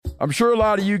I'm sure a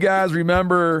lot of you guys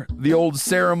remember the old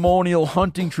ceremonial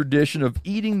hunting tradition of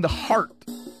eating the heart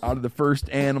out of the first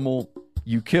animal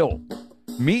you kill.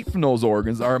 Meat from those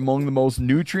organs are among the most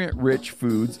nutrient-rich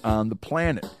foods on the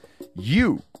planet.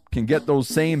 You can get those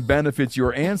same benefits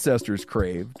your ancestors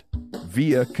craved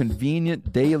via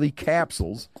convenient daily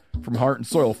capsules from Heart and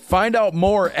Soil. Find out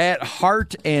more at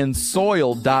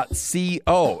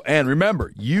heartandsoil.co. And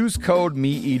remember, use code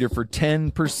MeatEater for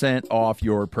 10% off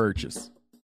your purchase.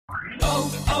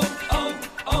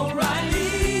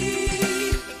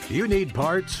 O'Reilly. You need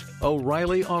parts?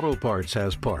 O'Reilly Auto Parts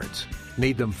has parts.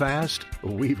 Need them fast?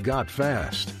 We've got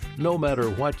fast. No matter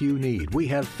what you need, we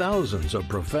have thousands of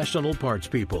professional parts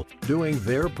people doing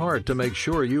their part to make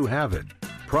sure you have it.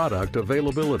 Product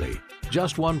availability.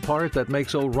 Just one part that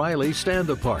makes O'Reilly stand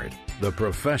apart. The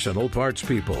professional parts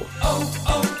people.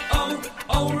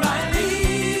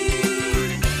 O'Reilly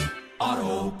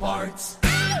Auto Parts.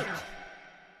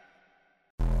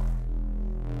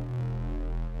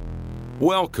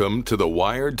 Welcome to the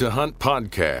Wired to Hunt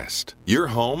podcast, your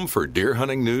home for deer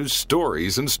hunting news,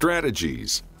 stories, and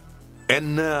strategies.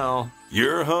 And now,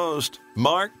 your host,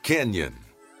 Mark Kenyon.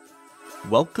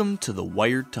 Welcome to the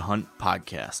Wired to Hunt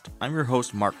podcast. I'm your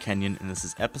host, Mark Kenyon, and this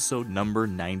is episode number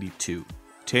 92.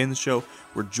 Today in the show,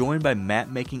 we're joined by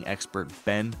map-making expert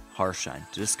Ben Harshine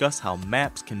to discuss how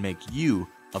maps can make you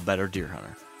a better deer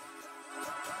hunter.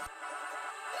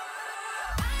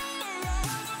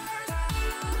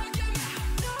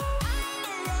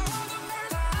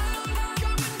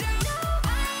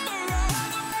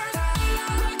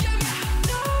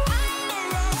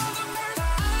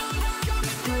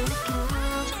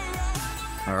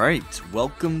 All right,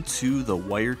 welcome to the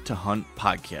Wired to Hunt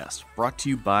podcast, brought to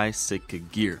you by Sitka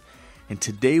Gear. And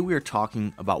today we are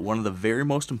talking about one of the very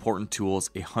most important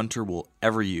tools a hunter will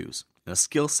ever use, and a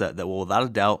skill set that will without a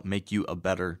doubt make you a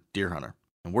better deer hunter.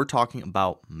 And we're talking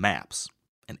about maps,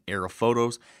 and aerial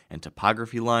photos, and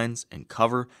topography lines, and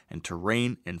cover, and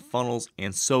terrain, and funnels,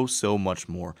 and so much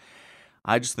more.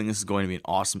 I just think this is going to be an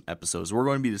awesome episode. So we're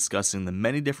going to be discussing the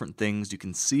many different things you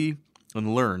can see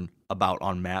and learn about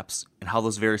on maps and how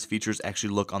those various features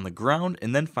actually look on the ground,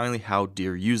 and then finally how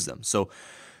deer use them. So,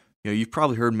 you've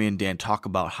probably heard me and Dan talk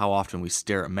about how often we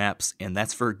stare at maps, and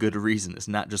that's for a good reason. It's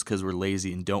not just because we're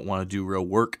lazy and don't want to do real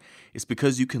work. It's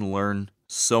because you can learn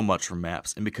so much from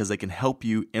maps, and because they can help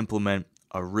you implement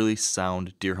a really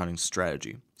sound deer hunting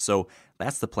strategy. So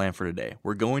that's the plan for today.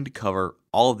 We're going to cover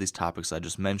all of these topics I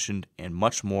just mentioned and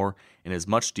much more in as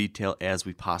much detail as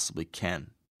we possibly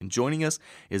can. And joining us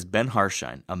is Ben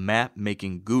Harshine, a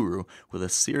map-making guru with a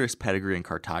serious pedigree in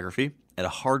cartography and a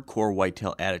hardcore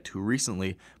whitetail addict who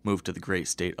recently moved to the great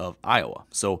state of Iowa.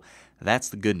 So that's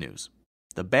the good news.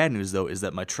 The bad news, though, is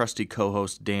that my trusty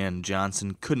co-host Dan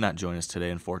Johnson could not join us today,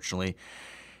 unfortunately.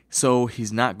 So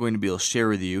he's not going to be able to share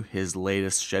with you his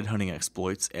latest shed hunting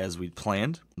exploits as we'd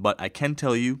planned, but I can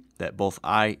tell you that both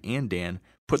I and Dan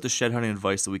put the shed hunting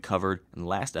advice that we covered in the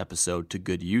last episode to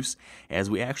good use, as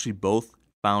we actually both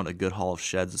found a good haul of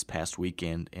sheds this past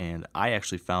weekend, and I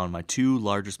actually found my 2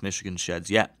 largest Michigan sheds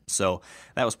yet, so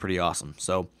that was pretty awesome.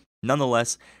 So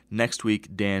nonetheless, next week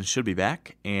Dan should be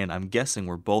back, and I'm guessing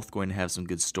we're both going to have some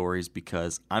good stories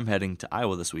because I'm heading to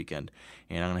Iowa this weekend,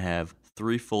 and I'm going to have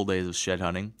 3 full days of shed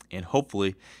hunting, and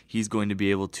hopefully he's going to be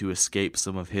able to escape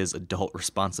some of his adult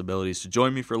responsibilities to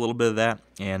join me for a little bit of that,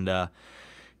 and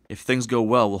if things go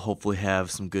well, we'll hopefully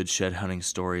have some good shed hunting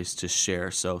stories to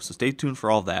share, so stay tuned for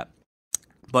all that.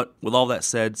 But with all that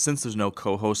said, since there's no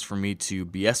co-host for me to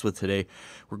BS with today,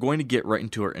 we're going to get right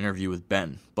into our interview with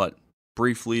Ben. But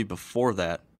briefly before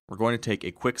that, we're going to take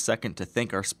a quick second to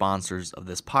thank our sponsors of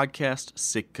this podcast,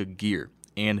 Sitka Gear.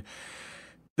 And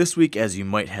this week, as you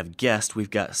might have guessed, we've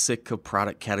got Sitka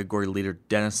product category leader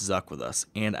Dennis Zuck with us.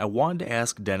 And I wanted to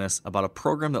ask Dennis about a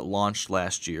program that launched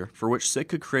last year for which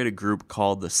Sitka created a group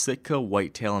called the Sitka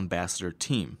Whitetail Ambassador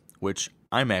Team, which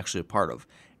I'm actually a part of,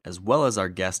 as well as our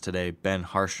guest today, Ben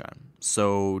Harshine.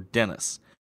 So, Dennis,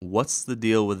 what's the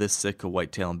deal with this Sitka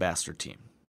Whitetail Ambassador Team?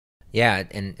 Yeah,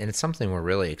 and it's something we're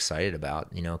really excited about,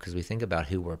 because we think about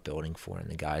who we're building for and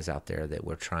the guys out there that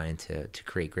we're trying to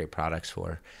create great products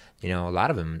for. A lot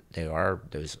of them, they are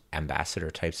those ambassador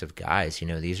types of guys.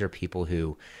 These are people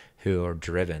who are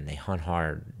driven. They hunt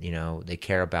hard. They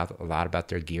care a lot about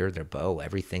their gear, their bow,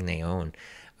 everything they own.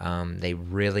 They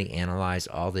really analyze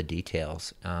all the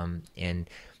details. And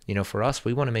for us,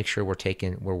 we want to make sure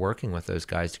we're working with those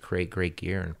guys to create great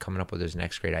gear and coming up with those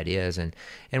next great ideas, and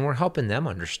we're helping them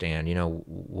understand,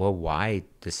 why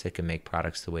does Sitka make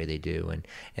products the way they do,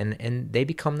 and they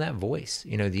become that voice.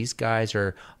 These guys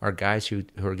are guys who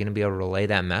are going to be able to relay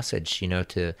that message,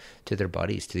 to their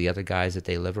buddies, to the other guys that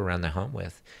they live around the hunt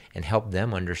with, and help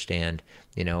them understand,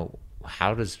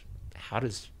 how does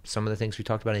some of the things we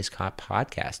talked about in these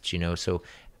podcasts, so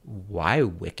why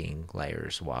wicking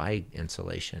layers, why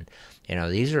insulation,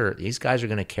 these guys are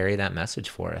going to carry that message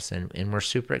for us, and we're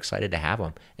super excited to have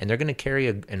them, and they're going to carry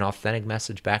an authentic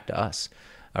message back to us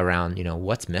around,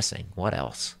 what's missing, what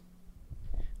else.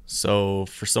 So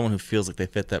for someone who feels like they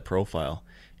fit that profile,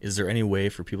 is there any way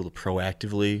for people to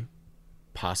proactively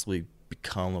possibly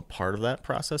become a part of that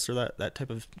process or that type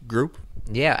of group?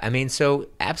 Yeah, so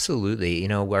absolutely.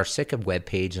 Our Sitka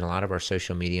webpage and a lot of our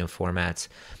social media formats,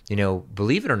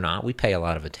 believe it or not, we pay a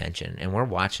lot of attention, and we're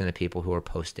watching the people who are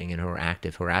posting and who are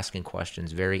active, who are asking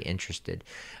questions, very interested.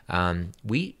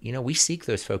 We seek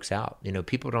those folks out.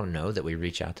 People don't know that we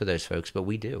reach out to those folks, but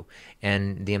we do.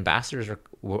 And the ambassadors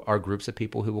are groups of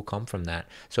people who will come from that.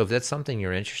 So if that's something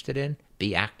you're interested in,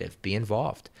 be active, be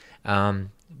involved,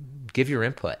 give your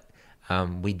input.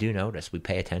 We do notice, we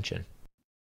pay attention.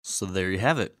 So there you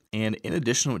have it. And in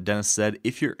addition to what Dennis said,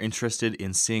 if you're interested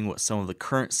in seeing what some of the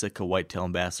current Sitka Whitetail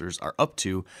ambassadors are up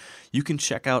to, you can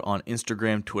check out on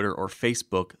Instagram, Twitter, or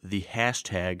Facebook the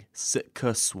hashtag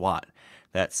SitkaSWAT.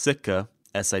 That's Sitka,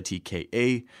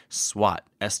 SITKA, SWAT,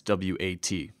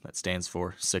 SWAT. That stands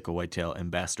for Sitka Whitetail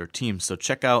Ambassador Team. So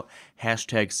check out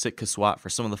hashtag SitkaSWAT for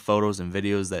some of the photos and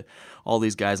videos that all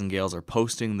these guys and gals are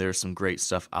posting. There's some great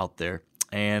stuff out there.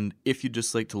 And if you'd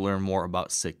just like to learn more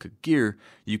about Sitka gear,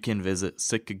 you can visit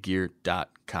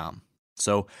sitkagear.com.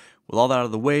 So with all that out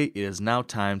of the way, it is now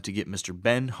time to get Mr.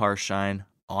 Ben Harshine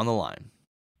on the line.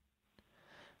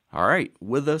 All right,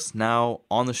 with us now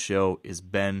on the show is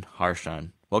Ben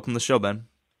Harshine. Welcome to the show, Ben.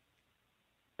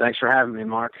 Thanks for having me,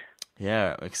 Mark.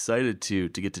 Yeah, I'm excited to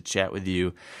get to chat with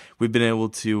you. We've been able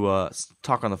to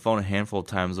talk on the phone a handful of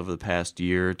times over the past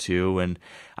year or two, and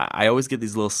I always get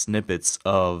these little snippets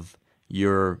of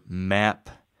your map,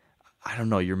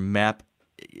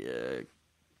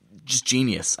 just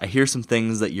genius. I hear some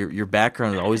things that your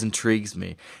background always intrigues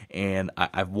me, and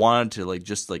I've wanted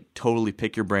to totally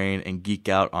pick your brain and geek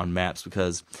out on maps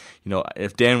because,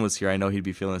 if Dan was here, I know he'd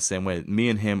be feeling the same way. Me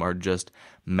and him are just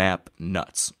map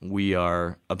nuts. We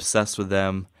are obsessed with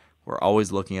them. We're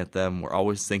always looking at them. We're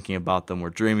always thinking about them. We're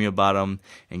dreaming about them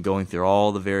and going through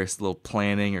all the various little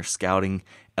planning or scouting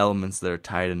elements that are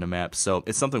tied into maps. So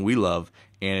it's something we love,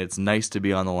 and it's nice to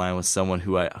be on the line with someone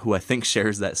who I think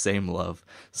shares that same love.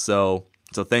 So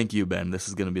thank you, Ben. This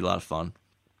is going to be a lot of fun.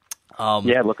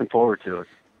 Yeah, looking forward to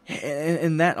it.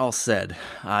 And that all said,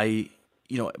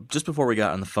 just before we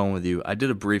got on the phone with you, I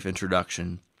did a brief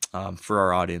introduction for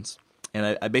our audience,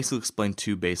 and I basically explained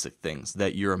two basic things: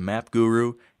 that you're a map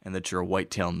guru and that you're a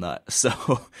whitetail nut.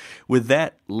 So with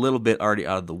that little bit already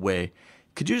out of the way,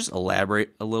 could you just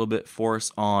elaborate a little bit for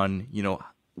us on,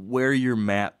 where your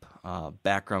map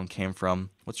background came from?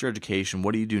 What's your education?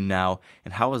 What do you do now?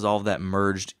 And how has all of that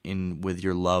merged in with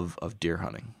your love of deer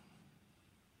hunting?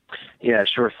 Yeah,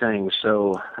 sure thing.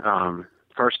 So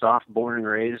first off, born and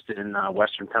raised in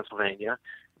western Pennsylvania,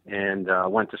 and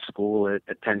went to school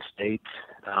at Penn State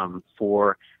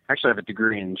actually I have a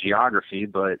degree in geography,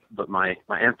 but my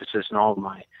emphasis in all of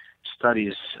my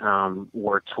studies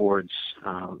were towards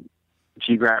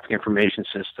geographic information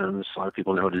systems. A lot of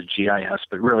people know it as GIS,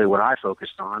 but really what I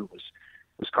focused on was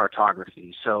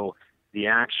cartography. So the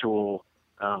actual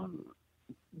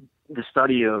the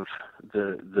study of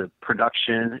the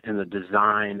production and the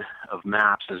design of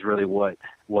maps is really what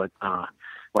I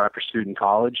pursued in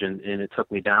college, and it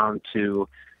took me down to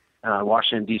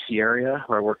Washington D.C. area,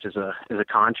 where I worked as a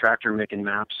contractor making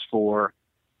maps for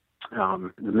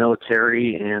the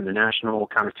military and the National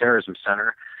Counterterrorism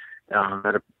Center.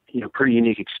 Had a pretty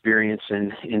unique experience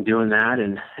in doing that,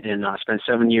 and spent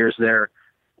 7 years there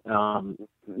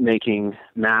making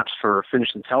maps for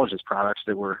finished intelligence products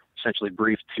that were essentially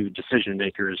briefed to decision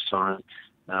makers on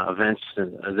events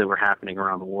that were happening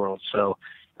around the world. So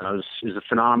it was a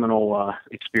phenomenal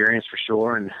experience for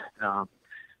sure. And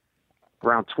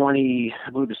around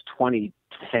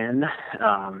 2010,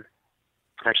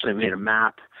 actually made a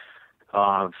map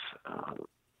of,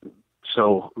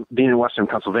 so being in western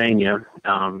Pennsylvania,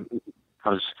 I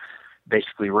was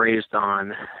basically raised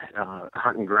on a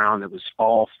hunting ground that was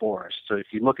all forest. So if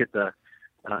you look at the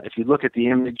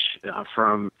image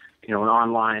from an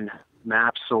online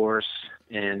map source,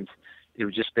 and it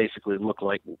would just basically look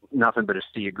like nothing but a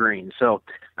sea of green. So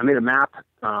I made a map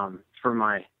for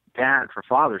my dad for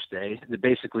Father's Day that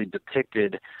basically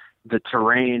depicted the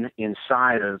terrain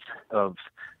inside of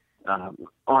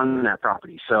on that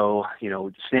property. So,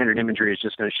 standard imagery is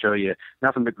just going to show you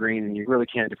nothing but green, and you really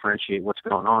can't differentiate what's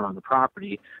going on the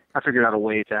property. I figured out a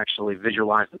way to actually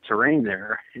visualize the terrain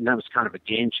there, and that was kind of a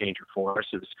game changer for us.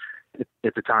 It was,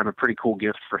 at the time, a pretty cool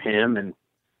gift for him, and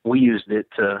we used it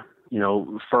to,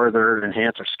 further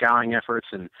enhance our scouting efforts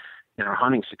and our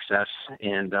hunting success.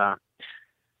 And,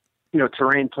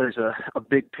 terrain plays a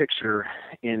big picture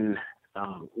in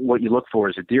what you look for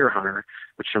as a deer hunter,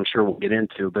 which I'm sure we'll get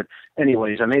into. But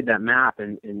anyways, I made that map,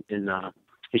 and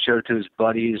he showed it to his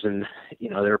buddies, and they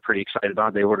were pretty excited about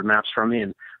it. They ordered maps from me,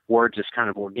 and word just kind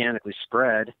of organically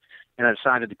spread. And I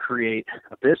decided to create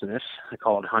a business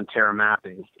called Huntera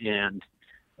Mapping, and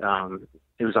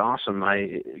it was awesome.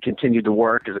 I continued to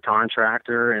work as a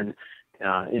contractor, and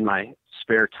in my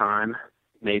spare time,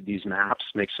 made these maps,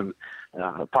 make some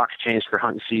pocket change for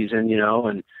hunting season,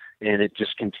 and it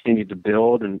just continued to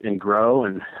build and grow.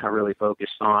 And I really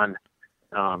focused on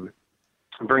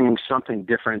bringing something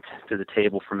different to the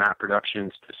table for map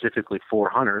production, specifically for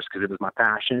hunters, because it was my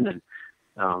passion,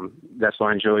 and that's what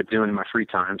I enjoyed doing in my free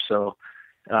time. So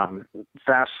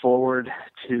fast forward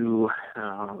to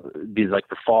be like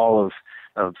the fall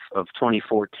of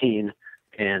 2014,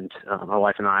 and my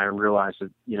wife and I realized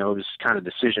that it was kind of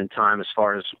decision time as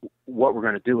far as what we're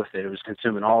going to do with it. It was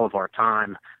consuming all of our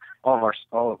time, all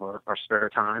of our spare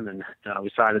time, and we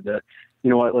decided to,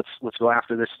 let's go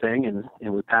after this thing, and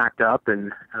we packed up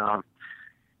and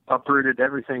uprooted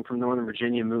everything from Northern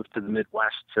Virginia, moved to the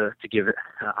Midwest to give it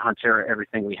Huntera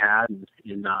everything we had, and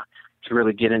to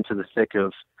really get into the thick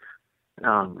of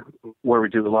where we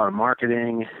do a lot of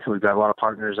marketing. We've got a lot of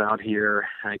partners out here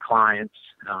and clients.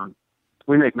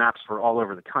 We make maps for all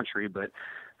over the country, but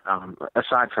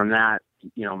aside from that,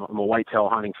 I'm a whitetail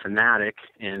hunting fanatic,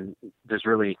 and there's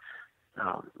really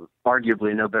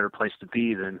arguably no better place to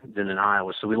be than in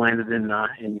Iowa. So we landed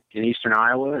in eastern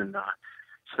Iowa and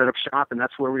set up shop, and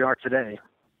that's where we are today.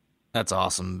 That's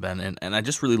awesome, Ben. And I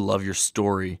just really love your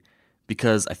story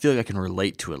because I feel like I can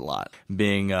relate to it a lot.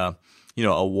 Being a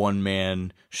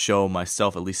one-man show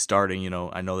myself, at least starting,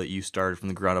 I know that you started from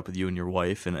the ground up with you and your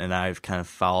wife, and I've kind of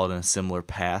followed in a similar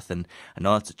path, and I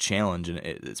know that's a challenge, and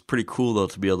it's pretty cool, though,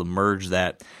 to be able to merge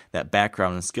that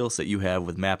background and skill set you have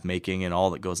with map making and all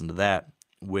that goes into that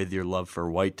with your love for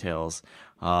whitetails.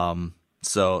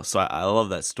 So I love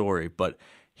that story, but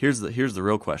here's the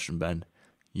real question, Ben.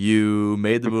 You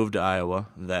made the move to Iowa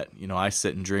that, I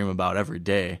sit and dream about every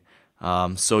day.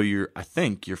 So I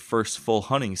think your first full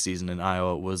hunting season in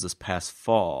Iowa was this past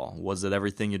fall. Was it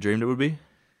everything you dreamed it would be?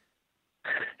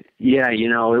 Yeah,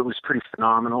 it was pretty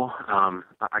phenomenal.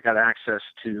 I got access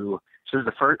to, so it was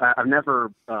the first, I've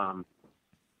never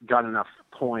got enough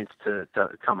points to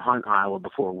come hunt Iowa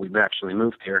before we've actually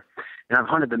moved here. And I've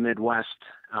hunted the Midwest.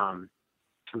 I've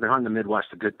been hunting the Midwest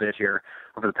a good bit here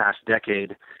over the past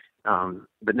decade.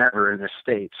 But never in this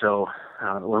state. So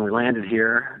when we landed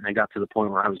here, I got to the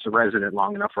point where I was a resident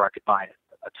long enough where I could buy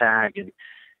a tag. And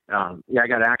I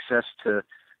got access to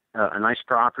a nice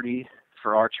property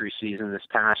for archery season this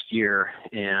past year.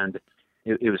 And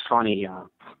it was funny.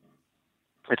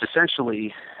 It's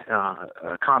essentially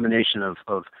a combination of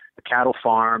a cattle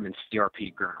farm and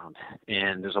CRP ground.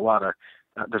 And there's a lot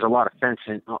of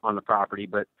fencing on the property,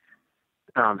 but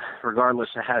regardless,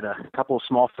 I had a couple of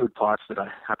small food plots that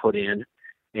I put in,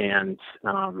 and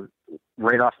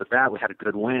right off the bat, we had a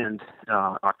good wind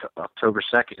October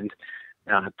 2nd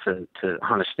to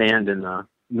hunt a stand in the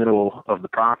middle of the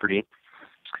property,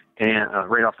 and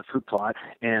right off the food plot.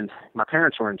 And my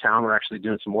parents were in town. We're actually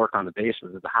doing some work on the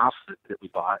basement of the house that we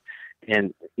bought.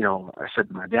 And I said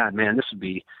to my dad, "Man, this would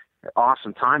be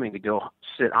awesome timing to go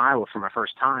sit Iowa for my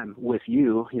first time with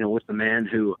you. With the man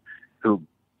who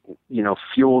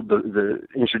fueled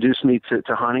introduced me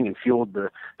to hunting and fueled the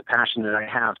passion that I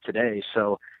have today."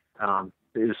 So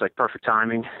it was like perfect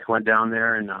timing. Went down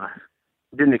there and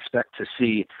didn't expect to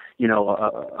see,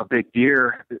 a big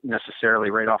deer necessarily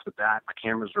right off the bat. My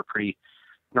cameras were pretty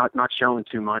not showing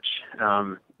too much,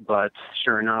 but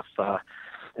sure enough,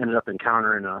 ended up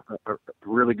encountering a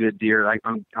really good deer.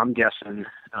 I'm guessing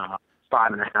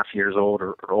 5.5 years old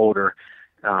or older.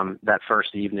 That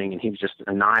first evening, and he was just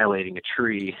annihilating a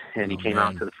tree, and he came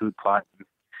out to the food plot.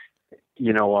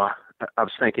 I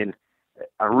was thinking,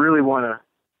 I really want to,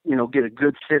 get a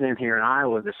good sit in here in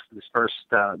Iowa this first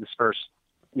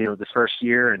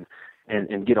year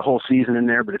and get a whole season in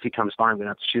there. But if he comes by, I'm going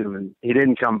to have to shoot him. And he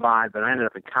didn't come by, but I ended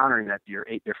up encountering that deer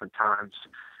 8 different times,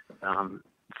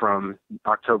 from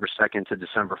October 2nd to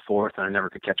December 4th, and I never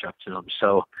could catch up to him.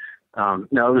 So,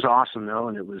 no, it was awesome though,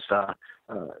 and it was a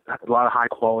lot of high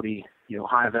quality,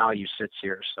 high value sits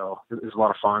here. So it was a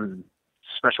lot of fun. And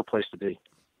special place to be.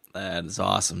 That is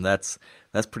awesome. That's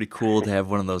pretty cool to have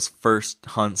one of those first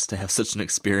hunts to have such an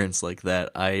experience like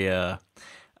that. That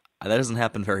doesn't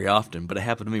happen very often, but it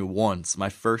happened to me once. My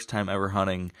first time ever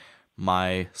hunting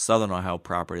my Southern Ohio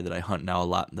property that I hunt now a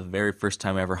lot. The very first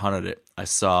time I ever hunted it, I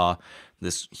saw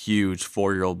this huge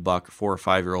 4 or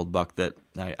 5 year old buck that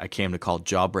I came to call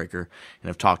Jawbreaker, and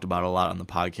I've talked about a lot on the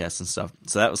podcast and stuff.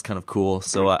 So that was kind of cool.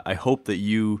 So I hope that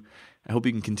you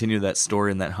can continue that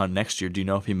story and that hunt next year. Do you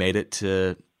know if he made it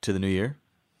to the new year?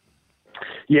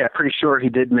 Yeah, pretty sure he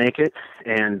did make it,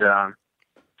 and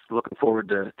looking forward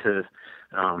to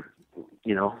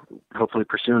hopefully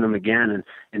pursuing him again. And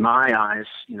in my eyes,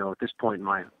 at this point in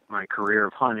my career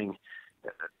of hunting,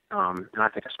 and I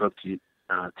think I spoke to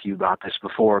you about this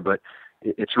before, but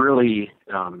it's really,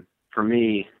 for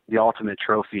me, the ultimate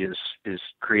trophy is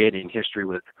creating history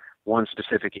with one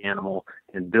specific animal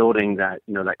and building that,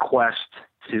 that quest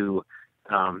to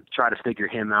try to figure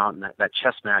him out, and that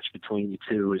chess match between you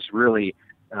two is really,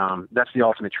 that's the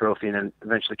ultimate trophy. And then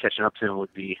eventually catching up to him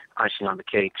would be icing on the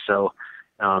cake. So,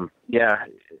 yeah,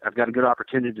 I've got a good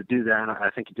opportunity to do that. And I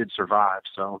think he did survive.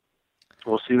 So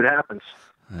we'll see what happens.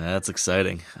 That's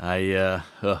exciting. I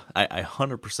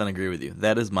 100% agree with you.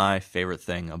 That is my favorite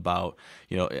thing about,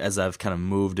 as I've kind of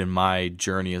moved in my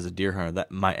journey as a deer hunter,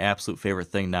 that my absolute favorite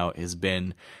thing now has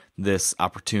been this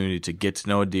opportunity to get to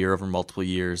know a deer over multiple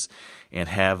years and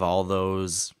have all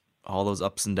those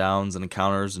ups and downs and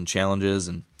encounters and challenges,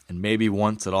 and maybe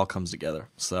once it all comes together.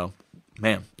 So,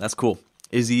 man, that's cool.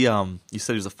 Is he, you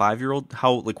said he was a 5-year-old?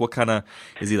 What kind of,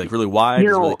 is he really wide?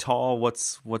 Is he really tall?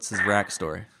 What's his rack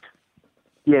story?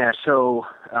 Yeah. So,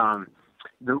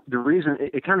 the reason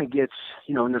it kind of gets,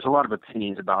 and there's a lot of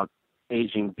opinions about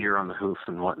aging deer on the hoof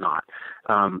and whatnot.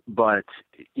 But,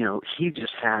 he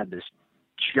just had this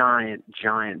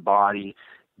giant body,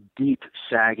 deep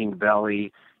sagging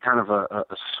belly, kind of a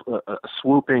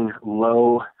swooping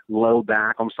low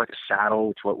back, almost like a saddle,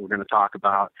 which is what we're going to talk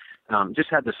about. Just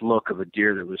had this look of a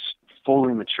deer that was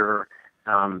fully mature.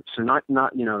 So not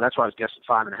that's why I was guessing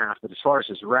 5.5. But as far as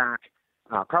his rack,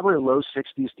 probably a low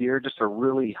 60s deer, just a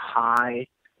really high,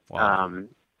 wow.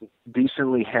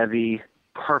 Decently heavy,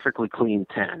 perfectly clean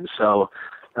 10. So,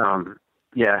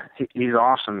 yeah, he's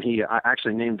awesome. I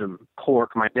actually named him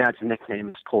Pork. My dad's nickname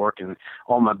is Pork, and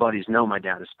all my buddies know my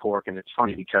dad is Pork. And it's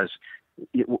funny because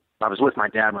I was with my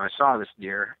dad when I saw this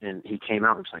deer, and he came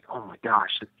out and was like, "Oh my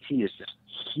gosh, he is just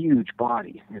huge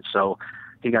body." And so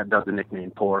he got dubbed the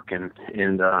nickname Pork. And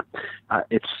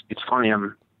it's funny.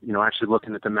 I'm actually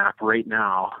looking at the map right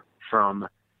now from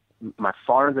my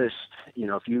farthest.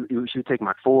 If you should take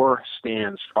my 4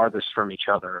 stands farthest from each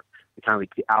other, kind of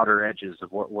like the outer edges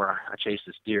of where I chased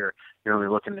this deer, you're only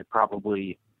looking at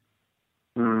probably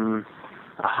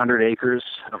 100 acres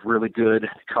of really good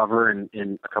cover and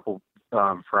a couple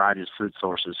varieties of food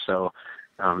sources. So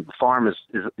the farm is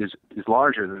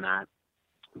larger than that,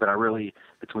 but I really,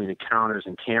 between encounters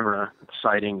and camera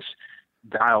sightings,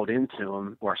 dialed into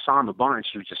him, or I saw him a bunch.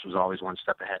 He just was always one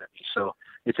step ahead of me. So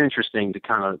it's interesting to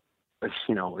kind of, as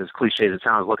cliche as it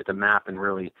sounds, look at the map and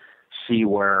really see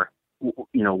where,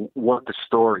 what the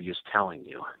story is telling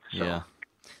you. So. Yeah.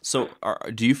 So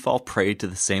do you fall prey to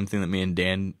the same thing that me and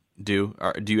Dan do?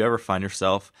 Do you ever find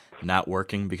yourself not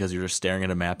working because you're just staring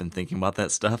at a map and thinking about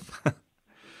that stuff?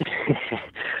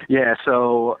 Yeah,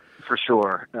 so for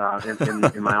sure.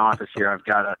 In my office here, I've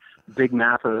got a big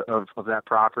map of that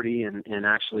property, and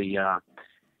actually,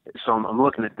 so I'm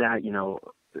looking at that.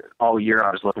 All year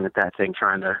I was looking at that thing,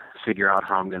 trying to figure out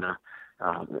how I'm going to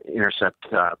intercept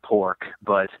Pork.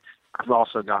 But I've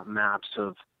also got maps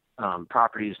of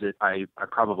properties that I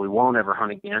probably won't ever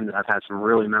hunt again, that I've had some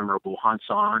really memorable hunts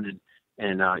on,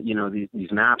 and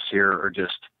these maps here are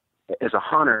just, as a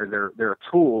hunter, they're a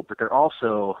tool, but they're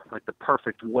also like the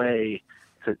perfect way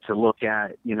to look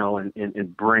at,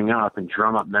 and bring up and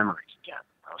drum up memories again.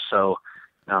 So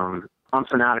I'm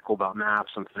fanatical about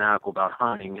maps. I'm fanatical about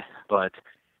hunting, but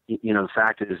the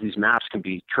fact is these maps can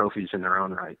be trophies in their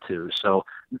own right too. So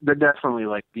they're definitely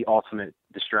like the ultimate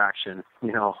distraction,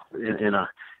 in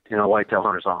a whitetail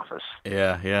hunter's office.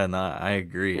 Yeah, no, I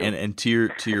agree. Yeah. And to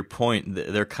your point,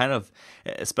 they're kind of,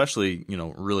 especially,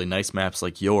 really nice maps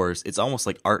like yours, it's almost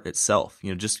like art itself.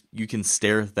 Just you can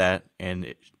stare at that,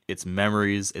 and it's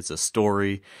memories, it's a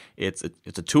story, it's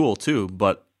a tool too,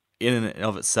 but in and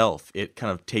of itself, it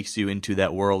kind of takes you into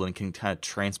that world and can kind of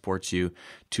transport you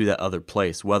to that other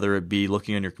place, whether it be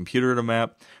looking on your computer at a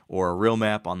map or a real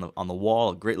map on the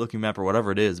wall, a great looking map or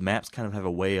whatever it is. Maps kind of have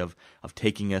a way of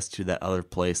taking us to that other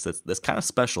place that's kind of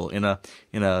special in a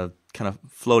kind of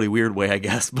floaty, weird way, I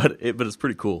guess, but it's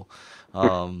pretty cool.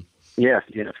 Yeah,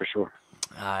 for sure.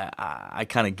 I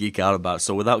kind of geek out about it.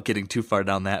 So without getting too far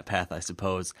down that path, I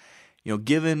suppose,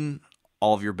 given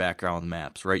all of your background with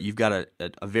maps, right? You've got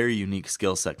a very unique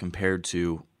skill set compared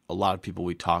to a lot of people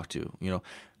we talk to.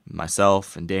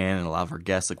 Myself and Dan and a lot of our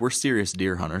guests, like, we're serious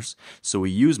deer hunters, so we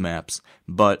use maps,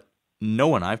 but no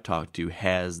one I've talked to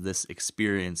has this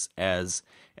experience as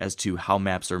to how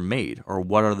maps are made, or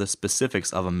what are the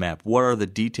specifics of a map, what are the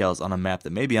details on a map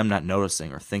that maybe I'm not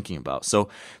noticing or thinking about. So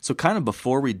kind of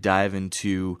before we dive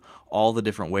into all the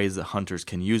different ways that hunters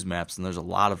can use maps, and there's a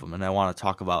lot of them, and I want to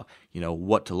talk about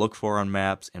what to look for on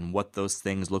maps and what those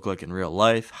things look like in real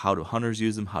life, how do hunters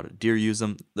use them, how do deer use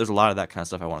them. There's a lot of that kind of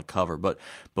stuff I want to cover, but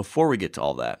before we get to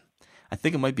all that, I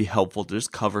think it might be helpful to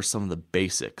just cover some of the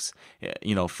basics,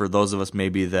 for those of us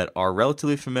maybe that are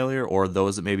relatively familiar, or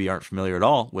those that maybe aren't familiar at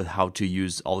all with how to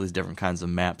use all these different kinds of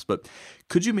maps. But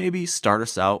could you maybe start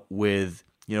us out with,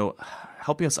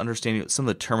 helping us understand some of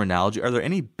the terminology? Are there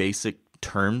any basic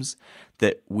terms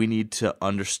that we need to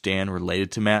understand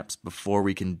related to maps before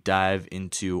we can dive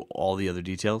into all the other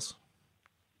details?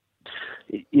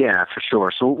 Yeah, for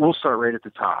sure. So we'll start right at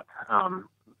the top.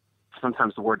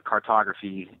 Sometimes the word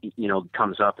cartography,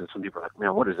 comes up, and some people are like,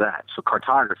 man, what is that? So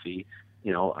cartography,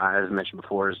 as I mentioned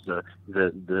before, is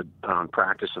the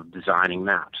practice of designing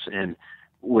maps. And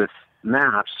with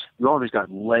maps, you always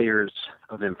got layers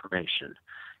of information.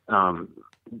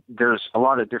 There's a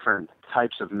lot of different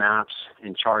types of maps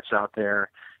and charts out there.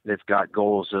 They've got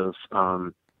goals of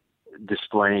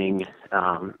displaying,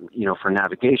 for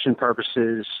navigation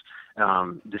purposes,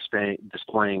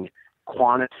 displaying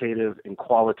quantitative and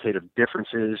qualitative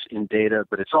differences in data,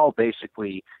 but it's all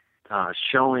basically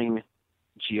showing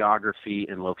geography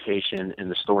and location and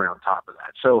the story on top of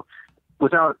that. So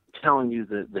without telling you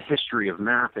the history of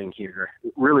mapping here,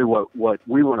 really what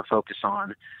we want to focus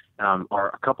on are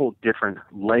a couple different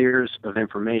layers of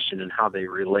information and how they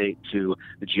relate to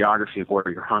the geography of where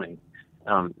you're hunting.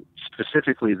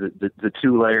 Specifically the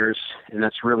two layers, and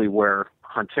that's really where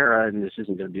Huntera, and this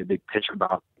isn't going to be a big pitch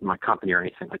about my company or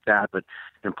anything like that, but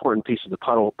an important piece of the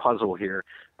puzzle here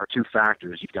are two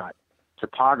factors. You've got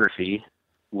topography,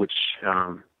 which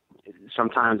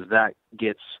sometimes that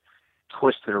gets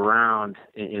twisted around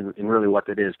in really what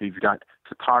that is, but you've got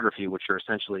topography, which are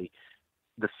essentially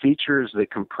the features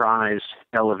that comprise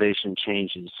elevation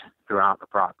changes throughout the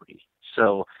property.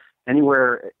 So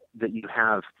anywhere that you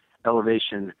have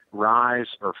elevation rise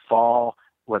or fall,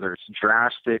 whether it's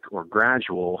drastic or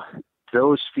gradual,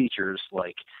 those features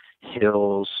like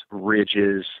hills,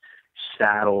 ridges,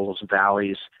 saddles,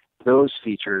 valleys, those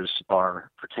features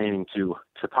are pertaining to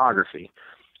topography.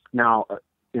 Now,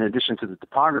 in addition to the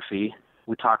topography,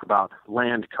 we talk about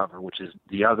land cover, which is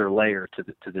the other layer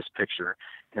to this picture.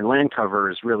 And land cover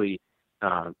is really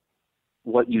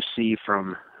what you see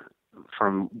from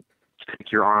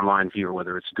your online viewer,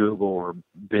 whether it's Google or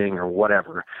Bing or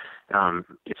whatever.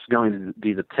 It's going to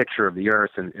be the picture of the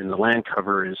earth, and the land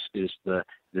cover is the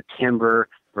timber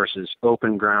versus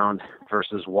open ground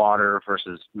versus water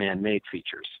versus man-made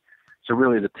features. So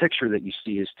really the picture that you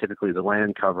see is typically the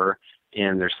land cover,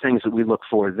 and there's things that we look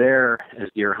for there as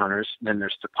deer hunters. Then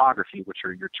there's topography, which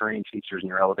are your terrain features and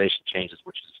your elevation changes,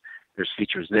 which is there's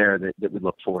features there that we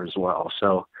look for as well.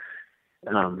 So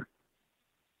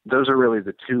those are really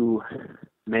the two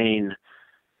main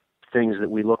things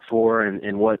that we look for,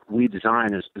 and what we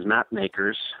design as map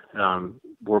makers.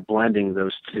 We're blending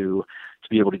those two to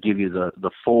be able to give you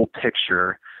the full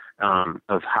picture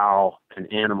of how an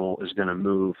animal is going to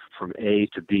move from A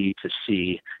to B to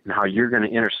C, and how you're going to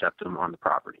intercept them on the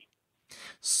property.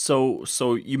 So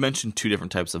you mentioned two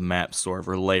different types of maps, sort of,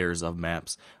 or layers of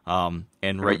maps.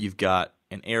 Right, you've got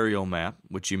an aerial map,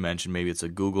 which you mentioned, maybe it's a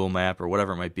Google map or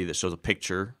whatever it might be that shows a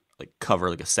picture, like cover,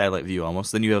 like a satellite view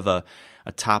almost. Then you have a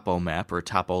topo map or a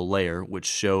topo layer, which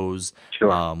shows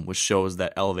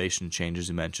that elevation changes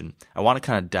you mentioned. I want to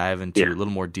kind of dive into a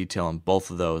little more detail on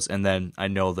both of those, and then I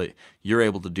know that you're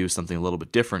able to do something a little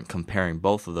bit different comparing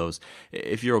both of those.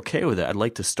 If you're okay with it, I'd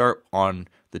like to start on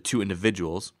the two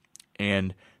individuals,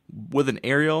 and with an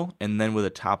aerial and then with a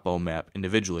topo map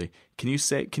individually. Can you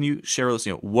share with us,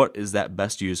 what is that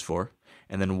best used for,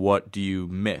 and then what do you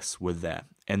miss with that,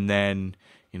 and then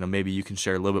maybe you can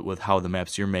share a little bit with how the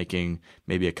maps you're making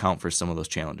maybe account for some of those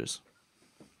challenges.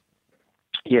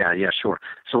 Yeah, sure.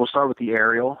 So we'll start with the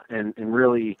aerial, and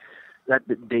really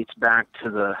that dates back to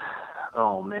the,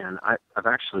 oh man, I've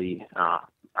actually,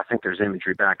 I think there's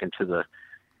imagery back into the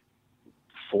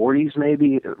 40s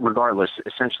maybe. Regardless,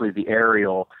 essentially the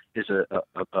aerial is a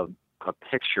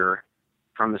picture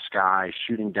from the sky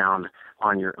shooting down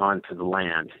onto the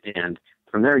land, and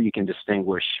from there you can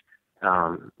distinguish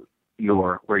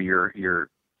where your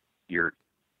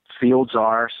fields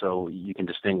are. So you can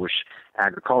distinguish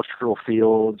agricultural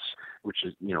fields, which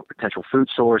is potential food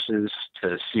sources,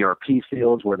 to CRP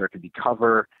fields where there could be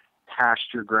cover,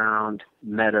 pasture ground,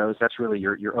 meadows. That's really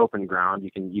your open ground.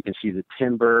 You can see the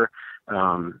timber.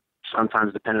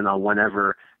 Sometimes, depending on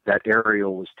whenever that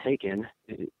aerial was taken,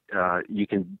 you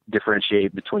can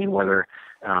differentiate between whether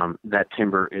that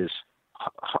timber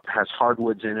has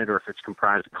hardwoods in it, or if it's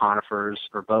comprised of conifers,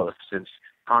 or both. Since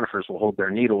conifers will hold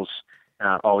their needles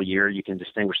all year, you can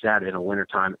distinguish that in a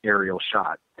wintertime aerial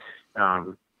shot.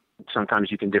 Sometimes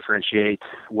you can differentiate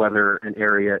whether an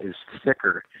area is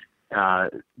thicker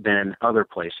than other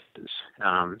places.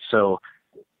 So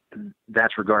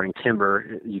that's regarding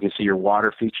timber. You can see your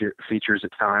water features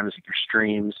at times, your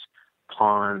streams,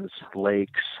 ponds,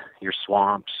 lakes, your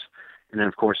swamps, and then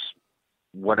of course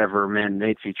whatever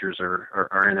man-made features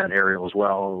are in that area as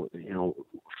well.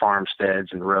 Farmsteads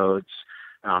and roads,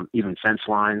 even fence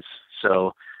lines.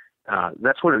 So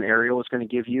that's what an aerial is going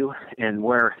to give you, and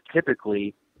where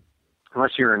typically,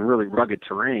 unless you're in really rugged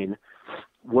terrain,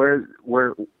 where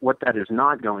what that is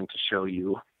not going to show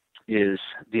you is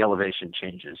the elevation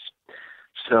changes.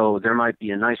 So there might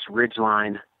be a nice ridge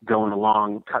line going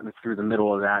along, cutting through the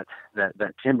middle of that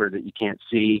timber that you can't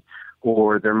see,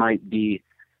 or there might be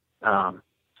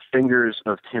fingers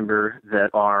of timber that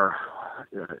are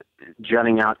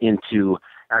jutting out into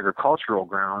agricultural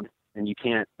ground, and you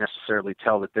can't necessarily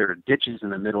tell that there are ditches in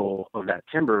the middle of that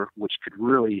timber, which could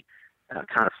really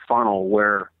kind of funnel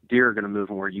where deer are going to move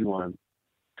and where you want to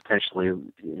potentially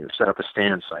set up a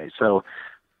stand site. So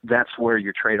that's where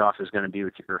your trade-off is going to be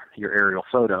with your aerial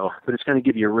photo, but it's going to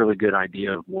give you a really good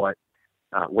idea of what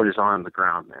is on the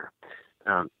ground there.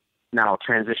 Now I'll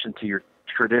transition to your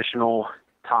traditional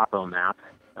topo map,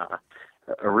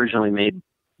 originally made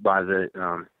by the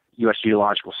U.S.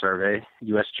 Geological Survey,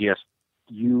 USGS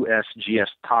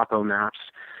topo maps.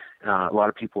 A lot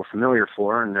of people are familiar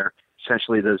for, and they're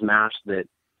essentially those maps that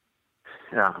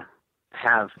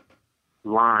have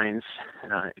lines,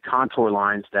 contour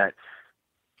lines that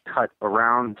cut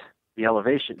around the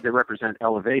elevation. They represent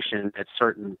elevation at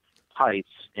certain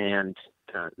heights, and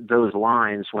those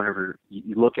lines, whenever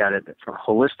you look at it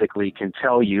holistically, can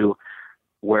tell you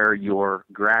where your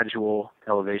gradual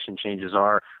elevation changes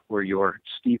are, where your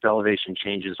steep elevation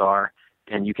changes are,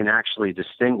 and you can actually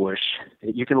distinguish.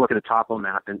 You can look at a topo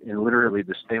map and literally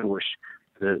distinguish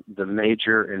the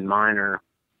major and minor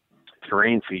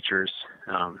terrain features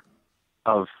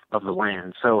of the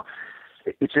land. So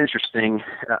it's interesting.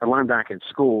 I learned back in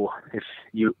school, if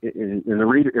you in the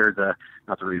reader, or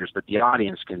not the readers, but the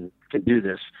audience can do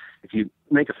this. If you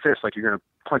make a fist like you're going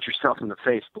to punch yourself in the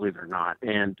face, believe it or not,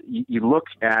 and you look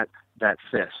at that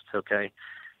fist, okay,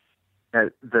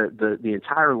 at the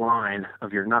entire line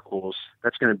of your knuckles,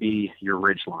 that's going to be your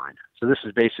ridge line. So this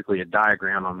is basically a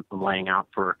diagram I'm laying out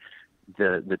for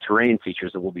the terrain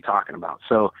features that we'll be talking about.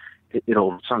 So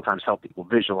it'll sometimes help people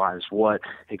visualize what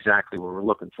exactly we're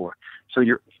looking for. So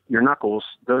your knuckles,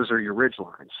 those are your ridge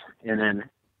lines. And then,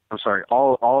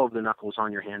 all of the knuckles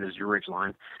on your hand is your ridge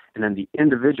line. And then the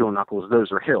individual knuckles,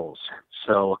 those are hills.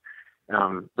 So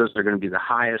those are going to be the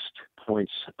highest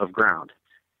points of ground.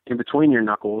 In between your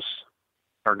knuckles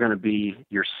are going to be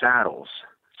your saddles.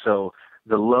 So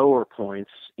the lower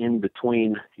points in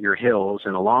between your hills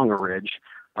and along a ridge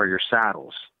are your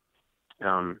saddles.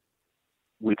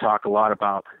 We talk a lot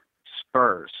about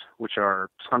spurs, which are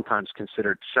sometimes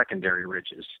considered secondary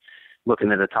ridges.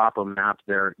 Looking at a topo map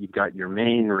there, you've got your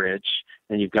main ridge,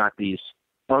 and you've got these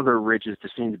other ridges that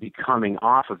seem to be coming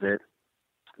off of it.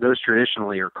 Those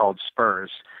traditionally are called spurs.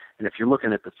 And if you're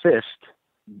looking at the fist,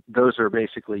 those are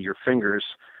basically your fingers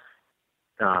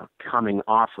coming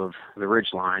off of the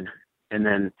ridge line. And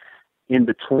then in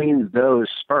between those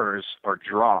spurs are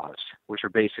draws, which are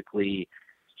basically,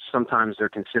 sometimes they're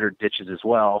considered ditches as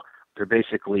well. They're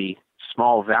basically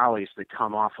small valleys that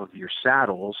come off of your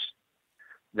saddles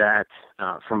that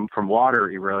from water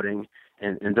eroding,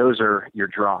 and those are your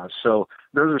draws. So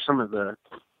those are some of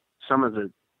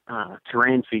the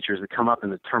terrain features that come up in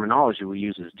the terminology we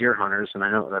use as deer hunters. And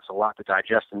I know that's a lot to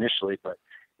digest initially, but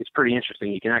it's pretty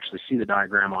interesting. You can actually see the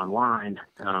diagram online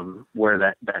where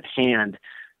that hand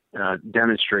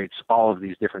demonstrates all of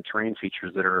these different terrain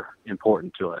features that are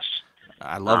important to us.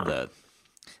 I love that.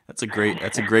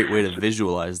 That's a great way to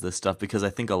visualize this stuff, because I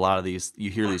think a lot of these, you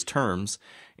hear these terms,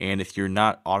 and if you're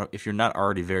not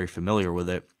already very familiar with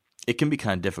it, it can be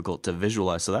kind of difficult to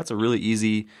visualize. So that's a really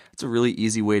easy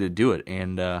way to do it,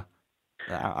 and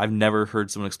I've never heard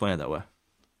someone explain it that way.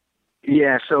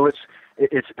 Yeah, so it's.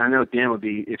 I know Dan would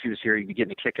be, if he was here, he'd be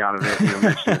getting a kick out of it.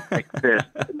 Mention it like this,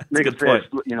 make a fist,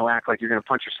 act like you're going to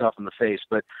punch yourself in the face.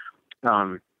 But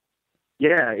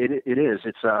yeah, it is.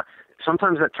 It's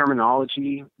sometimes that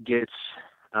terminology gets,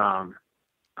 I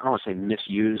don't want to say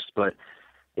misused, but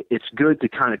it's good to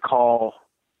kind of call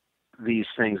these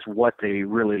things what they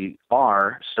really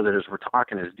are, so that as we're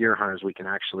talking as deer hunters, we can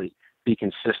actually be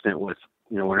consistent with,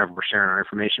 whenever we're sharing our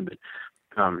information. But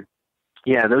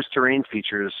yeah, those terrain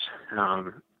features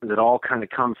that all kind of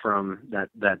come from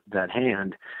that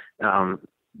hand,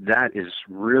 that is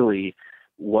really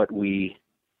what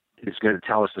is going to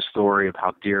tell us the story of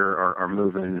how deer are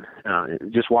moving,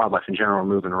 just wildlife in general,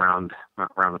 moving around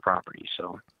the property.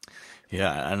 So.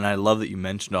 Yeah, and I love that you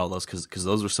mentioned all those, because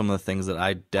those were some of the things that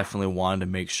I definitely wanted to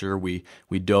make sure we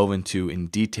dove into in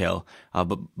detail.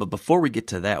 But before we get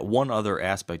to that, one other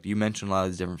aspect, you mentioned a lot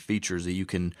of these different features that you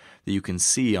can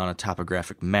see on a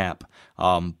topographic map.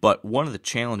 But one of the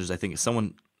challenges, I think, if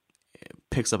someone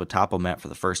picks up a topo map for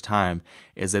the first time,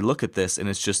 is they look at this and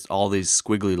it's just all these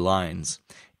squiggly lines.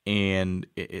 And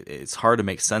it's hard to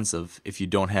make sense of if you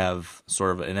don't have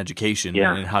sort of an education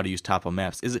in how to use topo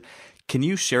maps. Can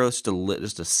you share just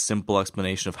a simple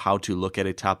explanation of how to look at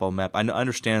a topo map? I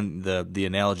understand the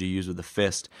analogy you used with the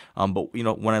fist, but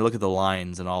when I look at the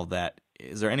lines and all that,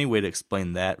 is there any way to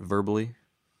explain that verbally?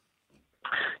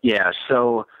 Yeah.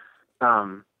 So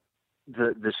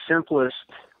the simplest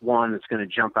one that's going to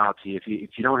jump out to you,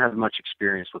 if you don't have much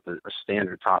experience with a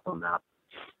standard topo map,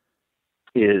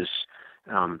 is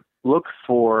look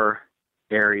for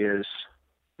areas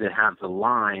that have the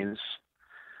lines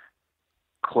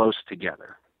close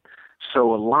together.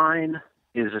 So a line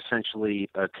is essentially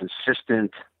a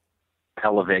consistent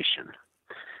elevation.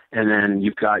 And then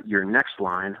you've got your next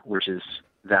line, which is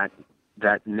that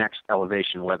next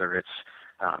elevation, whether it's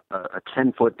a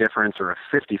 10-foot difference or a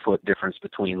 50-foot difference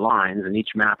between lines, and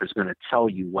each map is going to tell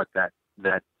you what that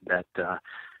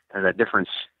difference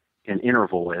in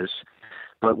interval is.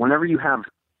 But whenever you have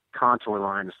contour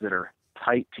lines that are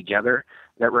tight together,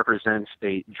 that represents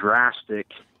a drastic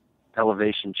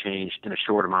elevation change in a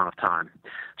short amount of time.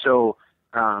 So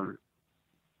a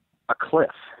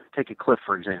cliff, take a cliff,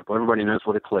 for example. Everybody knows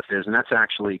what a cliff is, and that's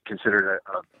actually considered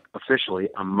officially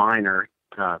a minor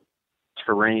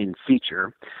terrain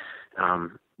feature.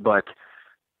 But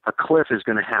a cliff is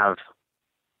going to have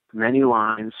many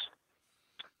lines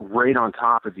right on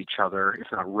top of each other, if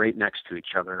not right next to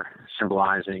each other,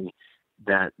 symbolizing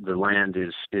that the land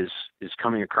is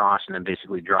coming across and then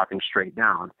basically dropping straight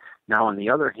down. Now, on the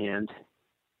other hand,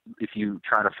 if you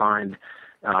try to find,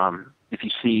 if you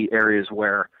see areas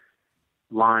where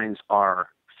lines are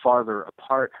farther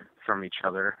apart from each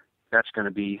other, that's going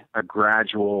to be a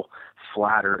gradual,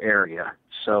 flatter area.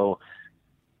 So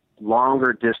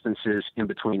longer distances in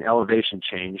between elevation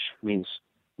change means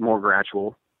more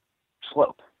gradual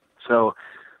slope. So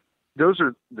those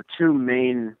are the two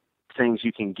main things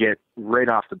you can get right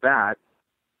off the bat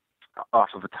off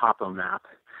of a topo map.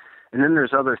 And then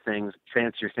there's other things,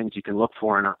 fancier things you can look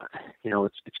for, and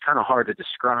it's kind of hard to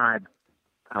describe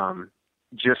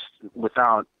just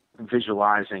without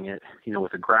visualizing it,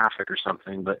 with a graphic or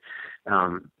something. But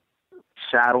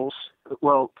saddles,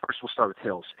 well, first we'll start with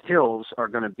hills. Hills are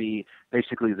going to be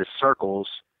basically the circles.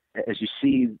 As you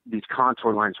see these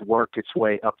contour lines work its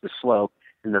way up the slope,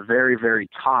 and the very, very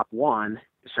top one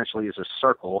essentially is a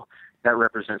circle that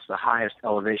represents the highest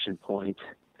elevation point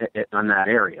on that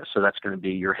area. So that's going to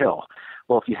be your hill.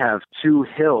 Well, if you have two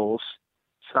hills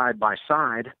side by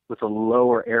side with a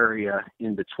lower area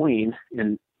in between,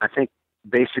 and I think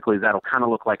basically that'll kind of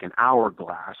look like an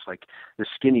hourglass, like the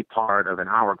skinny part of an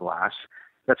hourglass,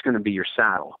 that's going to be your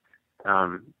saddle.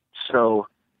 So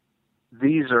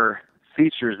these are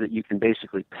features that you can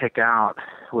basically pick out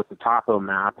with the topo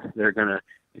map. They're going to,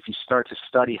 if you start to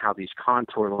study how these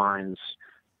contour lines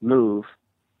move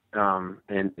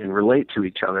and relate to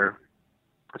each other,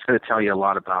 it's going to tell you a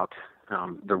lot about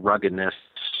the ruggedness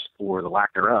or the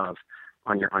lack thereof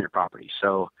on your property.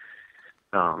 So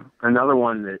another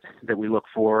one that we look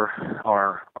for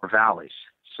are valleys.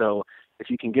 So if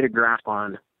you can get a grasp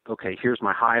on, okay, here's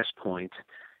my highest point,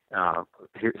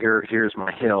 here's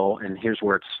my hill, and here's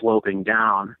where it's sloping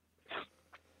down,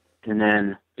 and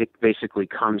then it basically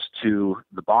comes to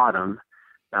the bottom,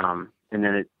 and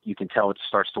then you can tell it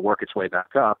starts to work its way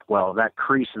back up. Well, that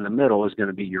crease in the middle is going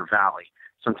to be your valley.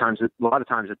 a lot of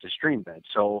times it's a stream bed,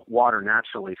 so water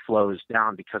naturally flows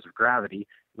down because of gravity.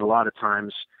 And a lot of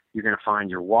times you're going to find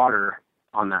your water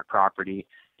on that property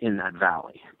in that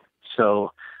valley.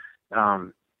 So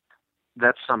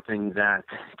that's something that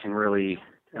can really,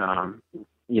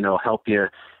 help you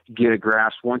get a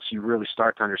grasp once you really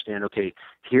start to understand, okay,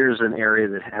 here's an area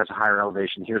that has a higher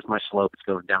elevation. Here's my slope. It's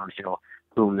going downhill.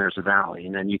 Boom, there's a valley.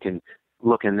 And then you can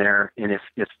look in there, and if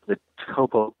the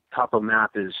topo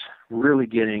map is really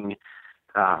getting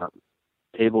if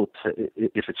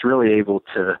it's really able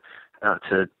to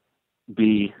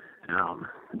be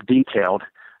detailed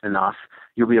enough,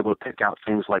 you'll be able to pick out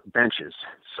things like benches.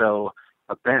 So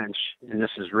a bench, and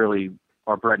this is really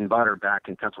our bread and butter back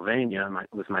in Pennsylvania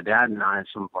with my dad and I and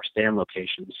some of our stand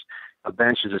locations. A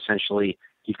bench is essentially,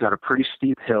 you've got a pretty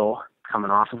steep hill coming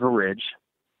off of a ridge,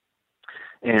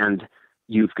 and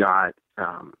you've got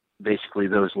basically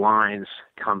those lines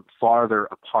come farther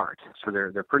apart. So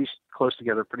they're pretty close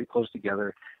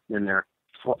together, then they're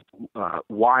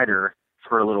wider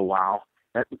for a little while.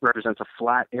 That represents a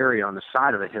flat area on the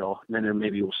side of the hill, and then it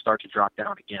maybe will start to drop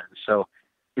down again. So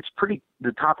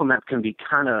the topo map can be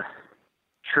kind of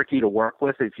tricky to work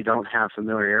with if you don't have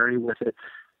familiarity with it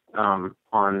on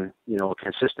a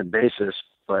consistent basis.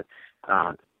 But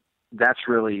that's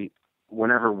really,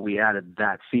 whenever we added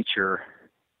that feature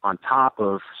on top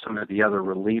of some of the other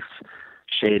relief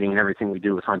shading and everything we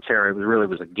do with Huntera, it really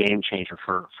was a game changer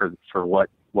for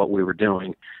what we were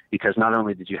doing, because not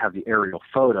only did you have the aerial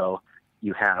photo,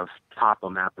 you have topo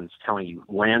map, and it's telling you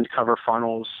land cover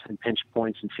funnels and pinch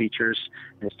points and features,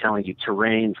 and it's telling you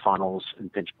terrain funnels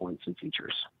and pinch points and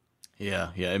features.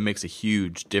 Yeah, it makes a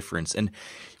huge difference. And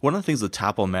one of the things with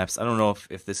topo maps, I don't know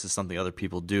if this is something other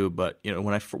people do, but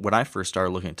when I first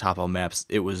started looking at topo maps,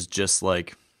 it was just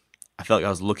like, I felt like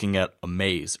I was looking at a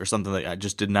maze or something that I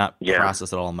just did not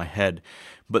process it all in my head.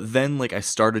 But then, like, I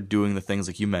started doing the things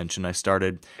like you mentioned. I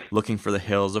started looking for the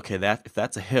hills. Okay, if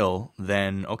that's a hill,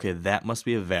 then okay, that must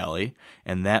be a valley,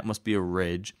 and that must be a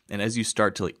ridge. And as you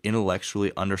start to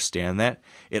intellectually understand that,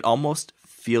 it almost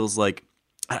feels like,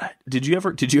 did you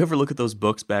ever look at those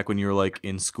books back when you were like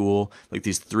in school, like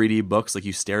these 3D books, like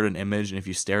you stared at an image, and if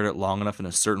you stared at it long enough in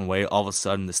a certain way, all of a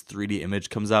sudden this 3D image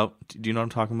comes out? Do you know what I'm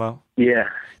talking about? Yeah.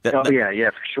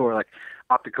 Yeah, for sure. Like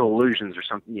optical illusions or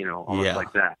something, almost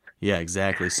like that. Yeah,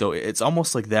 exactly. So it's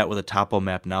almost like that with a topo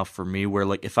map now for me, where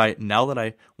like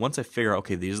once I figure out,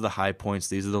 okay, these are the high points,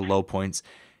 these are the low points,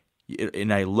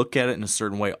 and I look at it in a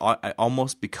certain way, it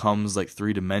almost becomes like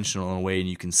three-dimensional in a way, and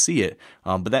you can see it.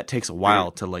 But that takes a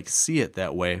while to like see it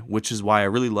that way, which is why I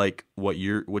really like what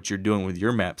you're doing with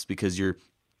your maps, because you're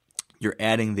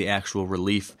adding the actual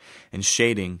relief and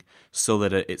shading so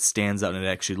that it stands out and it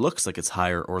actually looks like it's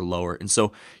higher or lower. And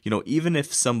so, even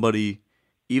if somebody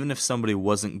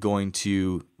wasn't going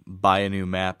to buy a new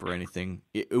map or anything,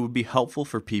 it would be helpful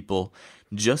for people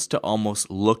just to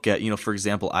almost look at, for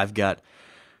example, I've got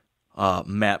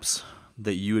maps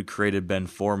that you had created, Ben,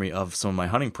 for me of some of my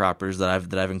hunting properties that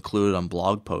I've included on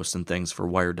blog posts and things for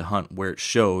Wired to Hunt, where it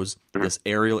shows this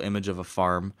aerial image of a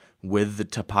farm with the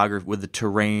topography, with the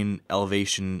terrain,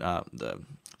 elevation,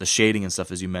 the shading and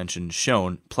stuff, as you mentioned,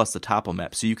 shown, plus the topo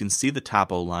map. So you can see the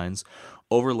topo lines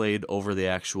overlaid over the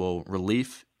actual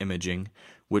relief imaging,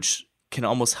 which can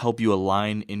almost help you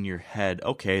align in your head,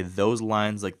 okay, those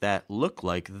lines like that look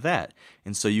like that.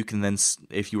 And so you can then,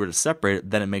 if you were to separate it,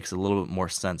 then it makes a little bit more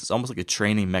sense. It's almost like a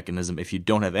training mechanism. If you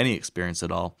don't have any experience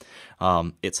at all,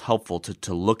 it's helpful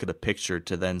to look at a picture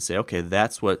to then say, okay,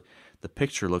 that's what the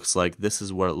picture looks like. This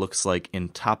is what it looks like in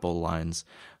topo lines.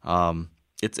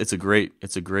 It's a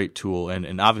great tool,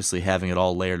 and obviously having it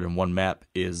all layered in one map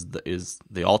is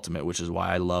the ultimate, which is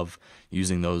why I love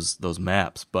using those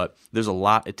maps. But there's a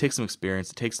lot. It takes some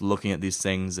experience. It takes looking at these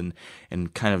things and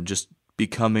kind of just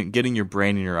getting your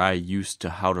brain and your eye used to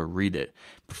how to read it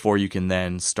before you can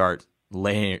then start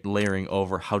layering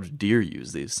over how do deer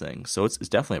use these things. So it's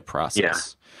definitely a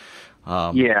process.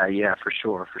 Yeah, for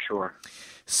sure.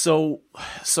 So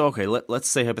okay, let's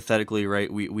say hypothetically,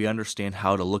 right, we understand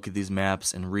how to look at these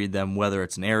maps and read them, whether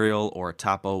it's an aerial or a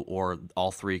topo or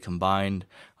all three combined.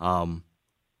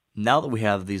 Now that we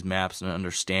have these maps and an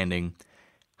understanding,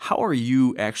 how are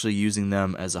you actually using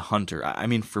them as a hunter? I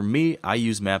mean, for me, I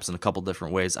use maps in a couple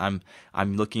different ways. I'm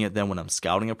looking at them when I'm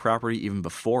scouting a property, even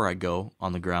before I go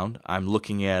on the ground. I'm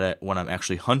looking at it when I'm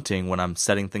actually hunting, when I'm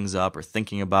setting things up or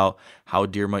thinking about how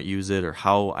deer might use it or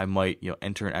how I might,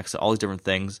 enter and exit, all these different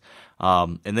things.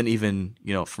 And then even,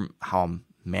 from how I'm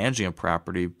managing a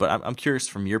property. But I'm curious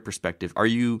from your perspective, are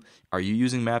you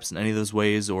using maps in any of those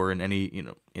ways or in any,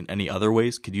 in any other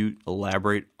ways? Could you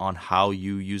elaborate on how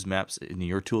you use maps in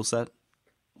your tool set?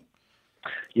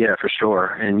 Yeah, for sure.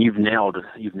 And you've nailed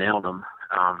them.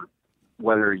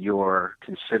 Whether you're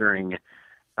considering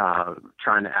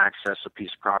trying to access a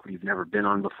piece of property you've never been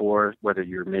on before, whether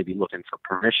you're maybe looking for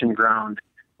permission ground,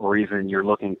 or even you're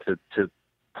looking to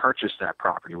purchase that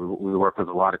property. We work with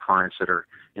a lot of clients that are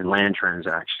in land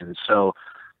transactions. So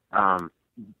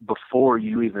before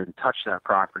you even touch that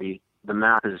property, the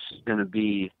map is going to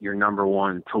be your number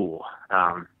one tool.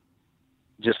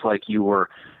 Just like you were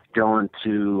going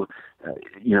to,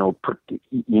 you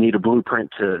need a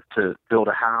blueprint to build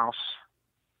a house.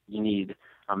 You need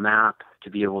a map to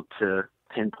be able to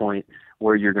pinpoint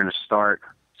where you're going to start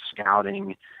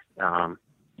scouting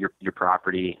your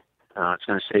property. It's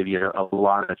going to save you a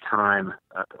lot of time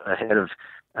ahead of,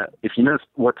 if you know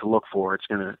what to look for, it's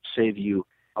going to save you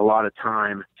a lot of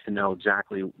time to know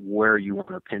exactly where you want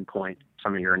to pinpoint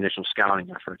some of your initial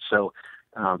scouting efforts. So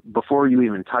before you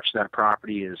even touch that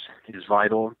property is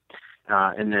vital.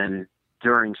 And then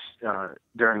during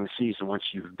the season, once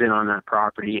you've been on that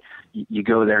property, you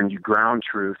go there and you ground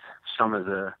truth some of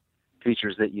the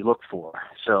features that you look for.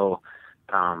 So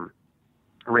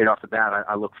right off the bat,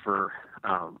 I look for,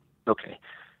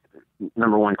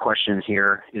 number one question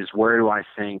here is, where do I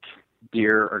think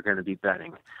deer are going to be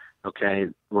bedding? Okay,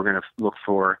 we're going to look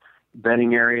for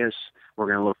bedding areas. We're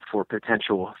going to look for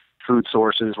potential food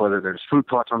sources, whether there's food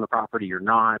plots on the property or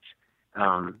not.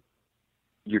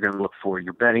 You're going to look for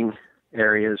your bedding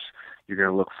areas. You're going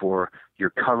to look for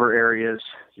your cover areas.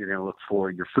 You're going to look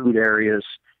for your food areas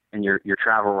and your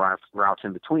travel routes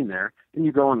in between there. And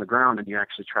you go on the ground and you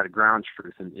actually try to ground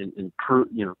truth and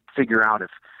figure out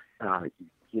if,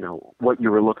 what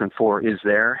you were looking for is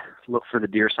there. Look for the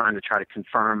deer sign to try to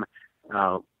confirm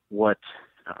what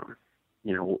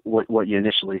you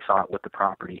initially thought with the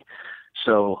property.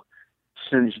 So as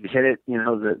soon as you hit it,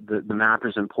 the map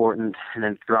is important. And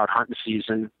then throughout hunting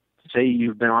season, say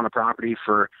you've been on a property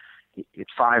for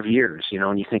 5 years,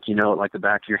 and you think you know it like the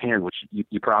back of your hand, which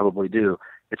you probably do.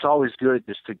 It's always good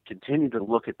just to continue to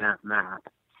look at that map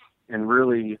and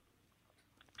really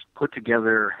put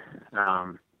together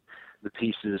the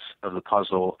pieces of the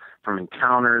puzzle, from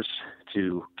encounters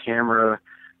to cameras,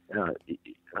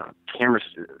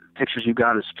 pictures you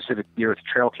got of specific deer with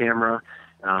a trail camera.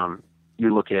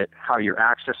 You look at how you're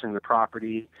accessing the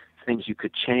property, things you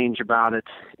could change about it.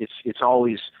 It's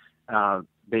always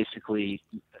basically,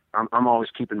 I'm always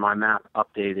keeping my map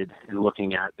updated and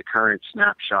looking at the current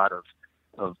snapshot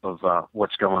of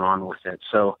what's going on with it.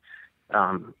 So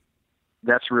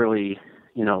that's really,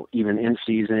 even in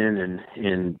season and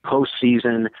in post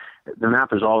season, the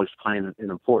map is always playing an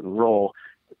important role.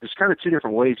 There's kind of two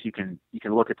different ways you can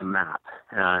look at the map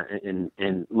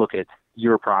and look at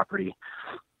your property.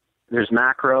 There's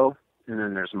macro and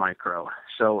then there's micro.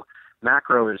 So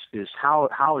macro is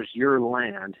how is your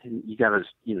land, and you got to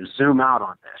zoom out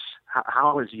on this.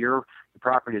 How is the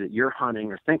property that you're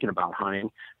hunting or thinking about hunting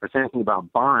or thinking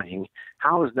about buying,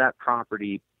 how does that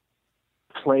property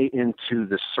play into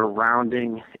the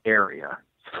surrounding area?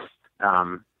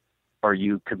 Are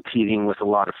you competing with a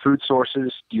lot of food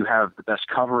sources? Do you have the best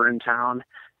cover in town?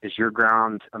 Is your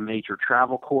ground a major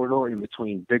travel corridor in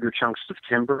between bigger chunks of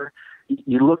timber?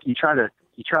 You try to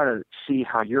see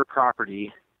how your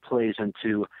property plays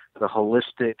into the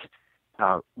holistic,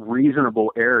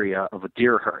 reasonable area of a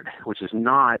deer herd, which is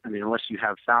not, unless you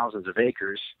have thousands of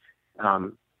acres,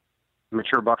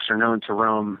 mature bucks are known to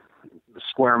roam a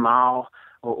square mile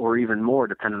or even more,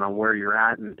 depending on where you're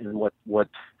at and what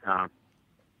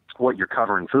your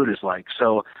cover and food is like.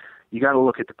 So you got to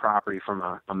look at the property from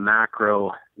a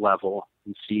macro level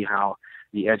and see how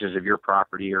the edges of your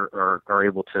property are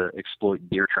able to exploit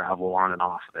deer travel on and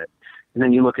off of it. And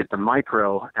then you look at the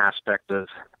micro aspect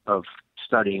of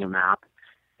studying a map,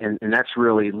 and that's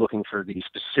really looking for the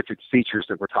specific features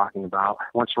that we're talking about.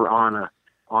 Once we're on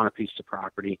a piece of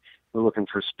property, we're looking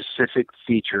for specific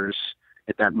features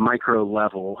at that micro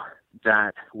level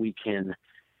that we can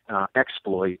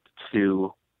exploit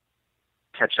to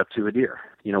catch up to a deer.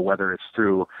 Whether it's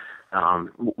through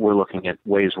we're looking at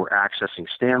ways we're accessing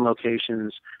stand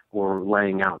locations, or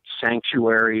laying out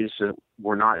sanctuaries that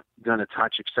we're not going to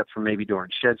touch except for maybe during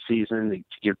shed season to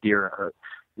give deer a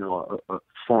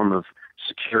form of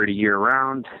security year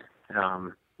round.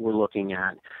 We're looking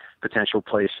at potential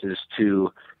places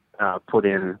to put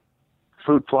in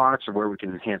food plots, or where we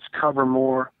can enhance cover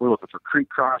more. We're looking for creek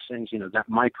crossings, that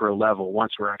micro level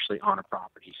once we're actually on a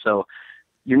property. So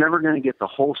you're never going to get the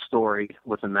whole story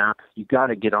with a map. You got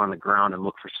to get on the ground and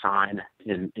look for sign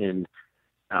and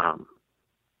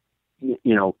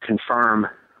confirm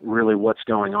really what's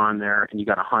going on there. And you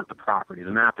got to hunt the property.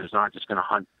 The map is not just going to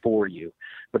hunt for you,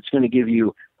 but it's going to give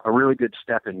you a really good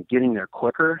step in getting there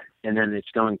quicker, and then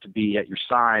it's going to be at your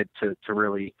side to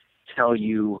really tell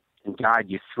you and guide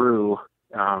you through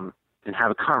and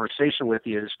have a conversation with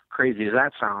you, as crazy as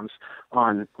that sounds,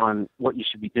 on what you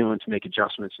should be doing to make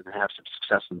adjustments and have some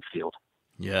success in the field.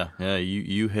 Yeah,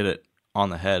 you hit it on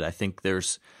the head. I think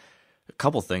there's a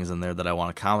couple things in there that I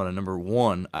want to comment on. Number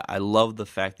one, I love the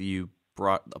fact that you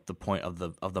brought up the point of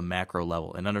the macro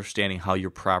level and understanding how your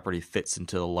property fits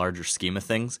into the larger scheme of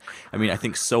things. I mean, I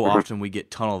think so often we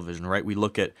get tunnel vision, right? We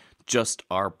look at just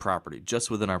our property, just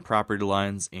within our property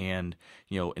lines, and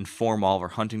inform all of our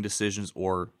hunting decisions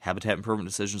or habitat improvement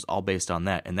decisions all based on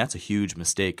that. And that's a huge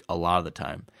mistake a lot of the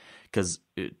time, because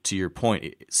to your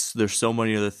point, there's so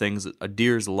many other things. A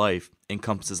deer's life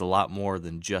encompasses a lot more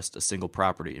than just a single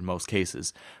property in most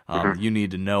cases. You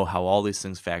need to know how all these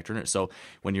things factor in it. So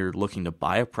when you're looking to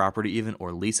buy a property even,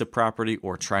 or lease a property,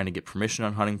 or trying to get permission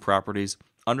on hunting properties,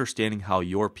 understanding how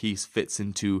your piece fits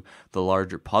into the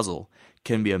larger puzzle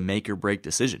can be a make or break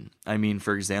decision. I mean,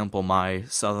 for example, my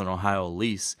Southern Ohio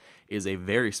lease is a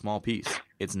very small piece.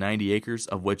 It's 90 acres,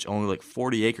 of which only like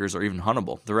 40 acres are even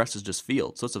huntable. The rest is just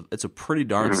field. So it's a pretty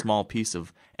darn small piece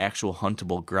of actual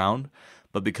huntable ground.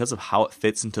 But because of how it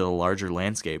fits into the larger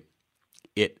landscape,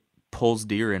 it pulls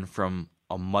deer in from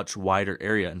a much wider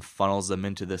area and funnels them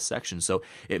into this section. So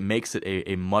it makes it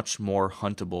a much more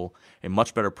huntable, a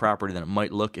much better property than it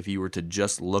might look if you were to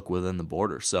just look within the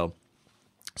border. So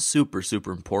super,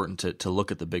 super important to look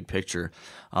at the big picture.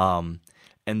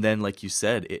 And then, like you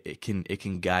said, it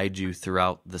can guide you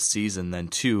throughout the season then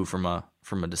too, from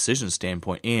a decision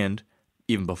standpoint, and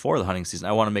even before the hunting season.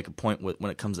 I want to make a point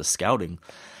when it comes to scouting.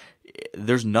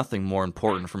 There's nothing more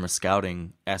important from a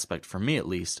scouting aspect, for me at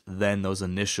least, than those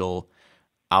initial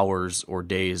hours or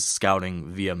days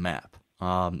scouting via map.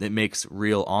 It makes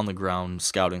real on-the-ground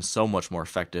scouting so much more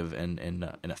effective and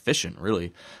efficient,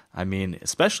 really. I mean,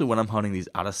 especially when I'm hunting these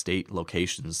out-of-state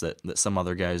locations that some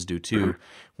other guys do too,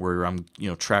 where I'm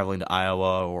traveling to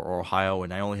Iowa or Ohio,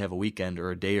 and I only have a weekend or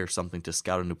a day or something to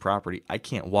scout a new property. I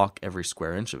can't walk every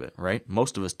square inch of it, right?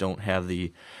 Most of us don't have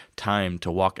the time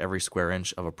to walk every square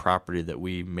inch of a property that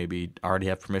we maybe already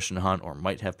have permission to hunt or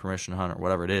might have permission to hunt or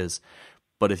whatever it is.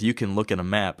 But if you can look at a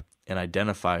map and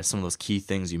identify some of those key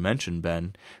things you mentioned,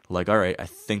 Ben, like, all right, I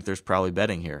think there's probably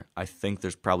bedding here. I think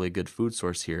there's probably a good food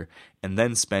source here. And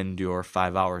then spend your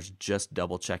 5 hours just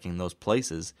double checking those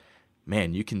places,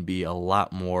 man, you can be a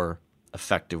lot more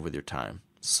effective with your time.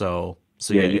 So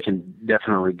yeah, you can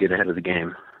definitely get ahead of the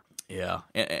game. Yeah.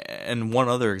 And one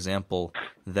other example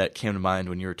that came to mind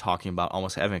when you were talking about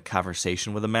almost having a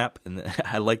conversation with a map, and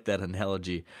I like that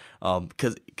analogy,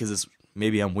 because it's,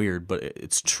 maybe I'm weird, but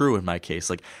it's true in my case.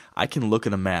 Like, I can look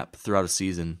at a map throughout a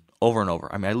season over and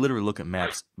over. I mean, I literally look at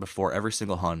maps before every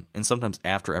single hunt, and sometimes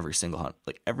after every single hunt.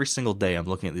 Like, every single day I'm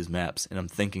looking at these maps, and I'm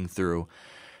thinking through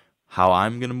how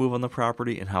I'm going to move on the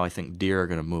property and how I think deer are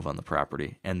going to move on the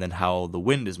property, and then how the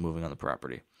wind is moving on the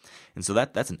property. And so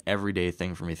that's an everyday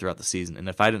thing for me throughout the season. And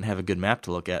if I didn't have a good map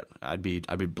to look at, I'd be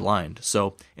blind.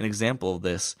 So an example of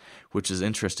this, which is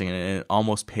interesting, and it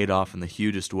almost paid off in the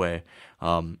hugest way.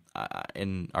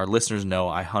 And our listeners know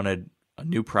I hunted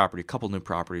a couple new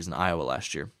properties in Iowa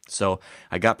last year. So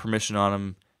I got permission on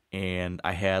them, and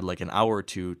I had like an hour or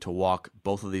two to walk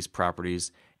both of these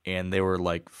properties, and they were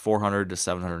like 400 to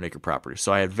 700 acre properties.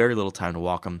 So I had very little time to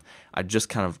walk them. I just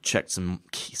kind of checked some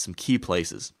key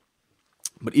places.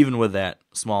 But even with that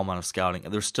small amount of scouting,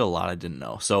 there's still a lot I didn't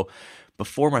know. So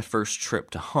before my first trip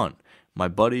to hunt, my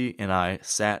buddy and I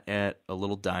sat at a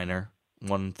little diner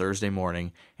one Thursday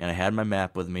morning, and I had my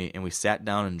map with me, and we sat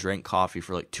down and drank coffee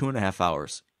for like 2.5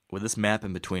 hours with this map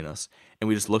in between us, and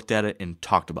we just looked at it and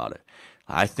talked about it.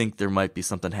 I think there might be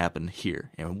something happen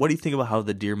here. And what do you think about how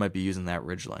the deer might be using that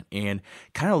ridgeline? And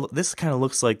this kind of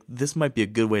looks like this might be a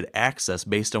good way to access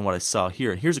based on what I saw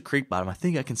here. And here's a creek bottom. I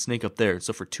think I can snake up there.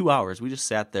 So for 2 hours, we just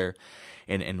sat there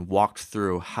and walked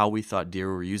through how we thought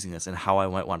deer were using this and how I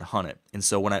might want to hunt it. And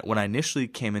so when I initially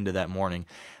came into that morning,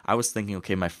 I was thinking,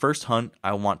 okay, my first hunt,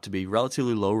 I want to be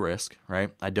relatively low risk, right?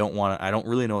 I don't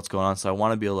really know what's going on, so I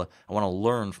want to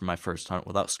learn from my first hunt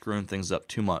without screwing things up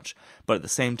too much. But at the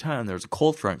same time, there was a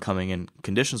cold front coming and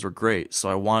conditions were great, so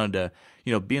I wanted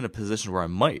to, be in a position where I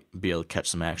might be able to catch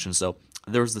some action. So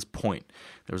there was this point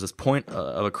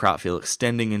of a crop field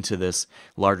extending into this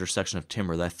larger section of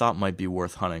timber that I thought might be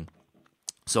worth hunting.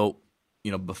 So,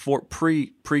 before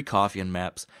pre-coffee and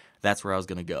maps, that's where I was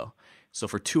going to go. So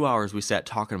for 2 hours, we sat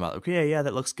talking about, okay, yeah,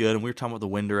 that looks good. And we were talking about the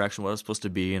wind direction, what it was supposed to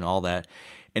be and all that.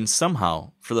 And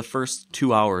somehow, for the first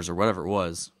 2 hours or whatever it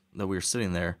was, that we were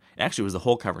sitting there. Actually, it was the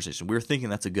whole conversation. We were thinking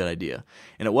that's a good idea.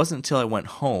 And it wasn't until I went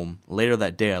home later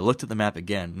that day, I looked at the map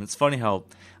again. And it's funny how,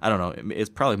 I don't know, it's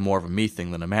probably more of a me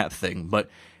thing than a map thing, but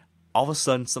all of a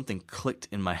sudden something clicked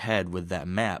in my head with that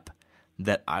map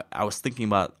that I was thinking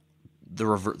about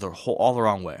all the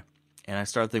wrong way. And I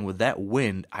started thinking, with that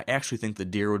wind, I actually think the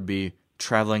deer would be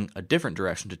traveling a different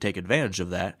direction to take advantage of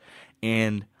that.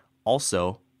 And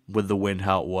also, with the wind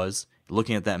how it was,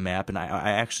 looking at that map, and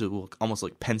I actually will almost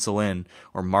like pencil in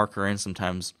or marker in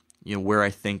sometimes, where I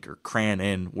think, or crayon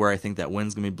in where I think that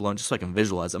wind's going to be blowing, just so I can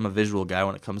visualize. I'm a visual guy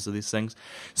when it comes to these things.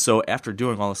 So after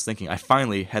doing all this thinking, I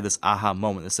finally had this aha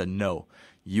moment that said, no,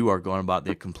 you are going about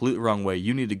the completely wrong way.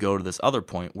 You need to go to this other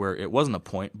point where it wasn't a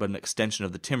point, but an extension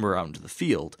of the timber out into the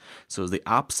field. So it was the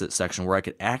opposite section where I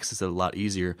could access it a lot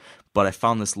easier, but I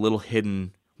found this little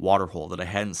hidden water hole that I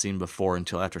hadn't seen before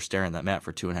until after staring at that map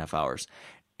for 2.5 hours.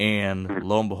 And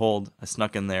lo and behold, I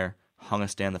snuck in there, hung a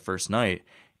stand the first night,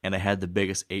 and I had the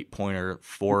biggest 8-pointer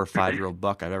 4 or 5-year-old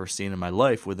buck I've ever seen in my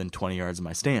life within 20 yards of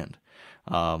my stand.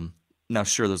 Now,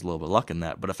 sure, there's a little bit of luck in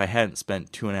that, but if I hadn't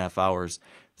spent 2.5 hours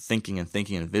thinking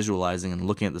and visualizing and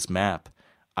looking at this map,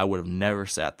 I would have never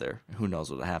sat there. Who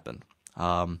knows what would happen?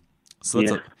 So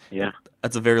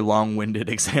that's a very long-winded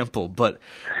example, but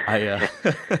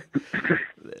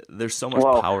there's so much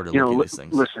power to look at these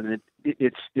things. Listen,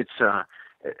 it's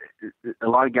a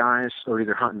lot of guys are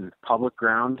either hunting public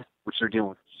ground, which they're dealing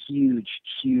with huge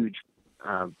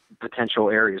potential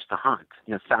areas to hunt,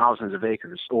 thousands of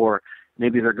acres, or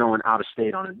maybe they're going out of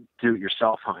state on a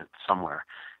do-it-yourself hunt somewhere.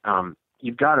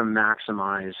 You've got to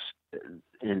maximize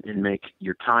and make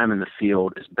your time in the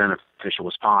field as beneficial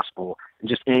as possible. And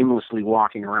just aimlessly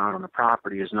walking around on the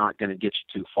property is not going to get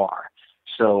you too far.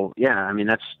 So yeah, I mean,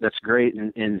 that's great.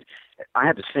 And I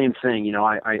had the same thing.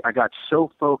 I got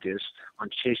so focused on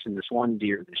chasing this one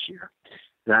deer this year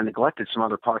that I neglected some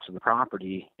other parts of the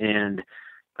property. And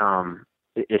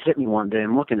it hit me one day.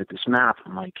 I'm looking at this map.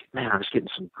 I'm like, man, I was getting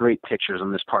some great pictures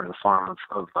on this part of the farm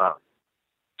of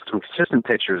some consistent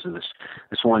pictures of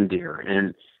this one deer.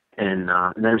 And then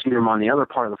I was getting them on the other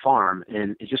part of the farm,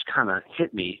 and it just kind of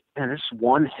hit me. And there's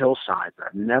one hillside that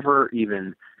I've never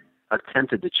even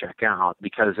attempted to check out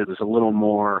because it was a little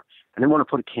more, I didn't want to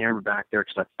put a camera back there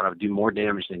because I thought I would do more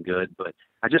damage than good, but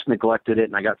I just neglected it,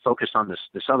 and I got focused on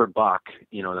this other buck,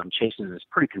 that I'm chasing in this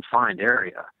pretty confined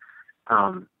area.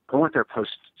 I went there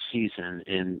post-season,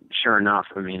 and sure enough,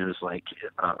 I mean, it was like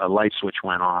a light switch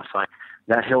went off.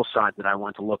 That hillside that I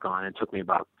went to look on, it took me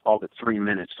about all but 3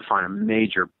 minutes to find a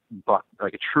major buck,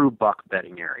 like a true buck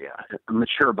bedding area, a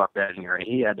mature buck bedding area.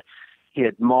 He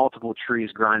had multiple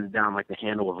trees grinded down like the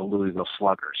handle of a Louisville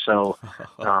Slugger. So,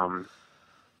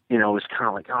 it was kind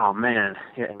of like, oh man,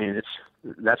 I mean,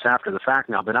 that's after the fact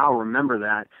now, but I'll remember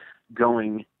that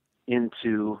going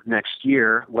into next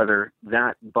year, whether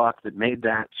that buck that made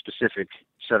that specific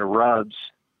set of rubs,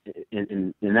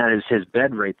 and that is his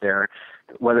bed right there,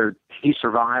 whether he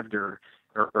survived or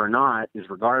not is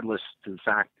regardless to the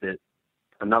fact that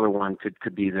another one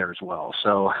could be there as well.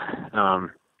 So,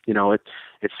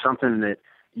 it's something that,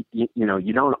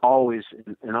 you don't always,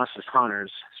 in us as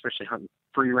hunters, especially hunting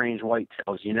free range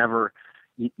whitetails, you never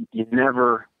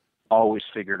always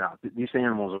figure it out. These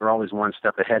animals are always one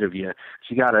step ahead of you. So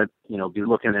you got to, be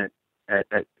looking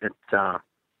at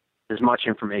as much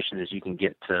information as you can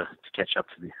get to catch up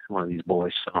to one of these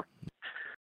boys. So.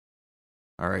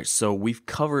 All right, so we've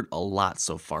covered a lot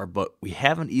so far, but we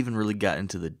haven't even really gotten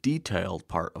into the detailed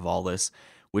part of all this,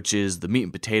 which is the meat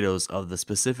and potatoes of the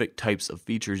specific types of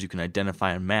features you can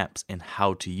identify on maps and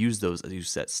how to use those as you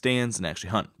set stands and actually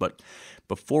hunt. But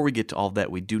before we get to all of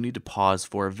that, we do need to pause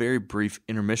for a very brief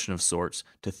intermission of sorts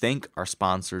to thank our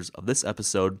sponsors of this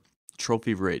episode,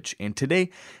 Trophy Ridge. And today,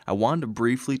 I wanted to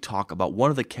briefly talk about one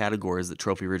of the categories that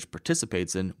Trophy Ridge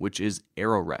participates in, which is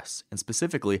arrow rests. And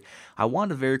specifically, I wanted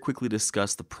to very quickly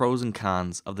discuss the pros and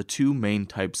cons of the two main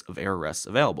types of arrow rests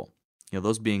available.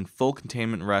 Those being full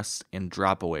containment rests and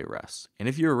drop-away rests. And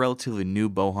if you're a relatively new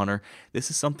bow hunter,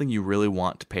 this is something you really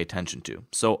want to pay attention to.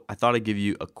 So I thought I'd give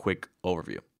you a quick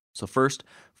overview. So first,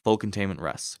 full containment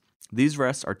rests. These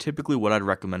rests are typically what I'd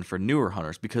recommend for newer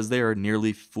hunters because they are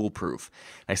nearly foolproof.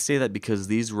 I say that because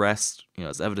these rests,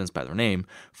 as evidenced by their name,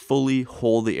 fully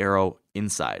hold the arrow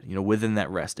inside, within that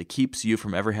rest. It keeps you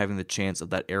from ever having the chance of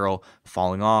that arrow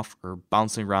falling off or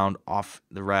bouncing around off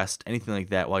the rest, anything like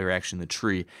that while you're actually in the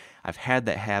tree. I've had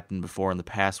that happen before in the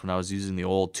past when I was using the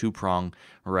old 2-prong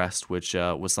rest, which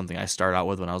was something I started out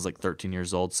with when I was like 13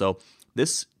 years old. So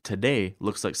this today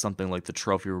looks like something like the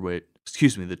Trophy Ridge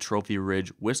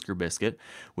Whisker Biscuit,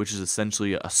 which is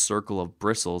essentially a circle of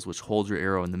bristles which hold your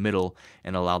arrow in the middle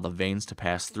and allow the veins to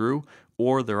pass through,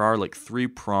 or there are like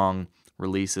 3-prong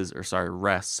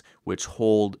rests, which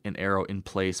hold an arrow in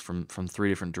place from 3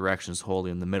 different directions,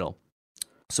 holding in the middle.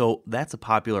 So that's a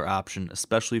popular option,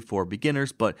 especially for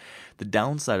beginners, but the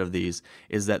downside of these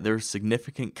is that there's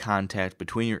significant contact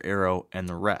between your arrow and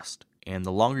the rest. And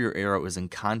the longer your arrow is in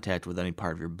contact with any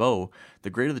part of your bow, the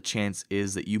greater the chance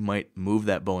is that you might move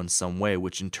that bow in some way,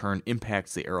 which in turn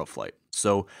impacts the arrow flight.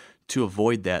 So to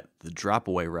avoid that, the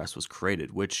drop-away rest was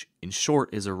created, which in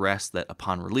short is a rest that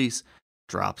upon release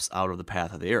drops out of the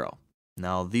path of the arrow.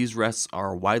 Now, these rests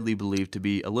are widely believed to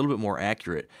be a little bit more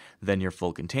accurate than your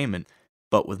full containment,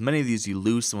 but with many of these, you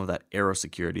lose some of that arrow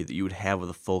security that you would have with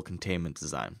a full containment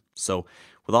design. So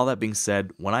with all that being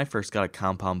said, when I first got a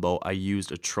compound bow, I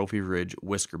used a Trophy Ridge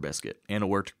Whisker Biscuit, and it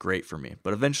worked great for me.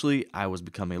 But eventually, I was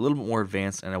becoming a little bit more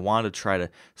advanced, and I wanted to try to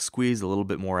squeeze a little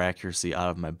bit more accuracy out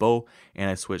of my bow, and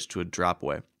I switched to a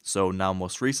drop-away. So now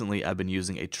most recently, I've been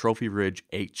using a Trophy Ridge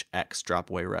HX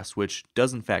drop-away rest, which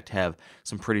does in fact have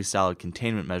some pretty solid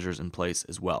containment measures in place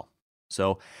as well.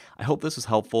 So I hope this was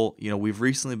helpful. We've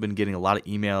recently been getting a lot of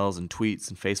emails and tweets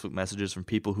and Facebook messages from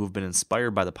people who've been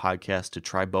inspired by the podcast to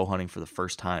try bow hunting for the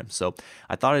first time. So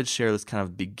I thought I'd share this kind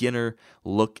of beginner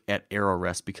look at arrow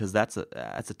rest, because that's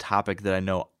a topic that I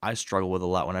know I struggle with a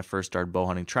lot when I first started bow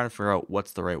hunting, trying to figure out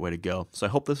what's the right way to go. So I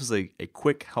hope this was a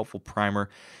quick, helpful primer.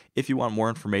 If you want more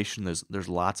information, there's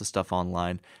lots of stuff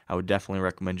online. I would definitely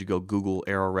recommend you go Google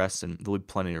arrow rest, and there'll be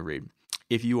plenty to read.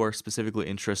 If you are specifically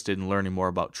interested in learning more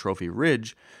about Trophy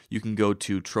Ridge, you can go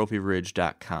to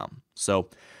trophyridge.com. So,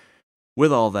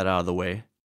 with all that out of the way,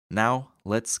 now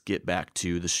let's get back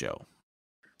to the show.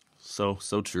 So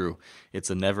true. It's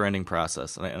a never-ending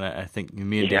process, and I think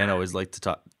me and Dan always like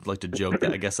to joke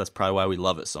that I guess that's probably why we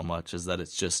love it so much, is that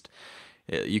it's just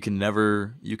you can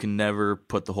never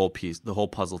put the whole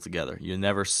puzzle together. You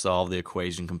never solve the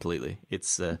equation completely.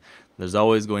 It's there's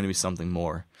always going to be something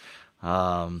more.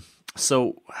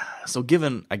 So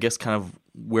given, I guess, kind of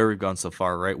where we've gone so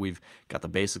far, right? We've got the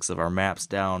basics of our maps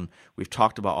down. We've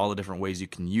talked about all the different ways you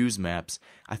can use maps.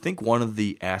 I think one of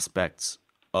the aspects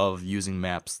of using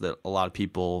maps that a lot of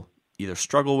people either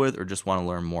struggle with or just want to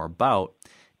learn more about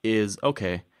is,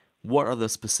 okay, what are the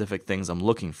specific things I'm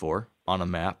looking for on a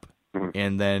map?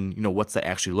 And then, what's that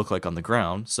actually look like on the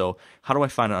ground? So how do I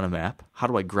find it on a map? How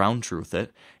do I ground truth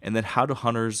it? And then how do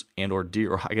hunters and or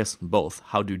deer, or I guess both,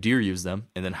 how do deer use them?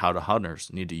 And then how do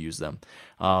hunters need to use them?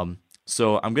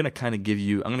 So I'm going to kind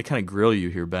of grill you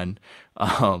here, Ben.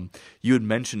 You had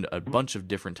mentioned a bunch of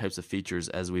different types of features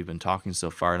as we've been talking so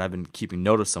far, and I've been keeping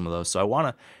note of some of those. So I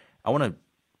want to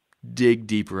dig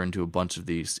deeper into a bunch of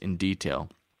these in detail,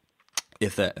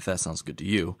 if that sounds good to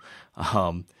you.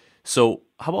 So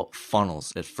how about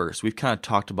funnels at first? We've kind of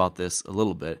talked about this a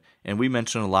little bit, and we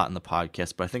mentioned a lot in the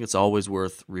podcast, but I think it's always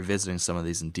worth revisiting some of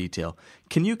these in detail.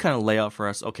 Can you kind of lay out for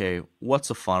us, okay, what's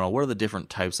a funnel? What are the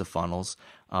different types of funnels?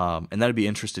 And that'd be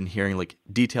interesting in hearing like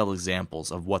detailed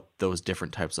examples of what those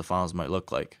different types of funnels might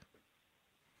look like.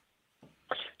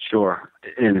 Sure.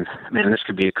 And man, this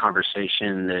could be a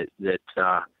conversation that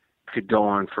could go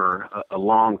on for a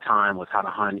long time with how to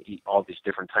hunt all these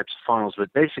different types of funnels.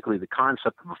 But basically the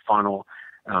concept of a funnel,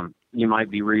 you might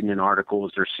be reading in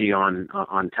articles or see on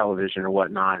television or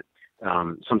whatnot.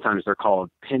 Sometimes they're called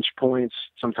pinch points.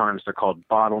 Sometimes they're called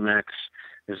bottlenecks.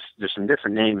 There's some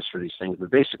different names for these things, but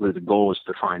basically the goal is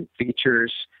to find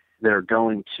features that are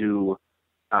going to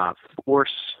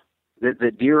force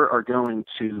that deer are going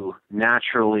to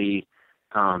naturally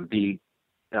be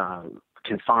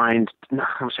confined. I don't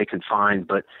want to say confined,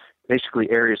 but basically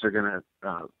areas are going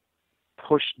to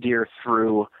push deer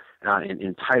through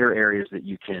in tighter areas that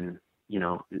you can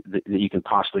that you can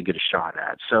possibly get a shot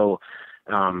at. So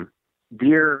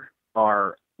deer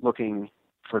are looking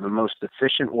for the most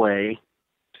efficient way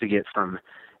to get from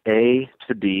A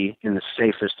to B in the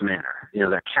safest manner.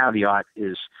 That caveat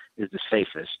is the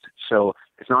safest. So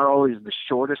it's not always the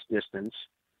shortest distance.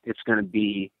 It's going to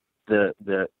be the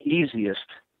easiest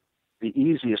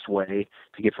way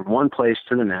to get from one place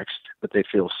to the next, but they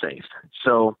feel safe.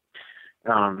 So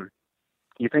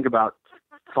you think about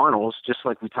funnels, just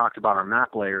like we talked about our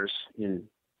map layers in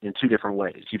two different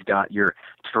ways. You've got your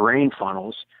terrain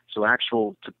funnels, so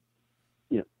actual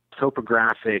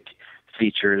topographic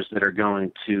features that are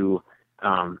going to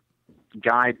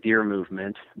guide deer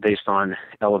movement based on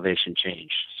elevation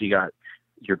change. So you got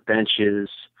your benches,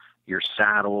 your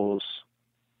saddles,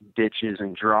 ditches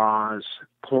and draws,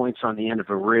 points on the end of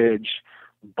a ridge,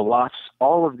 bluffs.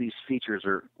 All of these features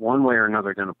are one way or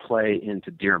another going to play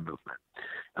into deer movement.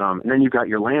 And then you've got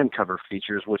your land cover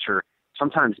features, which are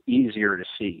sometimes easier to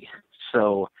see.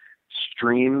 So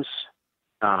streams,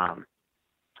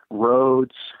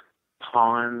 roads,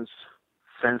 ponds,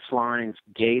 fence lines,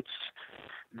 gates.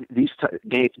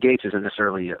 Gates isn't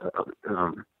necessarily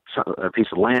a piece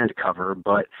of land cover,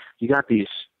 but you got these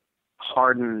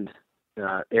hardened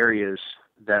areas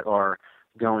that are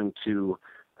going to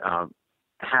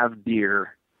have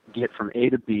deer get from A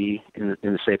to B in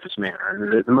the safest manner.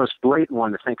 And the most blatant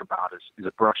one to think about is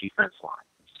a brushy fence line.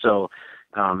 So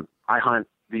I hunt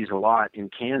these a lot in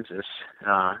Kansas.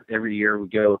 Every year we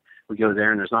go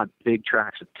there, and there's not big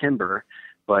tracts of timber,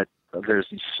 but there's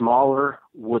these smaller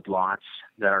woodlots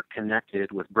that are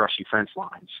connected with brushy fence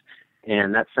lines.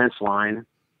 And that fence line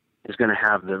is going to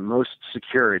have the most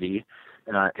security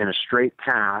in a straight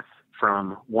path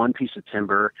from one piece of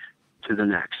timber to the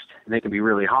next. And they can be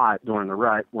really hot during the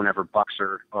rut whenever bucks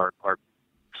are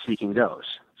seeking does.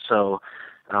 So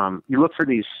you look for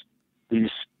these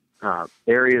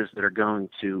areas that are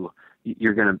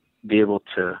you're going to be able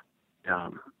to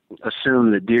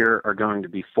assume that deer are going to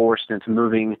be forced into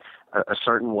moving a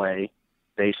certain way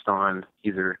based on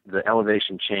either the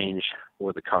elevation change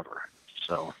or the cover.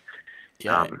 So,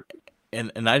 yeah,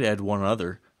 and I'd add one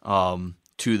other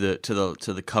to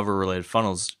the cover related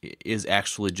funnels is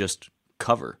actually just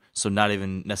cover. So not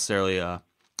even necessarily a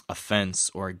fence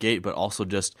or a gate, but also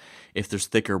just if there's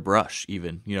thicker brush,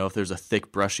 even, if there's a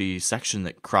thick brushy section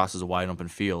that crosses a wide open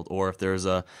field, or if there's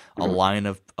a line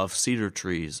of cedar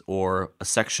trees, or a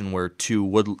section where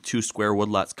two square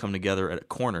woodlots come together at a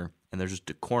corner and there's just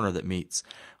a corner that meets,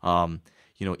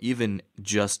 even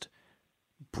just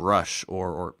brush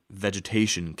or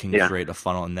vegetation can create a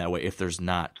funnel in that way if there's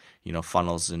not,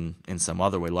 funnels in some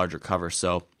other way, larger cover.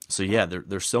 So yeah,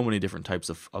 there's so many different types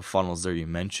of funnels there you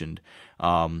mentioned.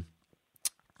 When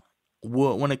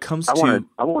it comes to,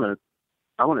 I want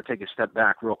to take a step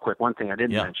back real quick. One thing I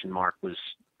didn't mention, Mark, was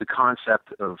the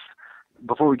concept of,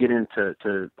 before we get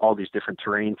into all these different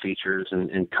terrain features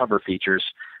and cover features,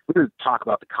 we're going to talk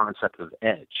about the concept of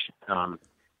edge.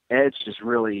 Edge is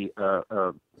really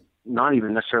not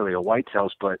even necessarily a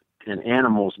whitetail's, but an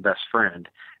animal's best friend.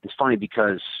 It's funny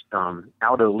because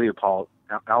Aldo Leopold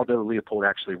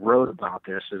actually wrote about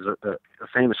this. As a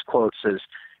famous quote says,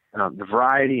 "The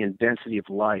variety and density of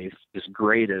life is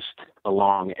greatest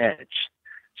along edge."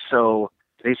 So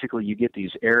basically, you get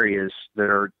these areas that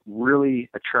are really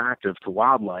attractive to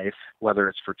wildlife, whether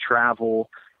it's for travel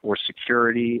or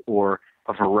security or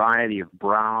a variety of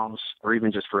browse, or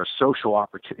even just for a social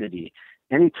opportunity.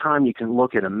 Anytime you can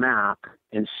look at a map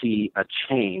and see a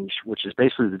change, which is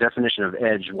basically the definition of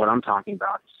edge, what I'm talking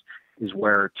about is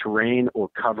where terrain or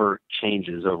cover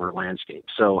changes over a landscape.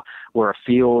 So where a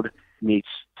field meets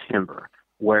timber,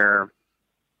 where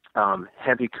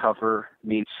heavy cover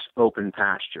meets open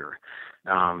pasture,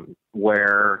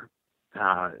 where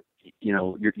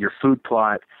your food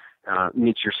plot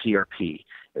meets your CRP.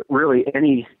 Really,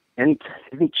 any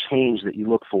change that you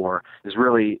look for is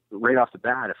really right off the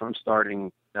bat. If I'm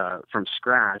starting from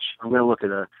scratch, I'm going to look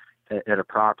at a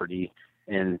property,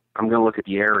 and I'm going to look at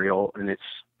the aerial, and it's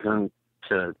going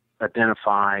to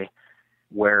identify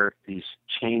where these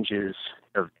changes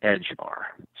of edge are.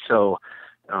 So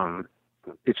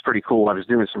it's pretty cool. I was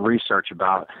doing some research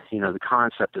about the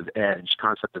concept of edge,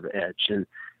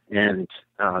 and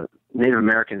Native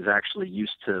Americans actually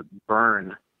used to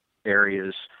burn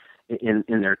areas in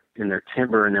their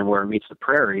timber, and then where it meets the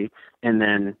prairie, and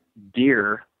then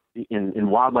deer in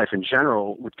wildlife in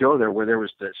general would go there where there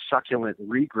was the succulent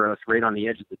regrowth right on the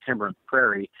edge of the timber and the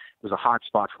prairie. It was a hot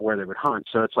spot for where they would hunt.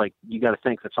 So it's like, you got to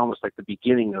think that's almost like the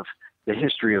beginning of the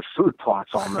history of food plots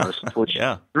almost, which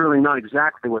is really not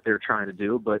exactly what they're trying to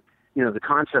do. But, the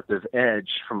concept of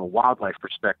edge from a wildlife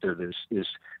perspective is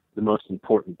the most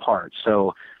important part.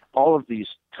 So all of these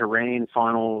terrain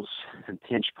funnels and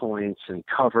pinch points and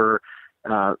cover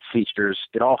features,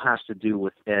 it all has to do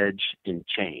with edge and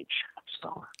change.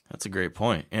 So that's a great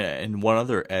point. And one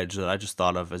other edge that I just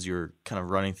thought of as you're kind of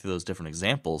running through those different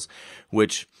examples,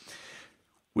 which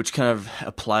kind of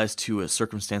applies to a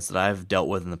circumstance that I've dealt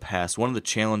with in the past. One of the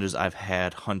challenges I've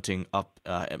had hunting up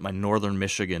at my northern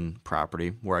Michigan property,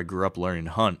 where I grew up learning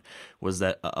to hunt, was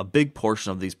that a big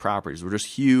portion of these properties were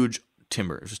just huge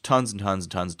timber. It was just tons and tons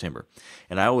and tons of timber.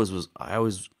 And I always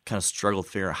kind of struggled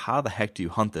to figure out, how the heck do you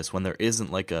hunt this when there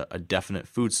isn't like a definite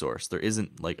food source? There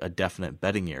isn't like a definite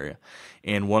bedding area.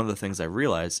 And one of the things I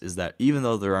realized is that even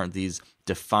though there aren't these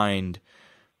defined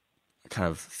kind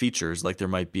of features like there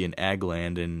might be in ag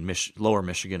land in lower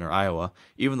Michigan or Iowa,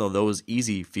 even though those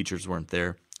easy features weren't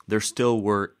there, there still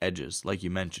were edges, like you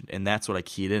mentioned. And that's what I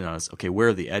keyed in on is, okay, where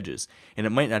are the edges? And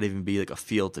it might not even be like a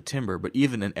field to timber, but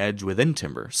even an edge within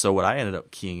timber. So what I ended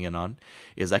up keying in on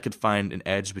is I could find an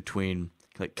edge between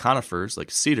like conifers,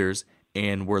 like cedars,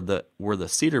 and where the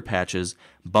cedar patches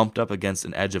bumped up against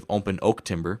an edge of open oak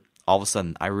timber, all of a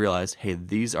sudden I realized, hey,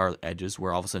 these are edges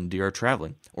where all of a sudden deer are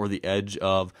traveling, or the edge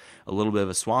of a little bit of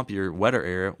a swampier, wetter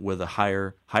area with a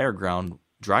higher ground,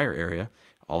 drier area.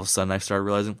 All of a sudden I started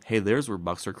realizing, hey, there's where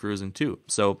bucks are cruising too.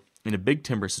 So in a big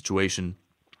timber situation,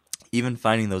 even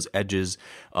finding those edges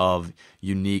of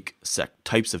unique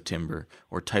types of timber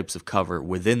or types of cover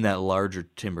within that larger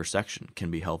timber section can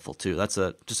be helpful too. That's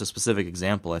just a specific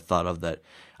example I thought of that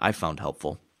I found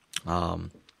helpful.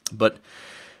 But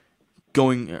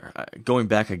going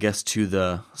back, I guess, to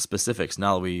the specifics,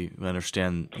 now that we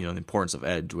understand the importance of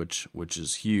edge, which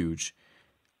is huge.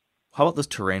 How about those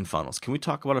terrain funnels? Can we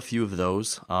talk about a few of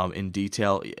those in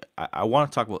detail? I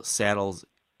want to talk about saddles.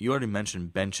 You already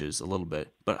mentioned benches a little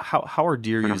bit, but how are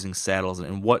deer using saddles,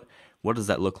 and what does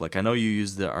that look like? I know you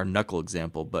used our knuckle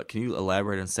example, but can you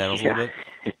elaborate on saddles a little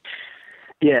bit?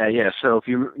 Yeah. So if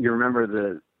you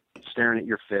remember staring at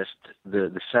your fist,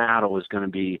 the saddle is going to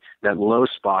be that low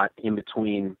spot in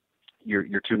between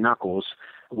your two knuckles,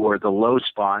 or the low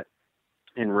spot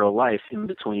in real life in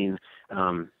between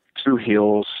two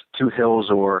hills,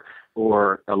 or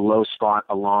a low spot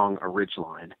along a ridge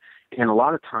line. And a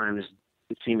lot of times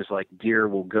it seems like deer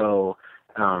will go,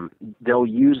 they'll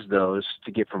use those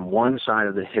to get from one side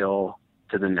of the hill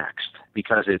to the next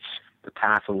because it's the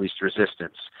path of least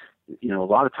resistance. A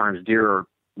lot of times deer are,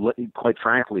 quite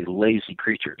frankly, lazy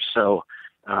creatures. So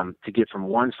to get from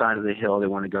one side of the hill, they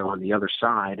want to go on the other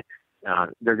side.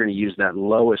 They're going to use that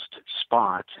lowest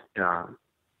spot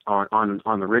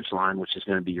on the ridge line, which is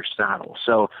going to be your saddle.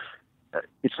 So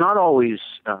it's not always,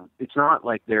 it's not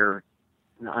like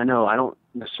I know I don't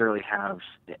necessarily have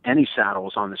any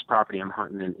saddles on this property I'm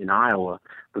hunting in Iowa,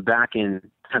 but back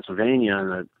in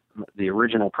Pennsylvania, the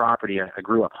original property I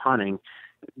grew up hunting,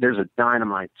 there's a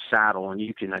dynamite saddle, and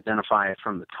you can identify it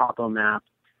from the topo map.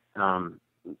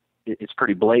 It's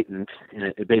pretty blatant, and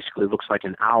it basically looks like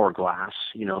an hourglass,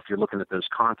 if you're looking at those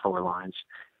contour lines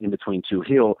in between two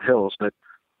hills. But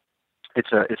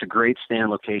it's a great stand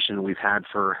location we've had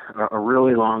for a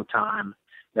really long time.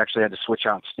 We actually had to switch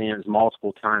out stands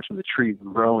multiple times from the tree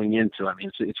growing into. I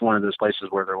mean, it's one of those places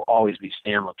where there will always be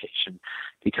stand location,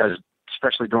 because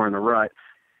especially during the rut,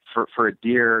 for a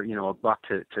deer, a buck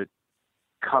to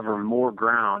cover more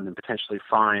ground and potentially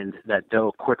find that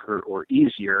doe quicker or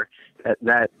easier,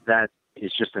 that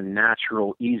is just a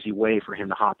natural, easy way for him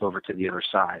to hop over to the other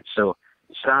side. So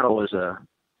saddle is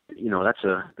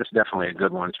that's definitely a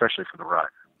good one, especially for the rut.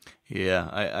 Yeah,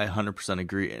 I 100%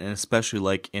 agree, and especially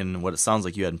like in what it sounds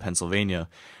like you had in Pennsylvania.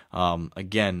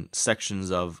 Again,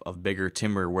 sections of bigger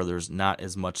timber where there's not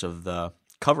as much of the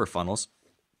cover funnels,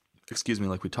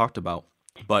 like we talked about,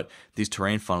 but these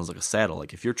terrain funnels like a saddle.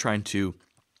 Like if you're trying to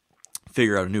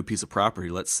figure out a new piece of property,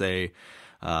 let's say,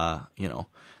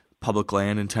 public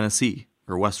land in Tennessee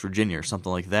or West Virginia or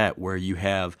something like that, where you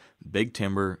have big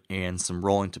timber and some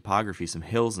rolling topography, some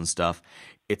hills and stuff,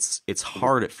 it's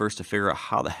hard at first to figure out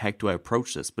how the heck do I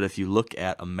approach this. But if you look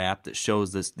at a map that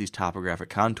shows these topographic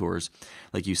contours,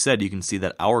 like you said, you can see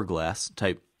that hourglass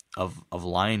type of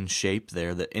line shape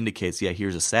there that indicates,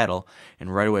 here's a saddle,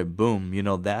 and right away, boom,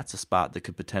 that's a spot that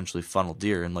could potentially funnel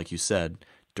deer. And like you said,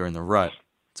 during the rut,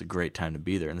 it's a great time to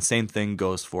be there. And the same thing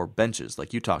goes for benches,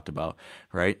 like you talked about,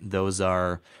 right? Those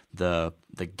are the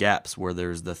gaps where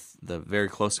there's the very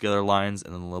close together lines,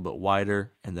 and then a little bit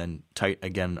wider, and then tight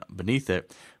again beneath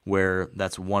it, where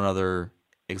that's one other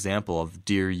example of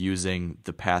deer using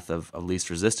the path of least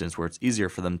resistance, where it's easier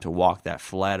for them to walk that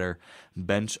flatter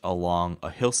bench along a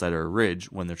hillside or a ridge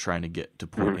when they're trying to get to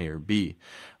point A or B.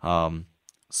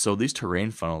 So these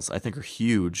terrain funnels, I think, are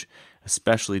huge,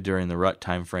 especially during the rut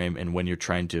time frame, and when you're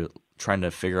trying to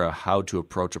figure out how to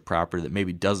approach a property that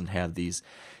maybe doesn't have these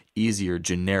easier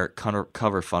generic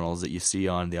cover funnels that you see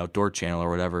on the Outdoor Channel or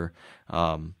whatever.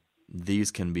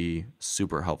 These can be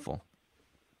super helpful.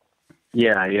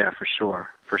 Yeah,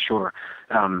 for sure.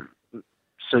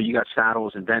 So you got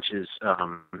saddles and benches.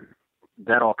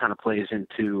 That all kind of plays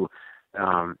into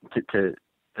to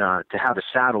have a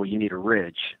saddle, you need a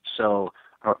ridge. So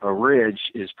a ridge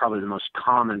is probably the most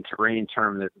common terrain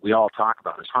term that we all talk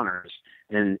about as hunters,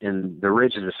 and the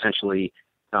ridge is essentially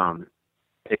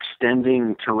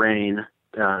extending terrain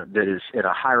that is at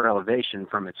a higher elevation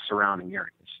from its surrounding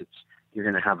areas. You're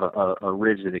going to have a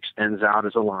ridge that extends out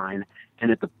as a line,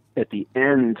 and at the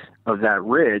end of that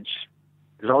ridge,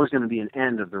 there's always going to be an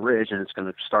end of the ridge, and it's going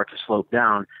to start to slope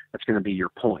down. That's going to be your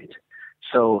point.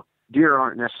 So deer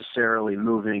aren't necessarily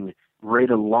moving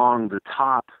right along the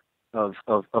top of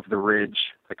the ridge,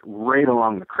 like right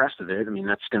along the crest of it. I mean,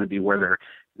 that's going to be where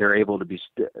they're able to be,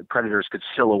 predators could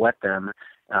silhouette them.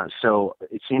 So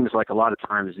it seems like a lot of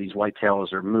times these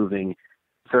whitetails are moving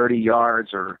 30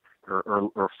 yards or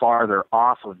farther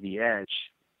off of the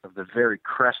edge of the very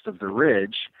crest of the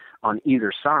ridge on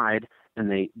either side,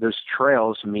 and those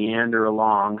trails meander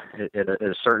along at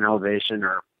a certain elevation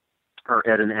or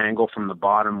at an angle from the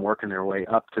bottom, working their way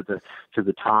up to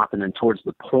the top and then towards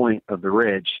the point of the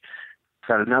ridge.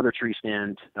 Got another tree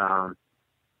stand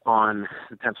on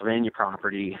the Pennsylvania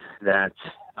property that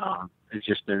has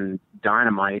just been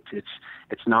dynamite.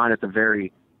 It's not at the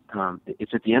very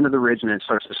it's at the end of the ridge, and then it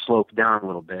starts to slope down a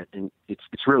little bit, and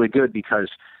it's really good because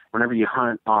whenever you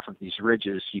hunt off of these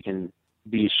ridges, you can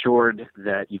be assured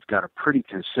that you've got a pretty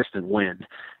consistent wind.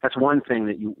 That's one thing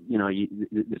that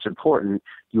it's important.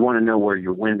 You want to know where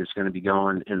your wind is going to be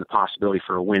going and the possibility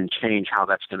for a wind change, how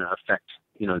that's going to affect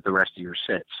the rest of your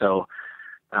sit. So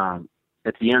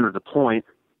at the end of the point,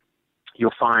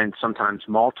 you'll find sometimes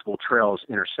multiple trails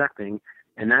intersecting,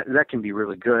 and that can be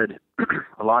really good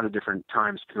a lot of different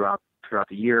times throughout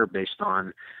the year based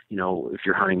on, if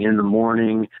you're hunting in the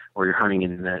morning or you're hunting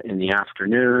in the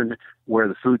afternoon, where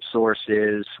the food source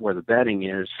is, where the bedding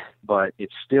is, but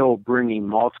it's still bringing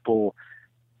multiple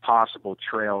possible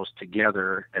trails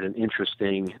together at an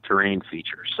interesting terrain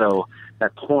feature. So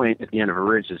that point at the end of a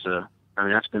ridge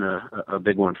that's been a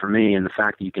big one for me, and the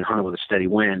fact that you can hunt with a steady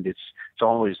wind, it's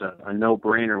always a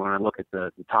no-brainer when I look at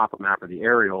the top map of the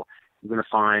aerial. I'm going to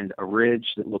find a ridge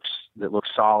that looks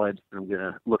solid, and I'm going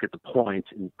to look at the point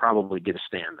and probably get a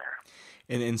stand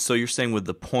there. And so you're saying with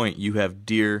the point, you have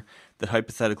deer that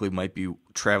hypothetically might be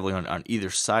traveling on either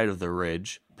side of the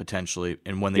ridge, potentially,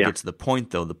 and when they get to the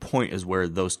point, though, the point is where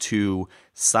those two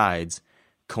sides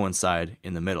coincide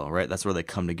in the middle, right? That's where they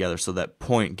come together. So that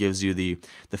point gives you the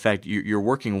fact you're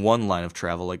working one line of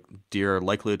travel, like deer are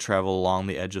likely to travel along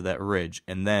the edge of that ridge,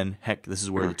 and then, heck, this is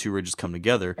where the two ridges come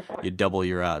together. You double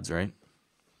your odds, right?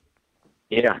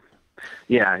 Yeah,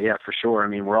 for sure. I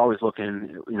mean, we're always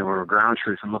looking, we're ground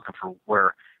truth and looking for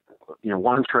where,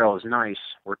 one trail is nice,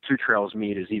 where two trails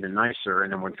meet is even nicer,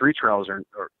 and then when three trails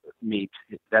meet,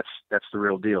 that's the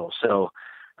real deal. So,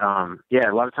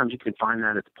 a lot of times you can find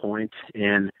that at the point,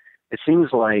 and it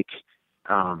seems like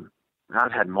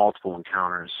I've had multiple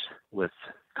encounters with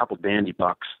a couple dandy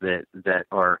bucks that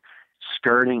are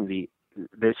skirting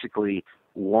basically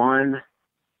one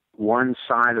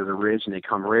side of the ridge, and they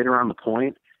come right around the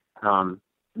point,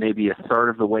 maybe a third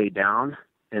of the way down,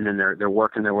 and then they're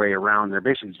working their way around. They're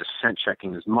basically just scent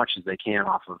checking as much as they can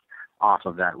off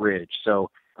of that ridge. So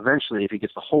eventually, if he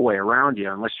gets the whole way around you,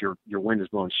 unless your wind is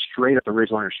blowing straight up the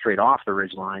ridgeline or straight off the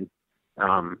ridgeline,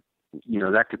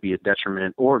 that could be a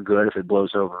detriment or good if it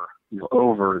blows over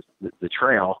the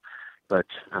trail. But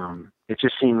it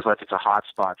just seems like it's a hot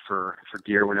spot for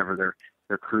deer whenever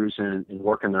they're cruising and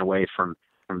working their way from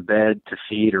bed to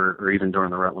feed, or even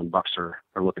during the rut when bucks are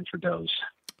looking for does.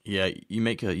 Yeah,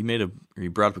 you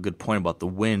brought up a good point about the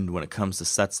wind when it comes to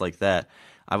sets like that.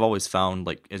 I've always found,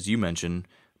 like as you mentioned,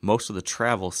 most of the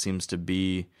travel seems to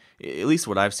be, at least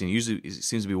what I've seen, usually it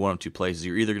seems to be one of two places.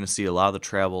 You're either going to see a lot of the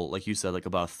travel, like you said, like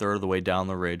about a third of the way down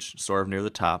the ridge, sort of near the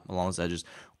top, along its edges,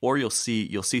 or you'll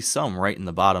see some right in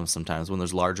the bottom sometimes when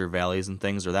there's larger valleys and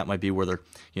things, or that might be where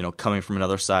they're coming from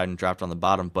another side and dropped on the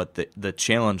bottom. But the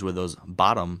challenge with those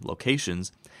bottom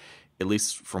locations, at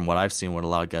least from what I've seen, what a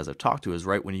lot of guys I've talked to, is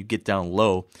right when you get down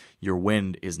low, your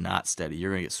wind is not steady. You're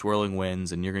going to get swirling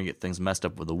winds, and you're going to get things messed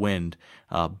up with the wind.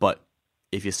 But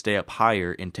if you stay up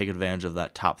higher and take advantage of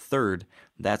that top third,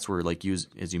 that's where,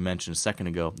 as you mentioned a second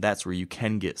ago, that's where you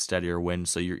can get steadier wind.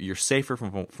 So you're safer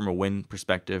from a wind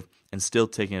perspective and still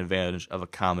taking advantage of a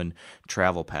common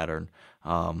travel pattern,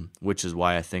 which is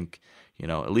why I think,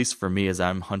 at least for me, as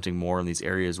I'm hunting more in these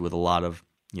areas with a lot of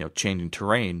changing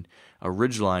terrain, a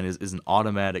ridgeline is an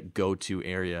automatic go-to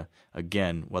area,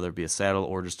 again, whether it be a saddle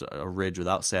or just a ridge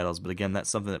without saddles. But again, that's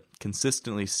something that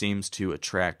consistently seems to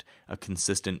attract a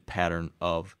consistent pattern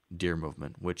of deer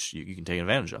movement, which you can take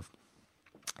advantage of.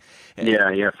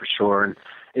 Yeah, for sure. And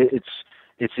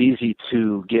it's easy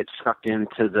to get sucked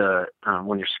into the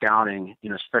when you're scouting,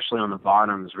 especially on the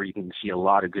bottoms where you can see a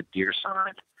lot of good deer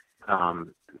sign.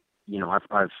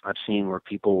 I've seen where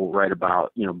people write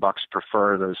about, bucks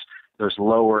prefer those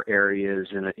lower areas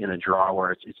in a draw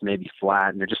where it's maybe flat,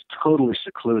 and they're just totally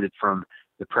secluded from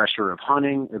the pressure of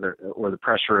hunting or the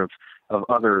pressure of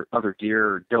other deer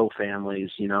or doe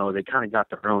families. They kind of got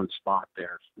their own spot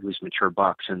there, at least mature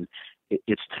bucks, and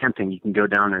it's tempting. You can go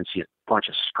down there and see a bunch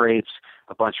of scrapes,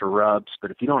 a bunch of rubs,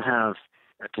 but if you don't have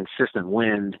a consistent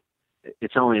wind,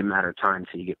 it's only a matter of time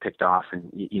till you get picked off, and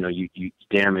you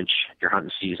damage your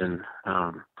hunting season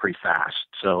pretty fast.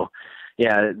 So,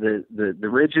 yeah, the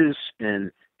ridges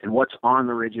and what's on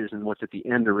the ridges and what's at the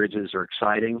end of ridges are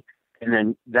exciting, and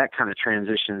then that kind of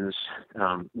transitions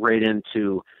right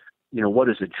into what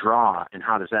is a draw and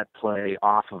how does that play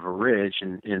off of a ridge,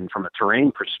 and from a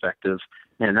terrain perspective,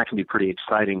 man, that can be pretty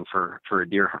exciting for a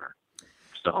deer hunter.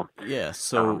 So yeah,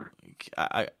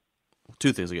 I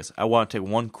two things, I guess. I want to take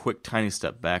one quick tiny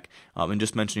step back and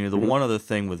just mention the one other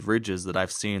thing with ridges that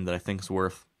I've seen that I think is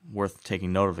worth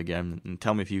taking note of again, and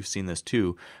tell me if you've seen this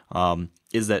too,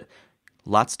 is that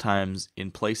lots of times in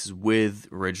places with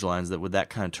ridge lines, that with that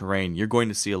kind of terrain, you're going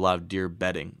to see a lot of deer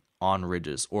bedding on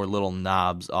ridges or little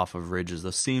knobs off of ridges.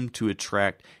 Those seem to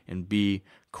attract and be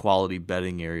quality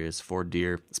bedding areas for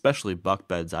deer, especially buck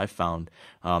beds. I found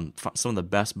some of the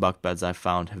best buck beds I've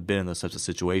found have been in those types of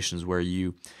situations where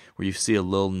you see a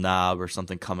little knob or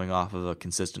something coming off of a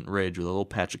consistent ridge with a little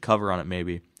patch of cover on it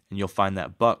maybe, and you'll find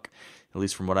that buck, at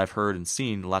least from what I've heard and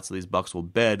seen, lots of these bucks will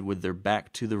bed with their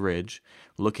back to the ridge,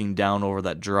 looking down over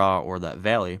that draw or that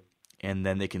valley, and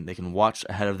then they can watch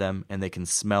ahead of them and they can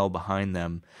smell behind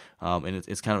them, and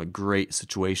it's kind of a great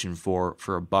situation for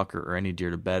a buck or any deer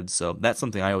to bed. So that's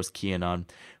something I always key in on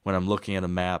when I'm looking at a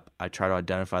map. I try to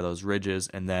identify those ridges,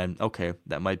 and then okay,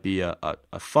 that might be a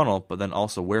funnel, but then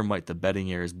also where might the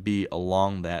bedding areas be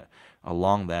along that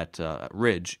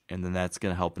ridge, and then that's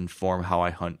going to help inform how I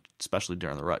hunt, especially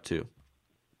during the rut too.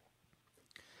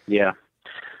 Yeah,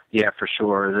 for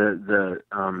sure.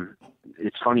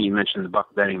 It's funny you mentioned the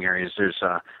buck bedding areas. There's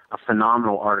a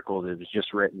phenomenal article that was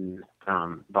just written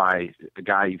by a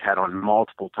guy you've had on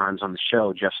multiple times on the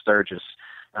show, Jeff Sturgis.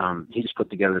 He just put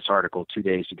together this article 2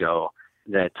 days ago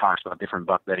that talks about different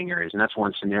buck bedding areas, and that's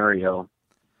one scenario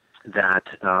that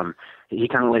he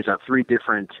kind of lays out 3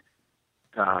 different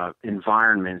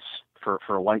environments for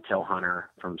a whitetail hunter,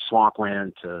 from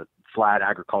swampland to flat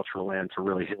agricultural land to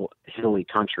really hilly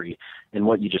country. And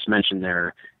what you just mentioned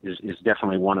there is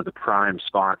definitely one of the prime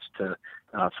spots to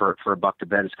for a buck to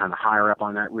bed. Is kind of higher up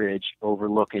on that ridge,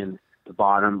 overlooking the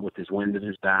bottom with his wind at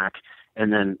his back.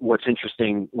 And then what's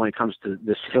interesting when it comes to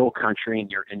this hill country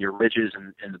and your ridges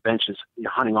and the benches,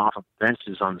 hunting off of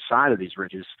benches on the side of these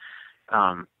ridges,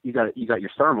 you got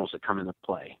your thermals that come into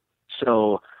play.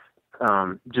 So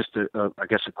just I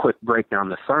guess a quick breakdown.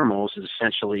 The thermals is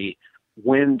essentially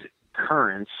wind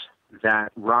currents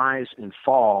that rise and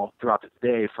fall throughout the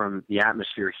day from the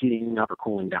atmosphere heating up or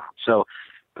cooling down. So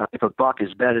if a buck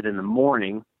is bedded in the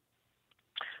morning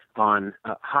on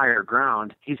higher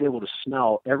ground, he's able to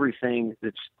smell everything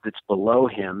that's below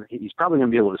him. He's probably going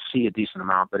to be able to see a decent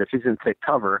amount, but if he's in thick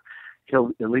cover,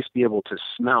 he'll at least be able to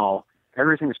smell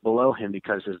everything that's below him,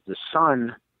 because as the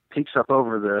sun peaks up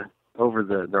over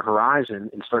the horizon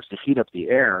and starts to heat up the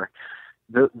air,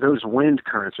 those wind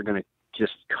currents are going to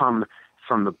just come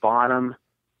from the bottom,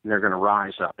 and they're going to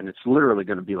rise up, and it's literally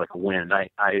going to be like a wind.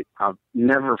 I'll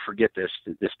never forget this.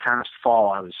 This past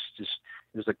fall, it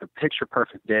was like the picture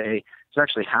perfect day. It was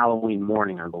actually Halloween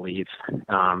morning, I believe.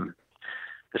 I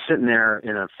was sitting there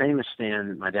in a famous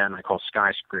stand my dad and I call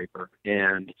Skyscraper,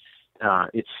 and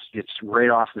it's right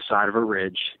off the side of a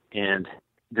ridge, and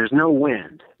there's no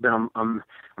wind, but I'm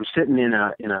sitting in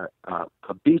a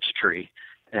beech tree,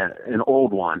 an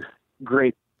old one,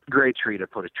 great tree to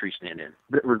put a tree stand in.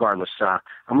 But regardless,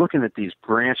 I'm looking at these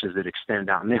branches that extend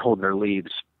out, and they hold their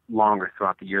leaves longer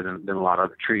throughout the year than a lot of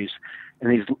other trees.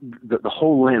 And the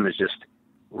whole limb is just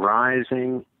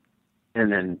rising,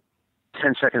 and then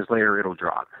 10 seconds later it'll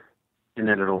drop, and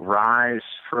then it'll rise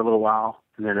for a little while,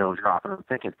 and then it'll drop. And I'm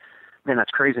thinking, man,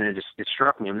 that's crazy. And it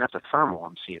struck me, and that's a thermal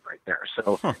I'm seeing right there.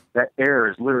 So that air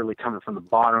is literally coming from the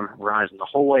bottom, rising the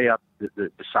whole way up the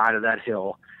side of that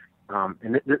hill.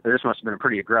 And this must have been a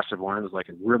pretty aggressive one. It was like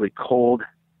a really cold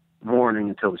morning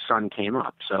until the sun came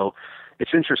up. So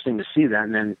it's interesting to see that.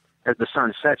 And then as the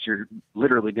sun sets, you're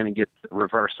literally going to get the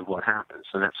reverse of what happens.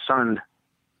 So that sun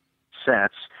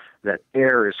sets, that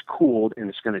air is cooled, and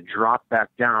it's going to drop back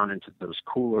down into those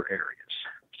cooler areas.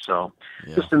 So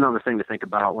just another thing to think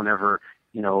about whenever,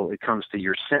 it comes to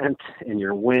your scent and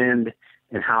your wind,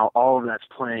 and how all of that's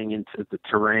playing into the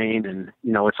terrain. And,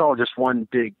 it's all just one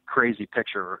big crazy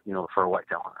picture, for a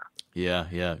whitetail hunter.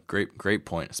 Yeah. Great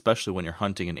point. Especially when you're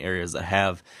hunting in areas that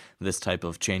have this type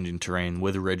of changing terrain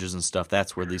with ridges and stuff.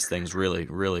 That's where these things really,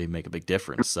 really make a big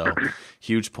difference. So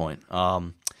huge point.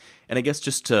 And I guess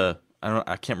just I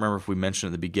can't remember if we mentioned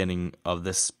at the beginning of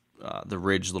this, the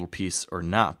ridge little piece or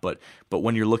not, but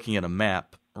when you're looking at a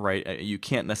map, right? You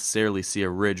can't necessarily see a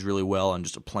ridge really well on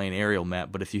just a plain aerial map,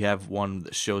 but if you have one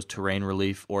that shows terrain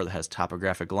relief or that has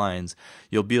topographic lines,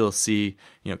 you'll be able to see,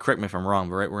 correct me if I'm wrong,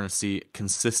 but right, we're going to see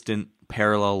consistent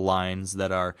parallel lines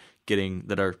that are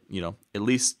at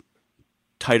least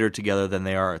tighter together than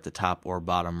they are at the top or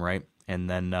bottom, right? And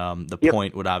then the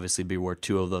point would obviously be where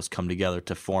two of those come together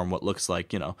to form what looks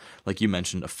like, like you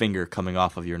mentioned, a finger coming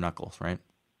off of your knuckles, right?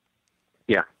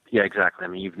 Yeah, exactly. I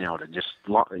mean, you've nailed it. Just,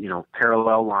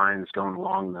 parallel lines going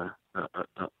along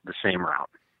the same route.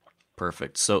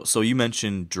 Perfect. So you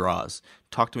mentioned draws.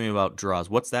 Talk to me about draws.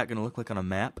 What's that going to look like on a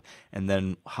map? And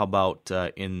then how about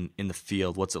in the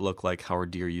field? What's it look like? How are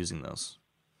deer using those?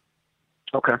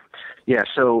 Okay. Yeah,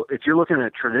 so if you're looking at a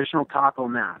traditional topo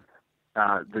map,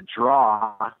 a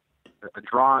draw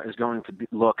is going to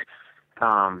look,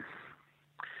 how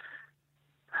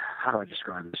do I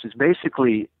describe this? It's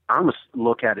basically, I almost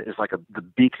look at it as like the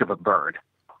beak of a bird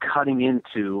cutting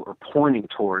into or pointing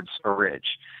towards a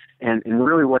ridge. And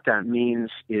really what that means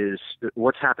is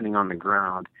what's happening on the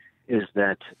ground is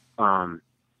that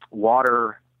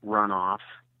water runoff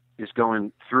is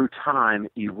going through time,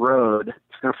 erode.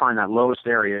 It's going to find that lowest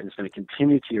area and it's going to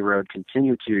continue to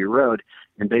erode,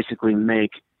 and basically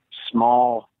make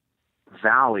small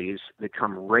valleys that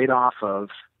come right off of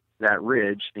that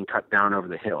ridge and cut down over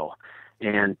the hill.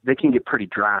 And they can get pretty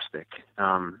drastic.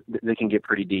 They can get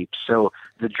pretty deep. So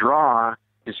the draw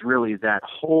is really that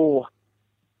whole,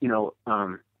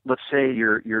 let's say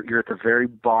you're at the very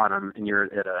bottom and you're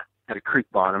at a creek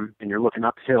bottom and you're looking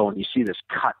uphill and you see this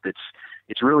cut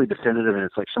it's really definitive, and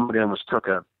it's like somebody almost took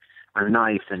a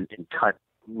knife and cut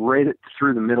right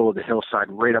through the middle of the hillside,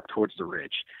 right up towards the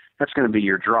ridge. That's going to be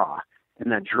your draw. And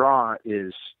that draw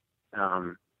is,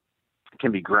 it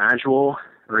can be gradual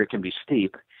or it can be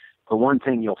steep. But one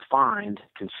thing you'll find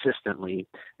consistently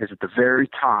is at the very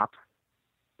top,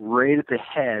 right at the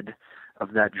head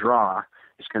of that draw,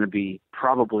 is going to be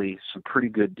probably some pretty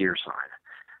good deer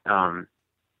sign.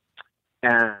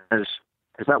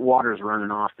 As that water is running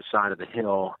off the side of the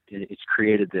hill, it's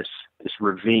created this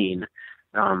ravine.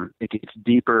 It gets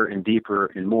deeper and deeper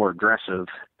and more aggressive.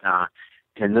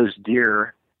 And those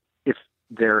deer, if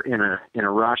they're in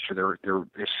a rush or they're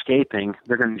escaping,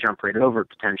 they're going to jump right over it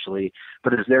potentially.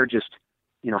 But as they're just,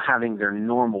 having their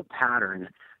normal pattern,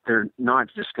 they're not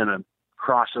just going to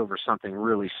cross over something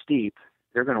really steep.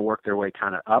 They're going to work their way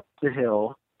kind of up the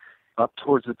hill, up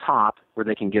towards the top, where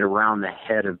they can get around the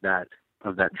head of that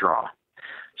draw.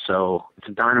 So it's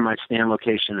a dynamite stand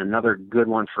location. Another good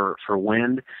one for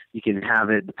wind. You can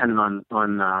have it depending on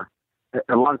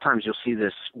a lot of times you'll see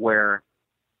this where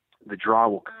the draw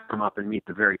will come up and meet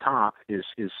the very top is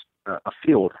a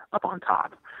field up on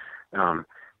top.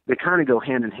 They kind of go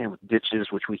hand in hand with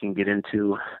ditches, which we can get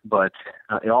into, but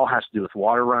it all has to do with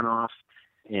water runoff,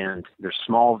 and there's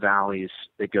small valleys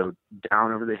that go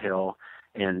down over the hill,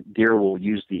 and deer will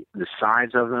use the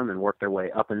sides of them and work their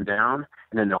way up and down,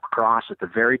 and then they'll cross at the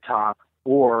very top,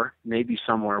 or maybe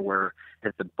somewhere where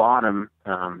at the bottom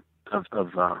of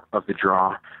the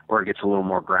draw, or it gets a little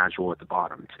more gradual at the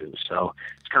bottom too. So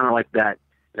it's kind of like that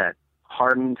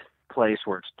hardened place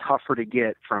where it's tougher to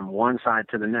get from one side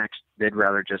to the next. They'd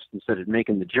rather just, instead of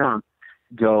making the jump,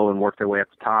 go and work their way up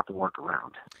the top and work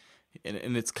around.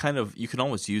 And it's kind of, you can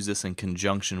almost use this in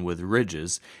conjunction with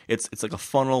ridges. It's like a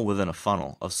funnel within a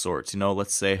funnel of sorts.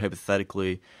 Let's say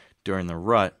hypothetically during the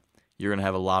rut, you're going to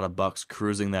have a lot of bucks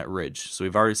cruising that ridge. So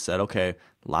we've already said, okay,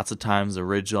 lots of times the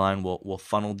ridge line will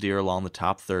funnel deer along the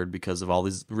top third because of all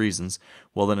these reasons.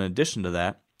 Well, then in addition to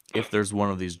that, if there's one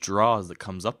of these draws that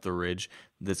comes up the ridge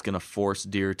that's going to force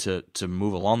deer to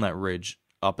move along that ridge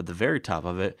up at the very top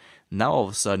of it, now all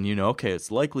of a sudden okay, it's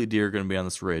likely deer are going to be on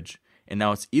this ridge. And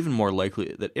now it's even more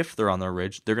likely that if they're on their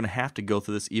ridge, they're going to have to go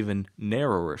through this even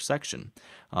narrower section.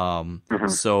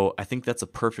 So I think that's a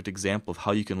perfect example of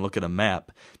how you can look at a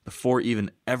map before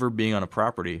even ever being on a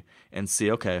property and see,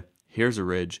 okay, here's a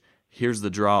ridge, here's the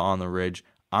draw on the ridge.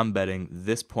 I'm betting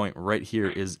this point right here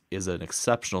is an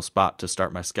exceptional spot to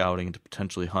start my scouting and to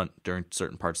potentially hunt during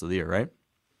certain parts of the year, right?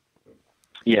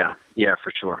 Yeah,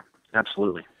 for sure.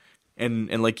 Absolutely.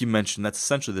 And like you mentioned, that's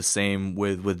essentially the same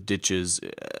with ditches,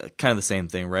 kind of the same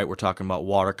thing, right? We're talking about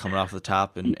water coming off the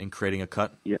top and creating a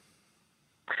cut. Yeah.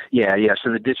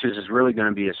 So the ditches is really going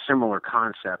to be a similar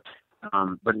concept,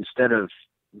 but instead of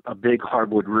a big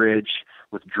hardwood ridge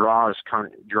with draws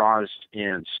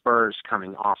and spurs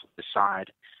coming off of the side,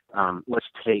 let's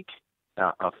take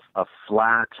a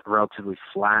relatively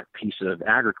flat piece of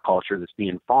agriculture that's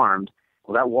being farmed.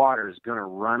 Well, that water is going to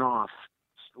run off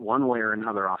one way or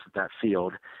another off of that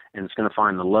field, and it's going to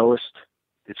find that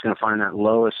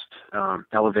lowest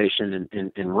elevation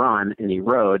and run and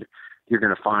erode, you're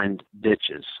going to find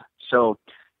ditches. So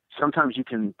sometimes you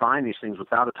can find these things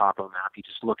without a topo map. You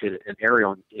just look at an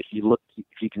aerial, and if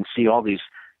you can see all these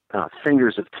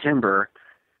fingers of timber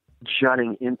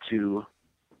jutting into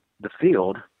the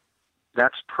field,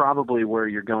 that's probably where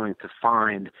you're going to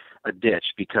find a ditch,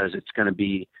 because it's going to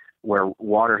be where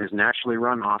water has naturally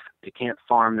run off. They can't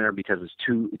farm there because it's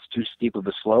too steep of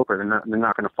a slope, or they're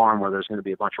not going to farm where there's going to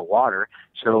be a bunch of water.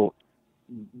 So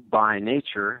by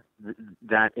nature,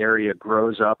 that area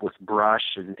grows up with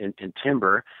brush and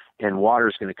timber, and water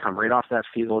is going to come right off that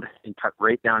field and cut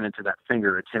right down into that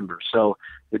finger of timber. So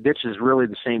the ditch is really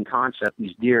the same concept.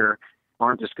 These deer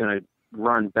aren't just going to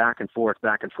run back and forth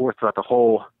throughout the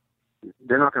whole.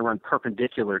 They're not going to run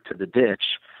perpendicular to the ditch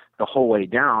the whole way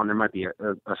down. There might be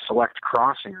a select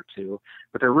crossing or two,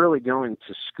 but they're really going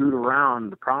to scoot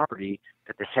around the property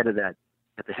at the head of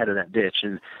that ditch.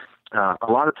 And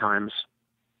a lot of times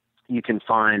you can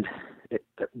find it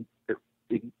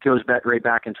goes right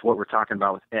back into what we're talking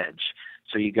about with edge.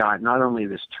 So you got not only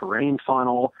this terrain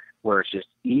funnel where it's just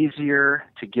easier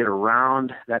to get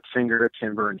around that finger of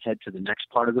timber and head to the next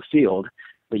part of the field,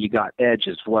 but you got edge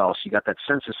as well. So you got that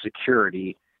sense of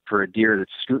security for a deer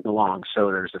that's scooting along. So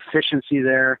there's efficiency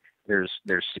there. There's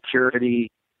security.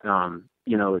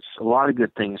 It's a lot of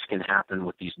good things can happen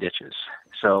with these ditches.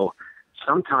 So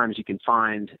sometimes you can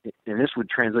find, and this would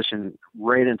transition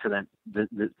right into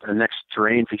the next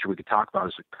terrain feature we could talk about,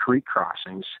 is the creek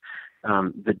crossings.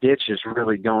 The ditch is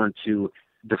really going to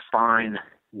define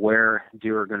where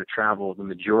deer are going to travel the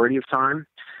majority of time.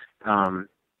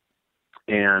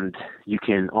 And you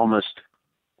can almost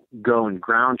go and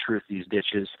ground truth these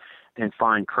ditches and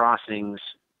find crossings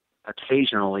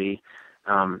occasionally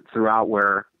throughout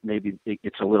where maybe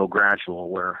it's a little gradual,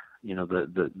 where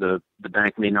the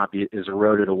bank may not be as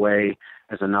eroded away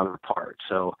as another part.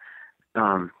 So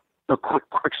a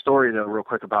quick story though, real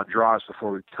quick, about draws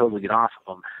before we totally get off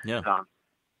of them. Yeah.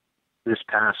 This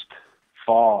past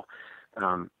fall,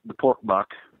 the pork buck.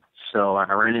 So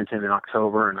I ran into him in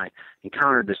October, and I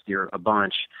encountered this deer a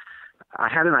bunch. I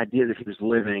had an idea that he was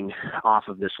living off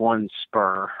of this one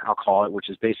spur, I'll call it, which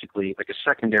is basically like a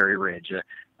secondary ridge.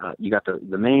 You got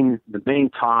the main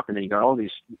top, and then you got all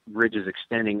these ridges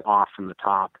extending off from the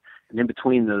top, and in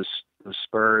between those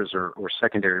spurs or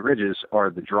secondary ridges are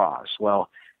the draws. Well,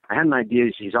 I had an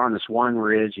idea. He's on this one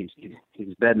ridge.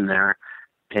 He's bedding there,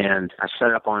 and I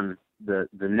set up on the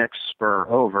next spur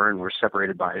over, and we're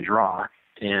separated by a draw.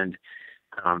 And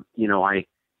I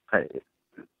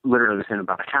literally within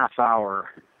about a half hour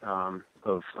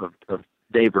of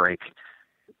daybreak,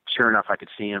 sure enough, I could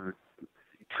see him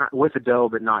with a doe,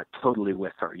 but not totally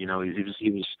with her. He was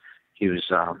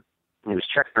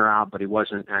checking her out, but he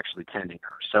wasn't actually tending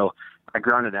her. So I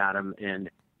grunted at him, and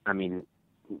I mean,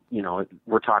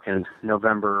 we're talking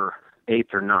November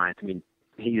 8th or 9th. I mean,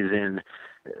 he is in,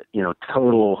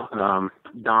 total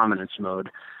dominance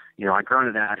mode. I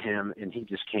grunted at him, and he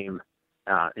just came,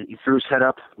 and he threw his head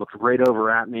up, looked right over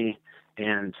at me,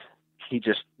 and he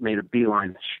just made a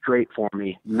beeline straight for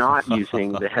me, not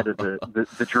using the head of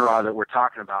the draw that we're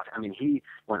talking about. I mean, he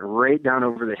went right down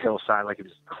over the hillside like it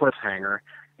was a cliffhanger,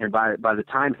 and by the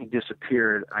time he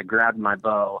disappeared, I grabbed my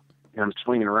bow, and I'm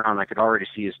swinging around. I could already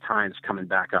see his tines coming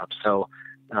back up. So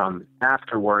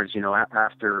afterwards,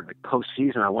 after the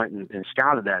postseason, I went and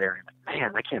scouted that area.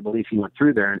 Man, I can't believe he went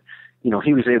through there. And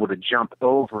he was able to jump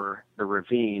over the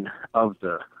ravine of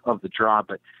the draw.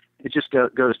 But it just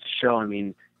goes to show, I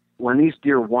mean, when these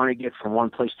deer want to get from one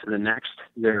place to the next,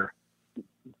 they're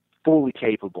fully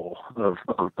capable of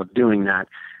doing that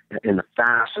in the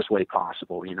fastest way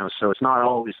possible. So it's not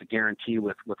always a guarantee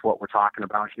with what we're talking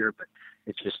about here, but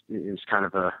it's kind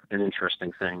of an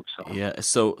interesting thing. So yeah.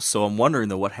 So I'm wondering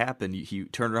though, what happened? He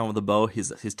turned around with the bow.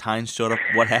 His tines showed up.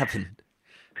 What happened?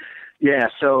 Yeah.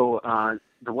 So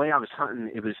the way I was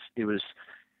hunting, it was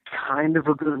kind of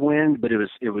a good wind, but it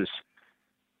was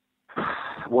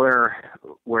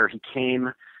where he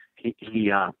came.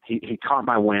 He caught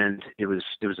my wind. It was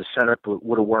a setup that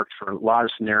would have worked for a lot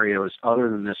of scenarios other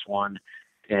than this one,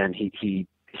 and he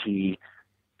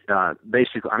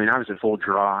basically, I mean, I was at full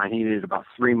draw, and he needed about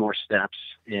 3 more steps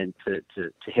in to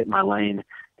hit my lane,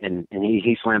 and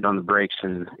he slammed on the brakes,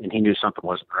 and he knew something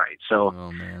wasn't right. So,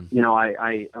 oh, man.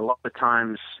 I a lot of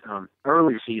times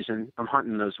early season, I'm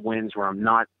hunting those winds where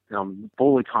I'm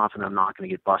fully confident I'm not going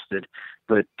to get busted,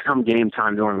 but come game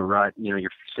time during the rut, you're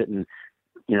sitting,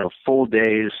 full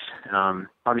days.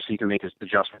 Obviously you can make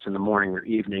adjustments in the morning or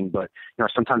evening, but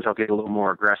sometimes I'll get a little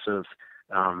more aggressive,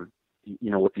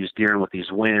 with these deer and with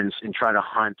these winds, and try to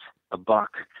hunt a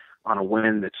buck on a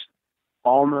wind that's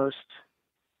almost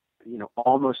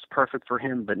almost perfect for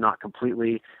him, but not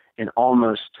completely, and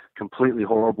almost completely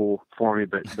horrible for me,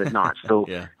 but not. So,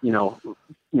 Yeah.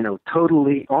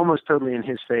 almost totally in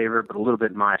his favor, but a little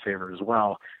bit in my favor as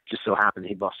well. Just so happened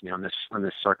he busted me on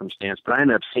this circumstance. But I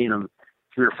ended up seeing him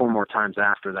 3 or 4 more times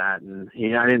after that, and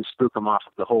I didn't spook him off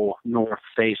of the whole north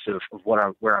face of where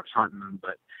I was hunting him,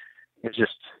 but it's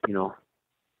just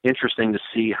interesting to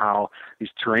see how these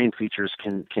terrain features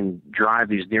can drive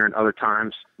these deer, and other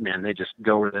times, man, they just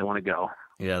go where they want to go.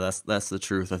 Yeah, that's the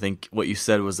truth. I think what you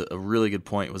said was a really good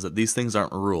point. Was that these things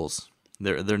aren't rules.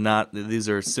 They're not. These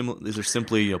are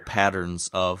simply patterns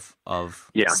of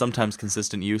sometimes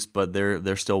consistent use, but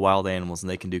they're still wild animals and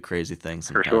they can do crazy things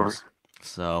sometimes. For sure.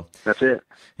 So that's it.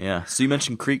 Yeah. So you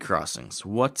mentioned creek crossings.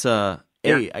 What? I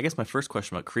guess my first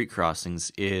question about creek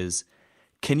crossings is,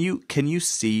 can you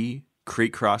see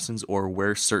creek crossings or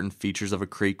where certain features of a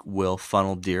creek will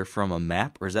funnel deer from a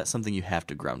map, or is that something you have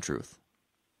to ground truth?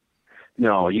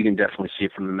 No, you can definitely see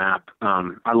it from the map.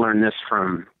 I learned this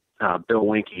from Bill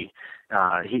Winke.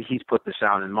 He's put this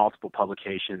out in multiple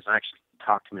publications. I actually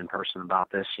talked to him in person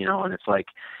about this, and it's like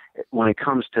when it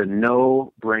comes to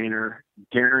no-brainer,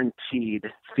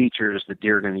 guaranteed features that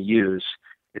deer are going to use,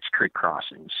 it's creek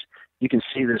crossings. You can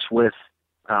see this with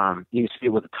you can see it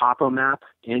with a topo map,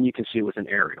 and you can see it with an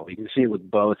aerial. You can see it with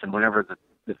both, and whenever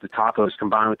the topo is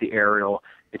combined with the aerial,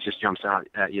 it just jumps out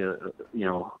at you,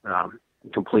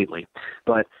 completely.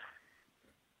 But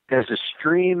as a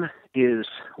stream is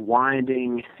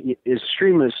winding, as a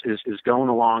stream is going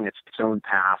along its own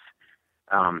path,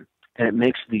 and it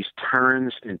makes these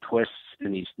turns and twists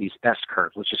and these S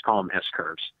curves. Let's just call them S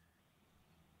curves.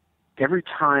 Every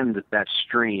time that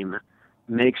stream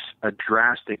makes a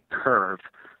drastic curve,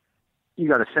 you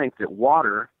got to think that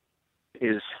water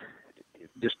is,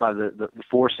 just by the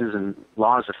forces and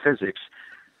laws of physics,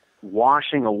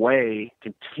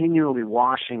 continually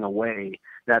washing away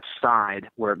that side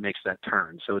where it makes that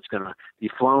turn. So it's going to be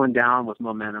flowing down with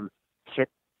momentum,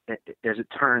 as it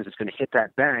turns, it's going to hit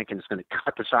that bank, and it's going to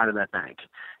cut the side of that bank.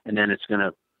 And then it's going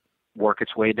to work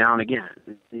its way down again,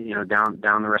 down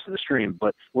the rest of the stream.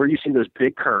 But where you see those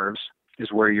big curves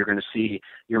is where you're going to see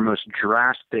your most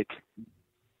drastic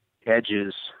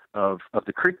edges of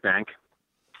the creek bank.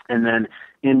 And then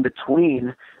in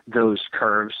between those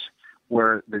curves,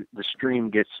 where the stream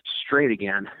gets straight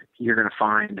again, you're going to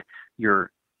find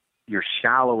your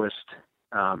shallowest,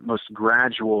 most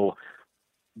gradual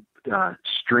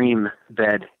stream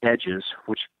bed edges,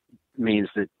 which means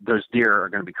that those deer are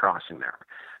going to be crossing there.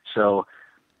 So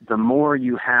the more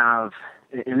you have,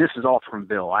 and this is all from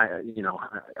Bill.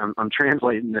 I'm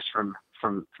translating this from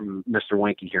Mr.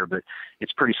 Winke here, but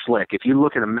it's pretty slick. If you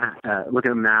look at a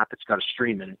map, it's got a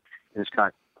stream in it, and it's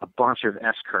got a bunch of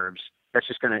S curves. That's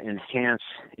just going to enhance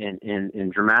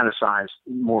and dramatize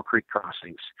more creek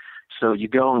crossings. So you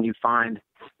go and you find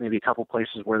maybe a couple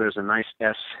places where there's a nice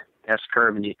S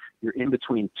curve, and you're in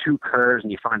between 2 curves,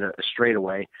 and you find a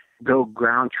straightaway. Go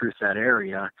ground truth that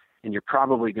area, and you're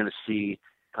probably going to see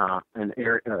a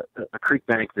creek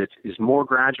bank that is more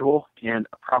gradual and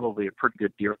probably a pretty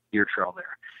good deer trail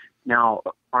there. Now,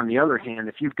 on the other hand,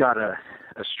 if you've got a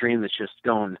stream that's just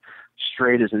going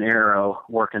straight as an arrow,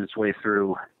 working its way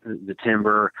through the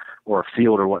timber or a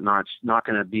field or whatnot, it's not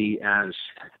going to be as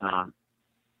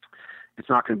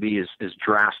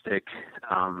drastic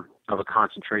of a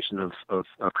concentration of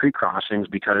creek crossings,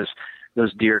 because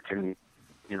those deer can,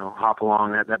 hop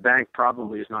along. That bank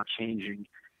probably is not changing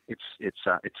its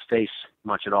face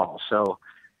much at all. So,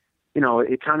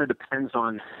 it kind of depends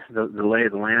on the lay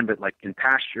of the land, but like in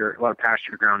pasture, a lot of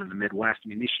pasture ground in the Midwest,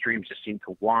 these streams just seem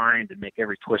to wind and make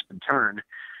every twist and turn,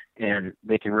 and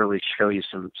they can really show you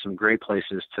some great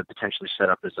places to potentially set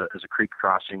up as a creek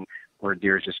crossing, where a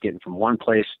deer is just getting from one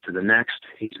place to the next.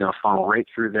 He's going to funnel right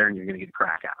through there, and you're going to get a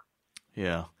crack out.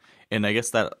 Yeah. And I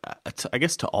guess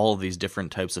to all of these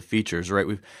different types of features, right?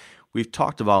 We've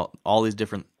talked about all these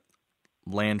different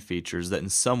land features that in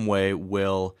some way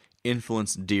will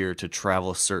influence deer to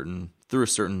travel through a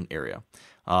certain area,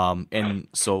 and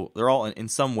so they're all in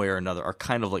some way or another are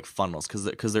kind of like funnels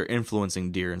because they're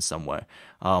influencing deer in some way.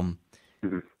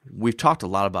 We've talked a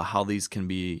lot about how these can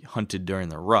be hunted during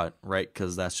the rut, right?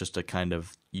 Because that's just a kind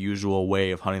of usual way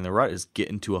of hunting the rut, is get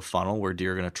into a funnel where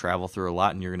deer are going to travel through a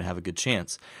lot and you're going to have a good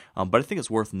chance. But I think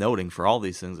it's worth noting for all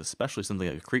these things, especially something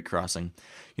like a creek crossing,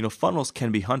 funnels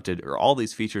can be hunted, or all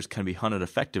these features can be hunted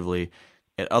effectively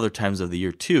at other times of the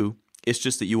year too. It's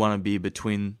just that you want to be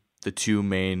between the two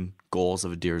main goals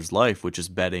of a deer's life, which is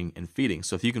bedding and feeding.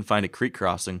 So if you can find a creek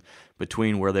crossing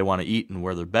between where they want to eat and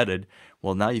where they're bedded,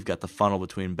 well, now you've got the funnel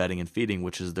between bedding and feeding,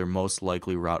 which is their most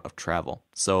likely route of travel.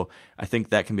 So I think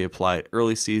that can be applied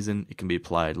early season. It can be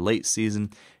applied late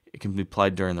season. It can be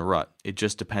applied during the rut. It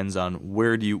just depends on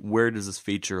where does this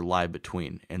feature lie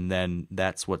between, and then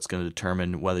that's what's going to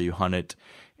determine whether you hunt it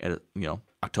at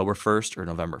October 1st or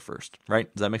November 1st.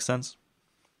 Right? Does that make sense?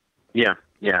 Yeah,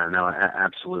 no,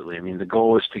 absolutely. I mean, the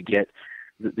goal is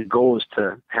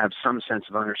to have some sense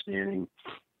of understanding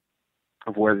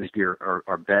of where these deer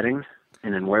are bedding,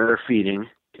 and then where they're feeding,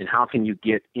 and how can you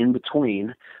get in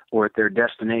between or at their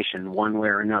destination one way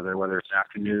or another, whether it's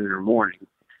afternoon or morning,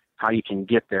 how you can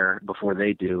get there before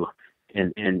they do.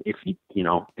 And if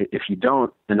you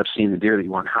don't end up seeing the deer that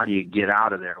you want, how do you get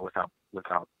out of there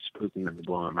without spooking them and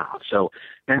blowing them out? So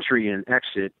entry and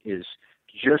exit is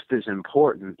just as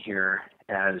important here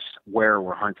as where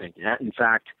we're hunting. In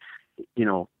fact,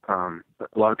 a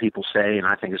lot of people say, and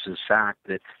I think this is a fact,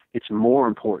 that it's more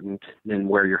important than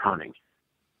where you're hunting.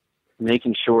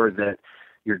 Making sure that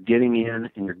you're getting in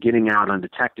and you're getting out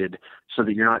undetected so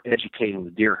that you're not educating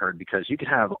the deer herd, because you could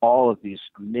have all of these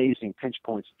amazing pinch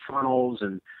points and funnels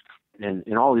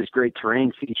and all these great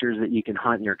terrain features that you can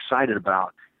hunt and you're excited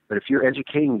about. But if you're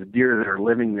educating the deer that are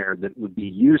living there that would be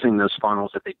using those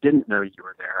funnels if they didn't know you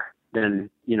were there, then,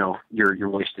 you're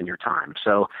wasting your time.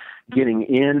 So getting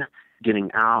in,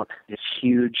 getting out is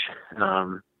huge.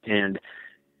 And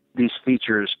these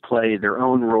features play their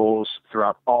own roles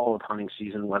throughout all of hunting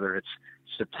season, whether it's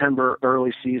September,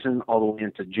 early season, all the way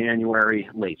into January,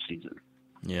 late season.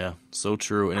 Yeah, so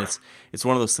true. And it's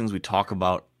one of those things we talk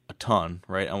about a ton,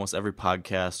 right? Almost every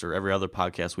podcast or every other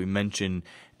podcast, we mention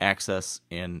access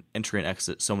and entry and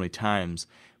exit so many times,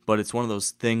 but it's one of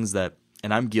those things that,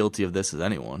 and I'm guilty of this as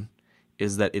anyone,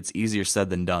 is that it's easier said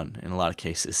than done in a lot of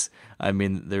cases. I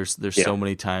mean, there's so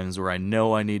many times where I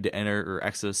know I need to enter or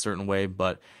exit a certain way,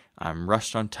 but I'm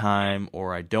rushed on time,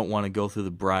 or I don't want to go through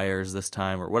the briars this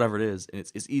time, or whatever it is. And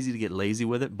it's easy to get lazy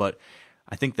with it, but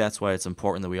I think that's why it's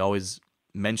important that we always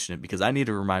mention it, because I need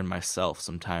to remind myself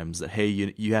sometimes that, hey,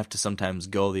 you have to sometimes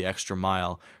go the extra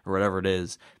mile or whatever it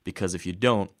is, because if you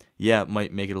don't, it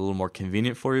might make it a little more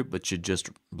convenient for you, but you just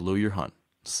blew your hunt.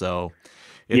 So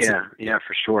yeah,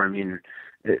 for sure. I mean,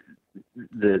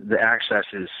 the access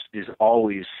is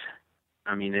always,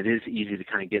 I mean, it is easy to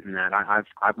kind of get in that.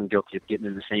 I've been guilty of getting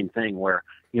in the same thing where,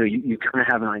 you kind of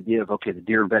have an idea of, okay, the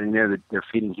deer are bedding there, they're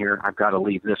feeding here, I've got to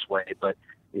leave this way. But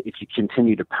if you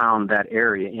continue to pound that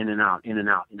area in and out,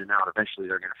 eventually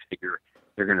they're going to figure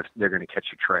they're going to catch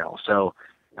your trail. So,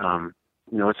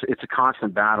 it's a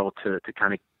constant battle to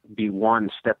kind of be one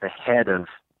step ahead of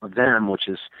them, which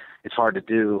is, it's hard to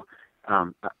do.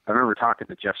 I remember talking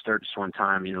to Jeff Sturgis one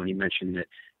time, and he mentioned that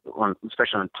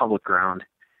especially on public ground,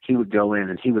 he would go in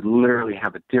and he would literally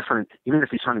have a different, even if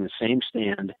he's hunting the same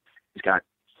stand, he's got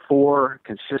 4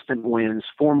 consistent wins,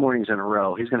 4 mornings in a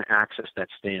row, he's going to access that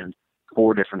stand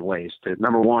 4 different ways to,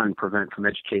 number 1, prevent from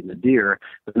educating the deer,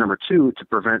 but number 2, to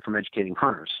prevent from educating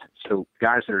hunters. So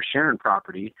guys that are sharing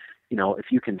property, if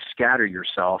you can scatter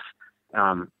yourself,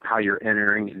 how you're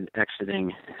entering and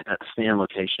exiting at the stand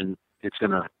location, it's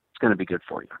going to be good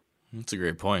for you. That's a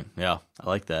great point. Yeah, I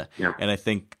like that. Yeah. And I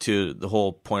think, too, the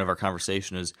whole point of our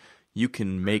conversation is you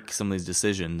can make some of these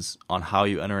decisions on how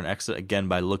you enter and exit, again,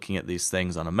 by looking at these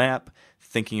things on a map,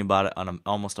 thinking about it on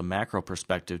almost a macro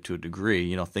perspective to a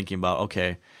degree, thinking about,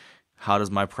 okay, how does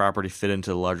my property fit into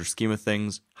the larger scheme of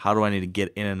things? How do I need to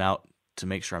get in and out to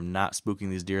make sure I'm not spooking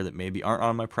these deer that maybe aren't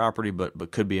on my property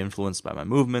but could be influenced by my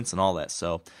movements and all that?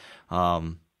 So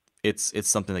it's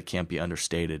something that can't be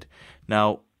understated.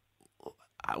 Now,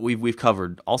 we've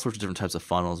covered all sorts of different types of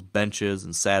funnels, benches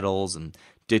and saddles and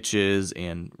ditches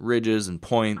and ridges and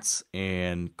points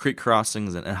and creek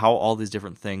crossings, and how all these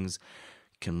different things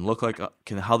can look like,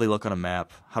 how they look on a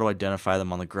map, how to identify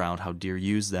them on the ground, how deer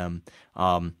use them.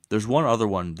 There's one other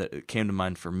one that came to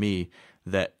mind for me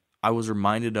that I was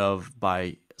reminded of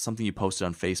by something you posted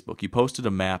on Facebook. You posted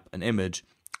a map, an image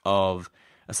of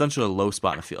essentially a low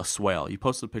spot in a field, a swale. You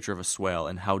posted a picture of a swale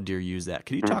and how deer use that.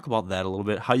 Can you talk about that a little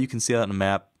bit? How you can see that on a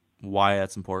map, why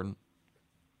that's important?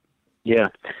 Yeah,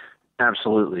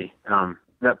 absolutely.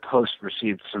 That post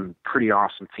received some pretty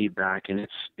awesome feedback, and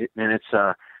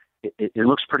it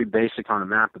looks pretty basic on a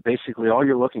map. But basically, all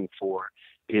you're looking for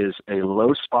is a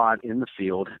low spot in the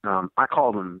field.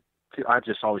 I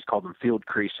just always call them field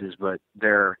creases, but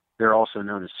they're also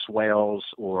known as swales,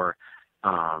 or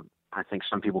I think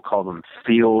some people call them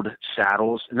field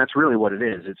saddles, and that's really what it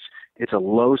is. It's a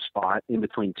low spot in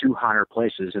between 2 higher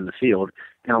places in the field,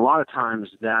 and a lot of times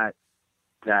that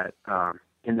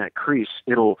in that crease,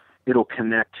 it'll it'll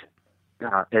connect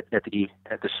at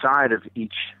the side of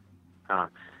each.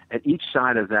 At each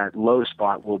side of that low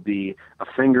spot will be a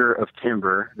finger of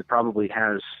timber that probably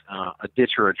has a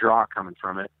ditch or a draw coming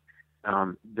from it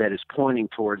that is pointing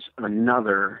towards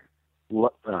another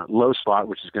low spot,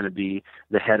 which is going to be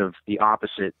the head of the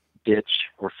opposite ditch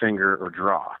or finger or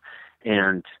draw.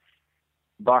 And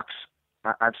bucks,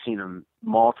 I've seen them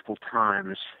multiple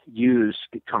times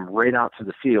come right out to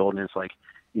the field, and it's like,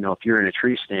 if you're in a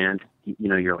tree stand,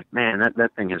 you're like, man,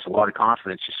 that thing has a lot of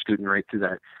confidence just scooting right through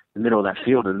the middle of that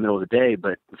field in the middle of the day.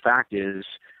 But the fact is,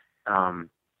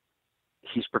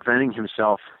 he's preventing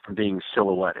himself from being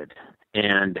silhouetted.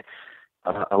 And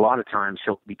a lot of times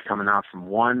he'll be coming out from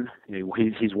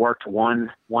he's worked one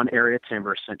area of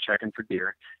timber, scent checking for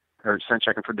deer, or scent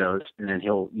checking for does, and then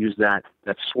he'll use that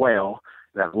swale,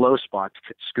 that low spot,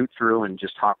 to scoot through and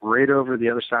just hop right over the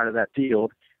other side of that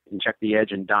field and check the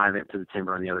edge and dive into the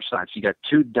timber on the other side. So you got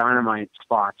two dynamite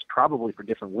spots, probably for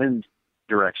different wind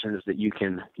directions, that you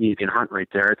can hunt right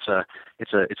there.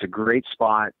 It's a great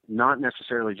spot, not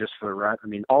necessarily just for the rut. I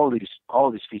mean, all of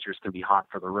these features can be hot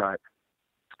for the rut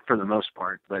for the most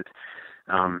part, but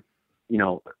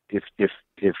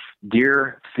if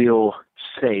deer feel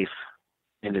safe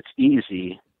and it's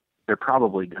easy, they're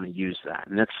probably going to use that,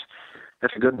 and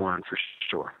that's a good one for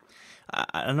sure.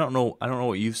 I don't know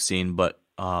what you've seen, but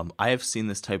I have seen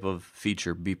this type of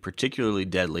feature be particularly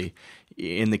deadly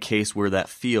in the case where that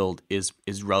field is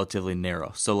relatively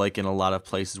narrow. So like in a lot of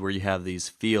places where you have these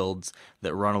fields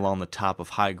that run along the top of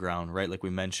high ground, right? Like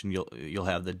we mentioned, you'll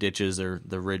have the ditches or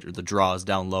the ridge or the draws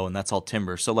down low, and that's all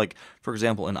timber. So like, for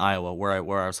example, in Iowa, where I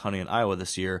was hunting in Iowa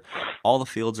this year, all the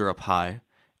fields are up high,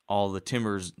 all the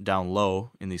timber's down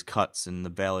low in these cuts and the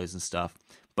valleys and stuff.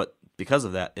 But because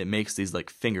of that, it makes these like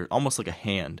fingers, almost like a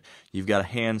hand. You've got a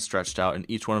hand stretched out, and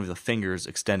each one of the fingers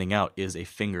extending out is a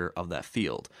finger of that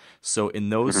field. So in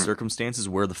those circumstances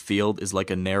where the field is like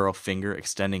a narrow finger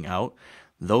extending out,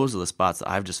 those are the spots that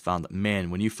I've just found that,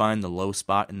 man, when you find the low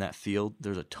spot in that field,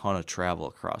 there's a ton of travel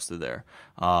across through there.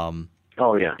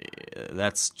 Oh yeah,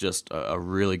 that's just a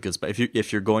really good spot.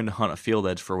 If you're going to hunt a field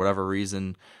edge for whatever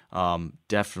reason,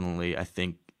 definitely I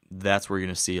think that's where you're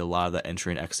going to see a lot of the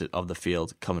entry and exit of the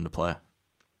field come into play.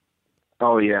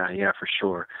 Oh yeah, for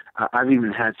sure. I've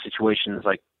even had situations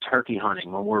like turkey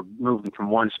hunting when we're moving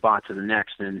from one spot to the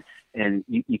next, and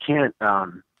you can't.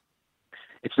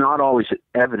 It's not always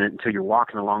evident until you're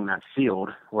walking along that field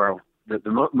where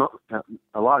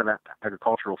a lot of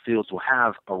agricultural fields will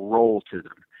have a roll to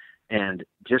them, and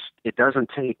just it doesn't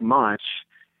take much,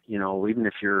 even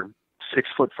if you're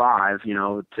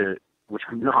 6'5", which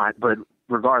I'm not, but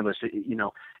regardless,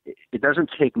 it doesn't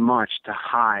take much to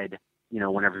hide,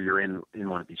 whenever you're in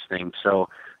one of these things. So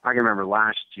I can remember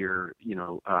last year,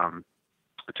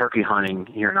 turkey hunting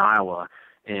here in Iowa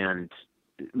and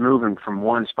moving from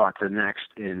one spot to the next.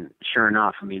 And sure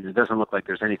enough, I mean, it doesn't look like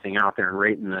there's anything out there. And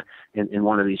right in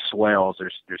one of these swales,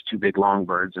 there's two big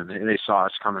longbirds, and they saw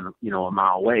us coming, a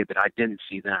mile away, but I didn't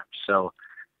see them. So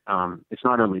it's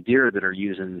not only deer that are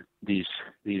using these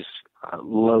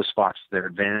low spots to their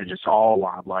advantage. It's all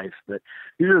wildlife. But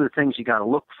these are the things you got to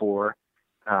look for,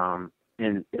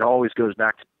 and it always goes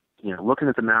back to looking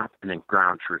at the map and then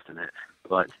ground truth in it.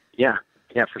 But yeah,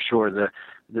 for sure.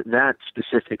 That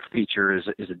specific feature is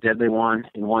a deadly one,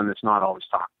 and one that's not always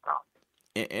talked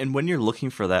about. And when you're looking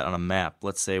for that on a map,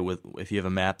 let's say if you have a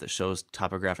map that shows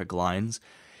topographic lines,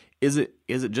 is it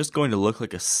just going to look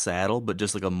like a saddle, but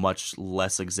just like a much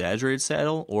less exaggerated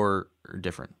saddle, or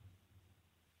different?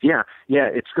 Yeah,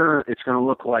 it's gonna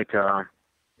look like a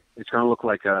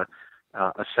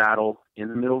saddle in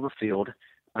the middle of the field.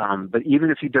 But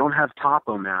even if you don't have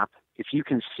topo map, if you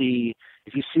see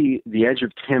the edge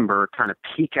of timber kind of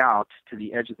peek out to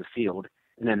the edge of the field,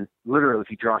 and then literally if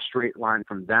you draw a straight line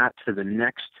from that to the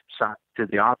next side, to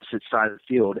the opposite side of the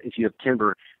field, if you have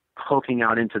timber poking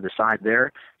out into the side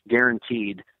there,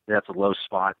 guaranteed that's a low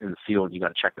spot in the field. You got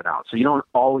to check that out. So you don't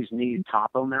always need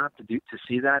topo map to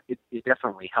see that. It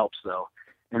definitely helps though,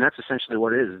 and that's essentially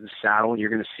what it is. The saddle, you're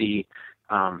going to see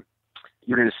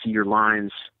your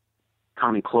lines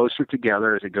coming closer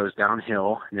together as it goes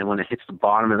downhill, and then when it hits the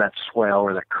bottom of that swale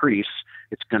or that crease,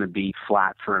 it's going to be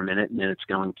flat for a minute, and then it's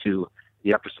going to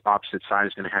the opposite side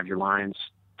is going to have your lines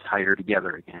tighter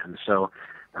together again. So,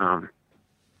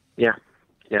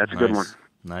 it's a good one.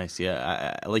 Nice.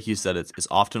 Yeah. I like you said, it's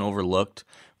often overlooked,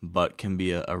 but can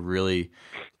be a really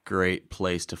great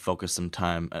place to focus some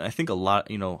time. And I think a lot,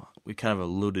 we kind of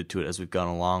alluded to it as we've gone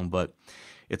along, but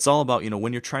it's all about,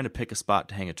 when you're trying to pick a spot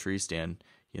to hang a tree stand,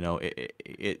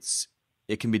 it's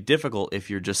it can be difficult if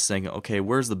you're just saying, okay,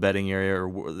 where's the bedding area,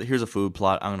 or here's a food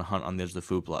plot, I'm going to hunt on the edge of the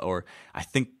food plot, or I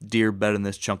think deer bed in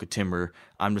this chunk of timber,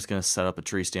 I'm just going to set up a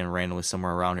tree stand randomly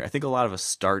somewhere around here. I think a lot of us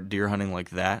start deer hunting like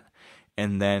that,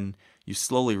 and then you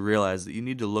slowly realize that you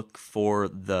need to look for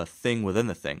the thing within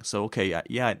the thing. So, okay,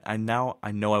 yeah, I know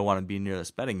I want to be near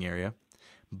this bedding area,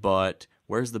 but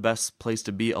where's the best place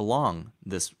to be along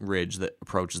this ridge that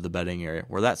approaches the bedding area?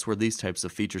 That's where these types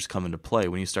of features come into play,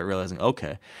 when you start realizing,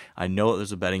 okay, I know that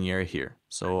there's a bedding area here,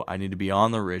 so I need to be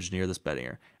on the ridge near this bedding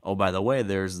area. Oh, by the way,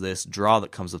 there's this draw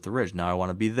that comes up the ridge. Now I want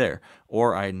to be there.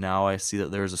 Or I see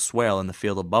that there's a swale in the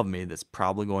field above me that's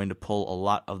probably going to pull a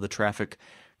lot of the traffic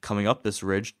coming up this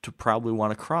ridge to probably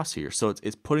want to cross here. So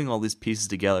it's putting all these pieces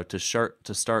together to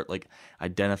start like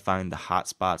identifying the hot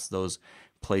spots, those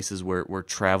places where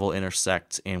travel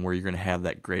intersects and where you're going to have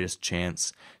that greatest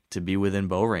chance to be within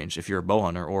bow range if you're a bow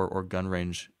hunter, or gun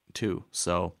range too.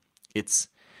 So it's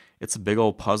a big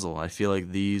old puzzle. I feel like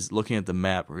looking at the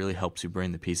map really helps you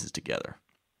bring the pieces together.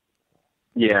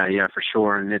 Yeah, for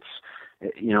sure. And it's,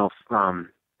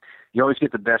 you always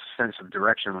get the best sense of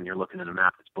direction when you're looking at a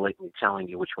map that's blatantly telling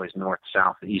you which way is north,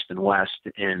 south, east, and west.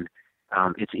 And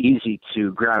it's easy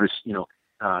to grab,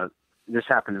 this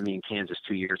happened to me in Kansas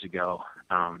 2 years ago.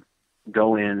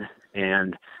 Go in,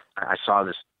 and I saw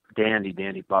this dandy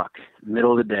buck,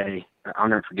 middle of the day. I'll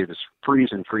never forget this,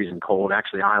 freezing cold.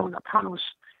 Actually, Iowa got pounded with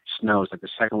snow. It was like the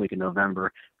second week of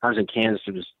November. I was in Kansas.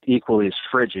 It was equally as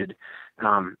frigid.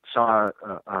 Saw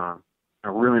a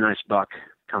really nice buck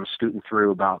come scooting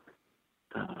through about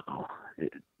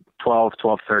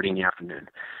 12:30 in the afternoon.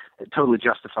 It totally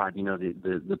justified,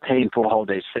 the painful whole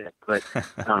day sit. But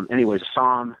anyways, I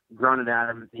saw him, grunted at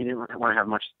him. He didn't want to have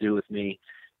much to do with me,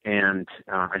 and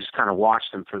I just kind of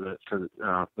watched him for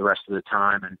the rest of the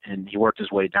time. And he worked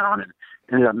his way down and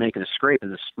ended up making a scrape in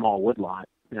this small woodlot.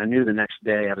 And I knew the next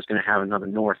day I was going to have another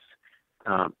north.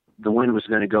 The wind was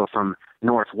going to go from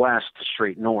northwest to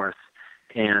straight north,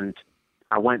 and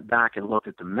I went back and looked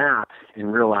at the map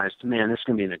and realized, man, this is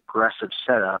going to be an aggressive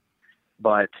setup,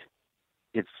 but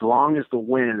as long as the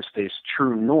wind stays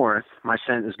true north, my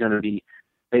scent is going to be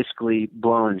basically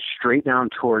blowing straight down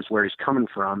towards where he's coming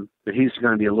from, but he's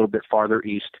going to be a little bit farther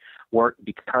east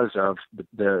because of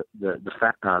the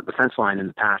fence line in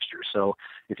the pasture. So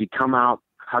if you come out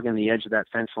hugging the edge of that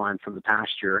fence line from the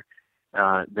pasture,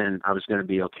 then I was going to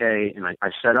be okay, and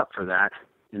I set up for that.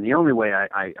 And the only way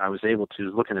I was able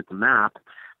to, looking at the map,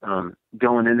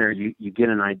 going in there, you get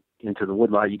into the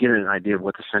woodlot, you get an idea of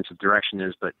what the sense of direction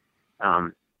is. But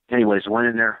anyways, went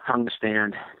in there, hung the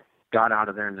stand, got out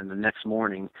of there, and then the next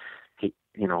morning, it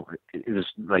was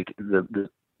like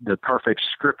the perfect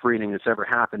script reading that's ever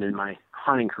happened in my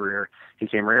hunting career. He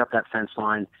came right up that fence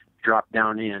line, dropped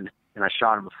down in, and I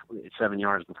shot him at 7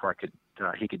 yards before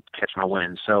he could catch my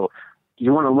wind. So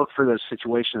you want to look for those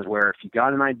situations where if you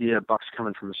got an idea a buck's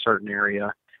coming from a certain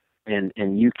area, and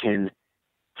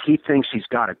he thinks he's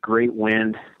got a great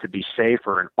wind to be safe,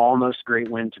 or an almost great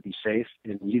wind to be safe,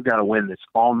 and you've got a wind that's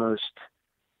almost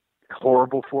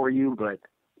horrible for you, but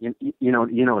you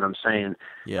know what I'm saying.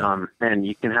 Yeah. And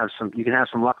you can have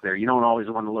some luck there. You don't always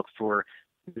want to look for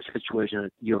the situation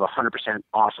that you have 100%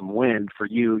 awesome wind. For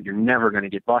you're never going to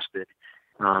get busted.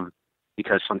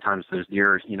 Because sometimes those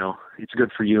deer, it's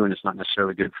good for you and it's not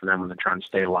necessarily good for them when they're trying to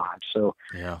stay alive. So,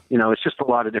 yeah. It's just a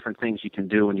lot of different things you can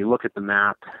do. When you look at the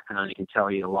map, it can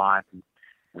tell you a lot. And,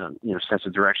 sense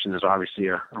of direction is obviously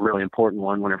a really important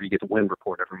one whenever you get the wind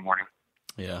report every morning.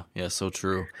 Yeah, so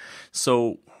true.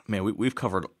 So, man, we've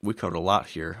covered a lot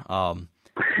here.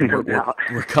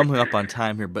 We're coming up on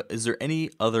time here, but is there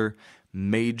any other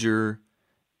major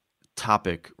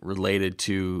topic related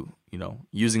to,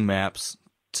 using maps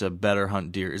to better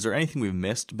hunt deer? Is there anything we've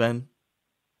missed, Ben?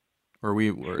 Or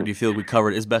do you feel we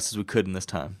covered as best as we could in this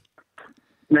time?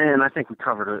 Man, I think we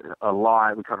covered a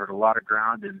lot. We covered a lot of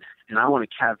ground, and I want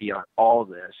to caveat all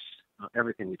this,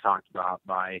 everything we talked about,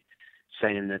 by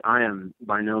saying that I am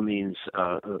by no means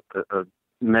a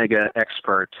mega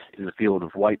expert in the field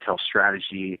of whitetail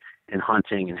strategy and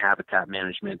hunting and habitat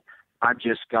management. I've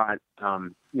just got a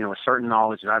certain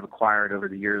knowledge that I've acquired over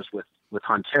the years with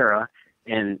Huntera.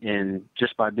 And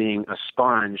just by being a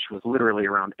sponge with literally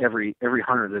around every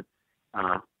hunter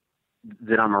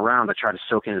that I'm around, I try to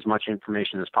soak in as much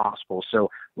information as possible.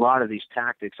 So a lot of these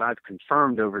tactics I've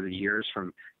confirmed over the years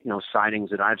from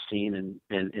sightings that I've seen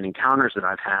and encounters that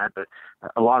I've had, but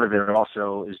a lot of it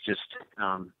also is just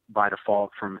by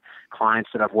default from clients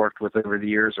that I've worked with over the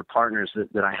years, or partners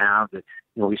that I have that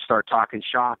we start talking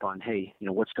shop on, hey,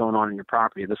 what's going on in your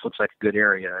property? This looks like a good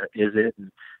area, is it?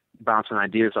 And bouncing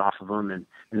ideas off of them, and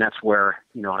that's where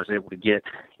I was able to get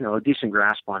a decent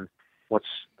grasp on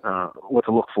what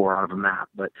to look for out of a map.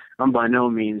 But I'm by no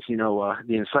means, the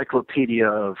encyclopedia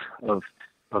of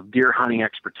deer hunting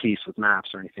expertise with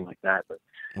maps or anything like that. But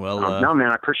no,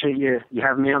 man, I appreciate you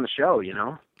having me on the show.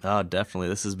 Oh, definitely.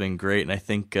 This has been great, and I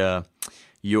think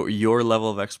your level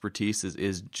of expertise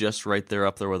is just right there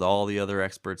up there with all the other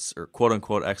experts, or quote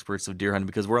unquote experts, of deer hunting,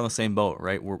 because we're on the same boat,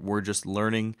 right? We're just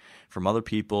learning from other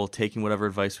people, taking whatever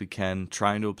advice we can,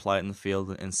 trying to apply it in the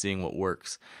field, and seeing what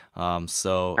works.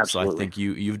 So I think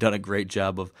you've done a great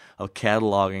job of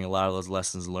cataloging a lot of those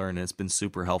lessons learned, and it's been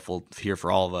super helpful here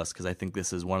for all of us, because I think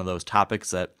this is one of those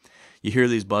topics that you hear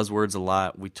these buzzwords a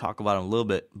lot. We talk about them a little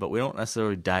bit, but we don't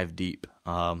necessarily dive deep.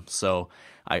 So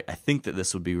I think that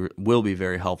this will be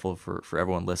very helpful for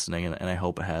everyone listening, and I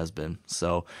hope it has been.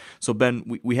 So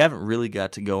Ben, we haven't really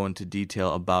got to go into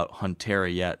detail about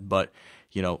Huntera yet, but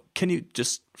can you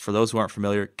just, for those who aren't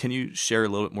familiar, can you share a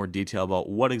little bit more detail about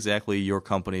what exactly your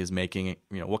company is making?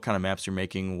 What kind of maps you're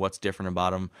making, what's different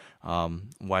about them,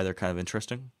 why they're kind of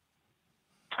interesting?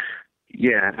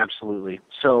 Yeah, absolutely.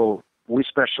 So we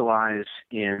specialize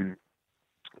in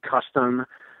custom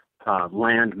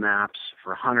land maps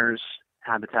for hunters,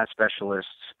 habitat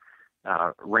specialists,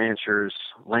 ranchers,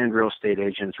 land real estate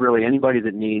agents, really anybody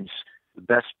that needs the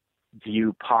best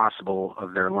view possible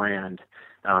of their land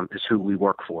is who we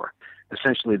work for.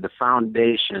 Essentially, the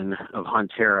foundation of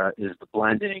Huntera is the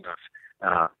blending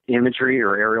of imagery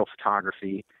or aerial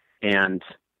photography and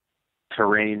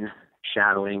terrain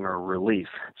shadowing or relief,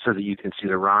 so that you can see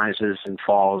the rises and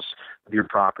falls of your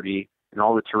property and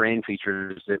all the terrain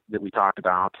features that we talked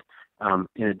about,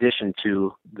 in addition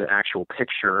to the actual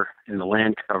picture and the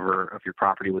land cover of your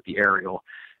property with the aerial.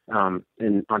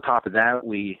 And on top of that,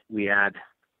 we add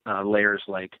layers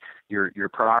like your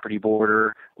property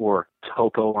border or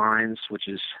topo lines, which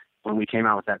is when we came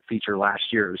out with that feature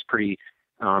last year. It was pretty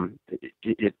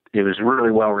it was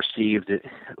really well received.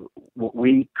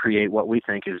 We create what we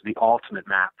think is the ultimate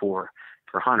map for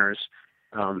hunters.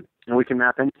 And we can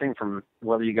map anything from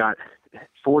whether you got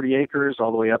 40 acres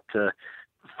all the way up to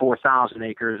 4,000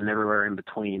 acres and everywhere in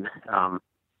between.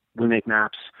 We make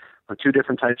maps on two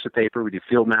different types of paper. We do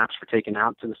field maps for taking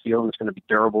out to the field, and it's going to be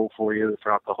durable for you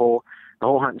throughout the whole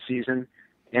hunting season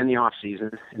and the off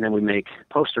season. And then we make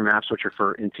poster maps, which are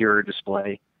for interior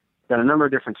display. Got a number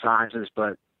of different sizes,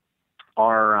 but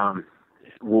our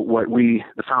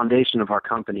the foundation of our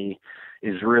company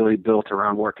is really built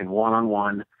around working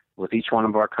one-on-one with each one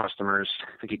of our customers.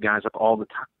 We get guys up all the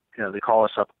time. They call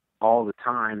us up all the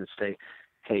time and say,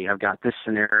 "Hey, I've got this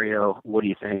scenario. What do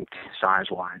you think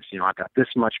size-wise? I've got this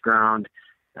much ground.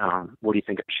 What do you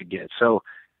think I should get?" So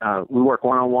we work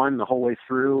one-on-one the whole way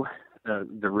through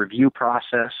the review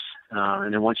process,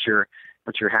 and then once you're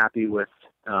happy with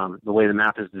the way the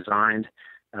map is designed,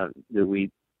 that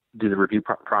we do the review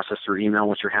process through email.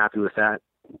 Once you're happy with that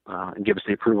and give us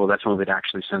the approval, that's when we'd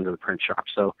actually send to the print shop.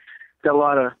 So got a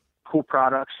lot of cool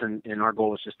products, and our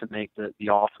goal is just to make the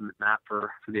ultimate map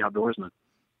for the outdoorsman.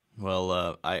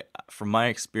 Well, from my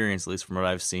experience, at least from what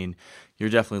I've seen, you're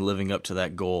definitely living up to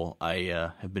that goal.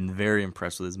 I have been very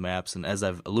impressed with his maps, and as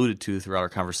I've alluded to throughout our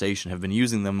conversation, have been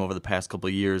using them over the past couple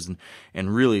of years,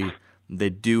 and really they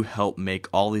do help make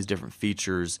all these different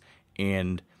features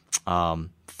and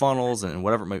funnels and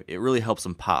whatever. It really helps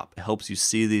them pop. It helps you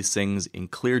see these things in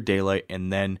clear daylight,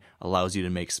 and then allows you to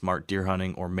make smart deer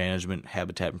hunting or management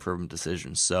habitat improvement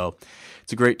decisions. So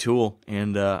it's a great tool,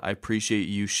 and I appreciate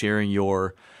you sharing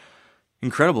your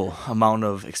incredible amount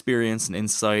of experience and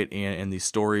insight, and these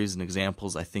stories and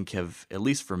examples, I think have, at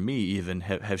least for me even,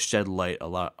 have shed light a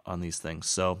lot on these things.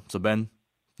 So Ben,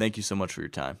 thank you so much for your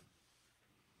time.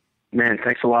 Man,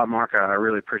 thanks a lot, Mark. I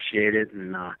really appreciate it,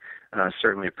 and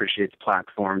certainly appreciate the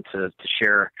platform to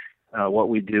share what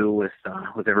we do with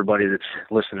everybody that's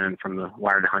listening from the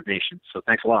Wired to Hunt Nation. So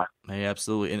thanks a lot. Hey,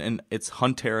 absolutely. And it's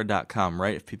Huntera.com,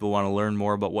 right? If people want to learn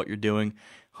more about what you're doing,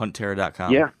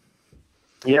 Huntera.com.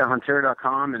 Yeah,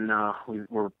 Huntera.com, and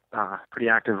we're pretty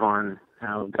active on.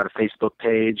 We've got a Facebook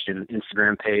page and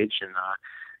Instagram page, and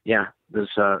those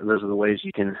are the ways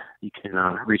you can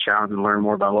reach out and learn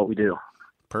more about what we do.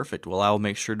 Perfect. Well, I'll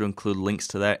make sure to include links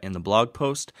to that in the blog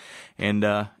post. And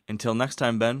until next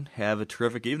time, Ben, have a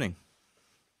terrific evening.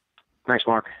 Thanks,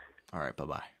 Mark. All right,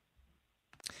 bye-bye.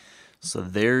 So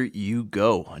there you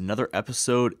go, another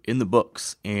episode in the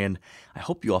books, and I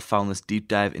hope you all found this deep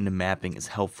dive into mapping as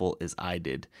helpful as I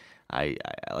did. I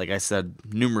like I said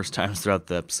numerous times throughout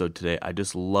the episode today, I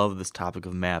just love this topic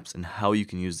of maps and how you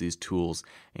can use these tools,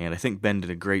 and I think Ben did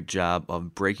a great job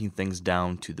of breaking things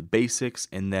down to the basics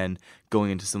and then going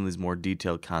into some of these more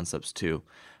detailed concepts too.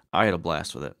 I had a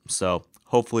blast with it, so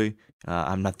hopefully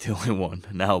I'm not the only one.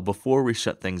 Now, before we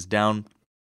shut things down,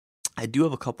 I do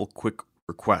have a couple quick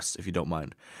requests, if you don't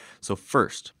mind. So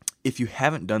first, if you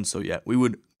haven't done so yet, we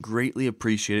would greatly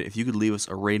appreciate it if you could leave us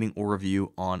a rating or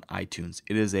review on iTunes.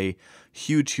 It is a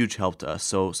huge, huge help to us.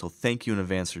 So thank you in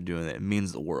advance for doing that. It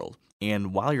means the world.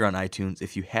 And while you're on iTunes,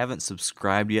 if you haven't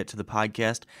subscribed yet to the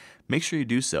podcast, make sure you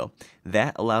do so.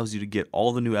 That allows you to get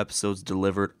all the new episodes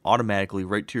delivered automatically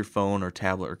right to your phone or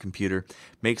tablet or computer.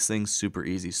 Makes things super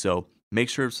easy. So make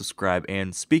sure to subscribe.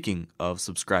 And speaking of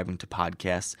subscribing to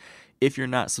podcasts, if you're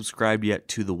not subscribed yet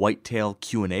to the Whitetail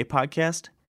Q&A podcast,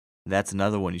 that's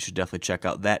another one you should definitely check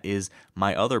out. That is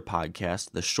my other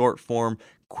podcast, the short form,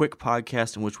 quick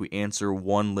podcast in which we answer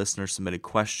one listener submitted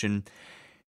question.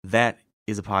 That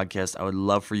is a podcast I would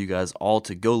love for you guys all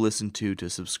to go listen to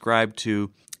subscribe to.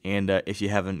 And if you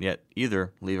haven't yet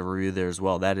either, leave a review there as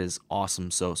well. That is awesome.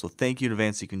 So thank you in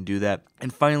advance. You can do that.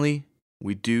 And finally,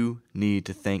 we do need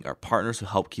to thank our partners who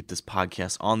help keep this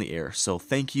podcast on the air. So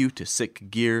thank you to Sitka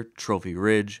Gear, Trophy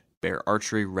Ridge, Bear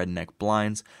Archery, Redneck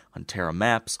Blinds, Huntera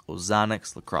Maps,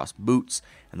 Ozonics, Lacrosse Boots,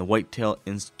 and the Whitetail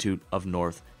Institute of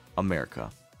North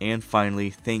America. And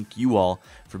finally, thank you all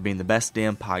for being the best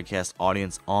damn podcast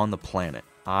audience on the planet.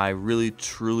 I really,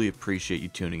 truly appreciate you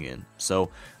tuning in. So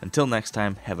until next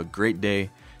time, have a great day,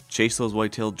 chase those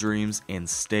whitetail dreams, and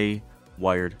stay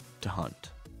wired to hunt.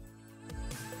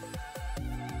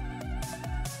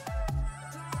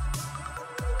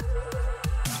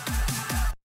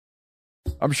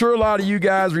 I'm sure a lot of you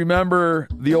guys remember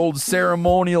the old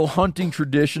ceremonial hunting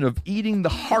tradition of eating the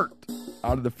heart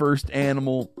out of the first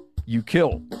animal you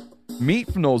kill.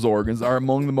 Meat from those organs are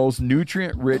among the most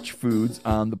nutrient-rich foods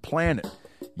on the planet.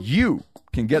 You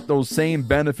can get those same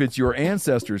benefits your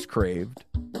ancestors craved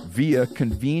via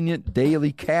convenient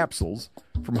daily capsules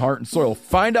from Heart and Soil.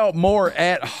 Find out more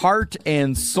at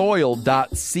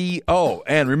heartandsoil.co.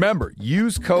 And remember,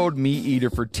 use code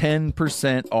MeatEater for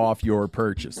 10% off your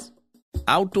purchase.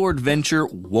 Outdoor adventure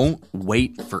won't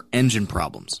wait for engine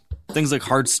problems. Things like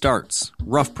hard starts,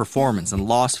 rough performance, and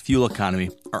lost fuel economy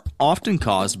are often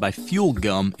caused by fuel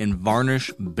gum and varnish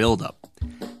buildup.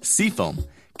 Seafoam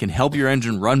can help your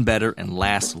engine run better and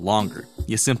last longer.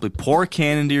 You simply pour a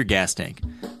can into your gas tank.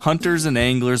 Hunters and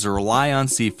anglers rely on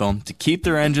Seafoam to keep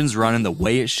their engines running the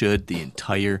way it should the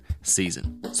entire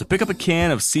season. So pick up a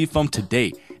can of Seafoam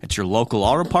today at your local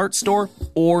auto parts store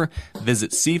or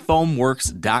visit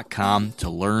seafoamworks.com to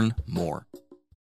learn more.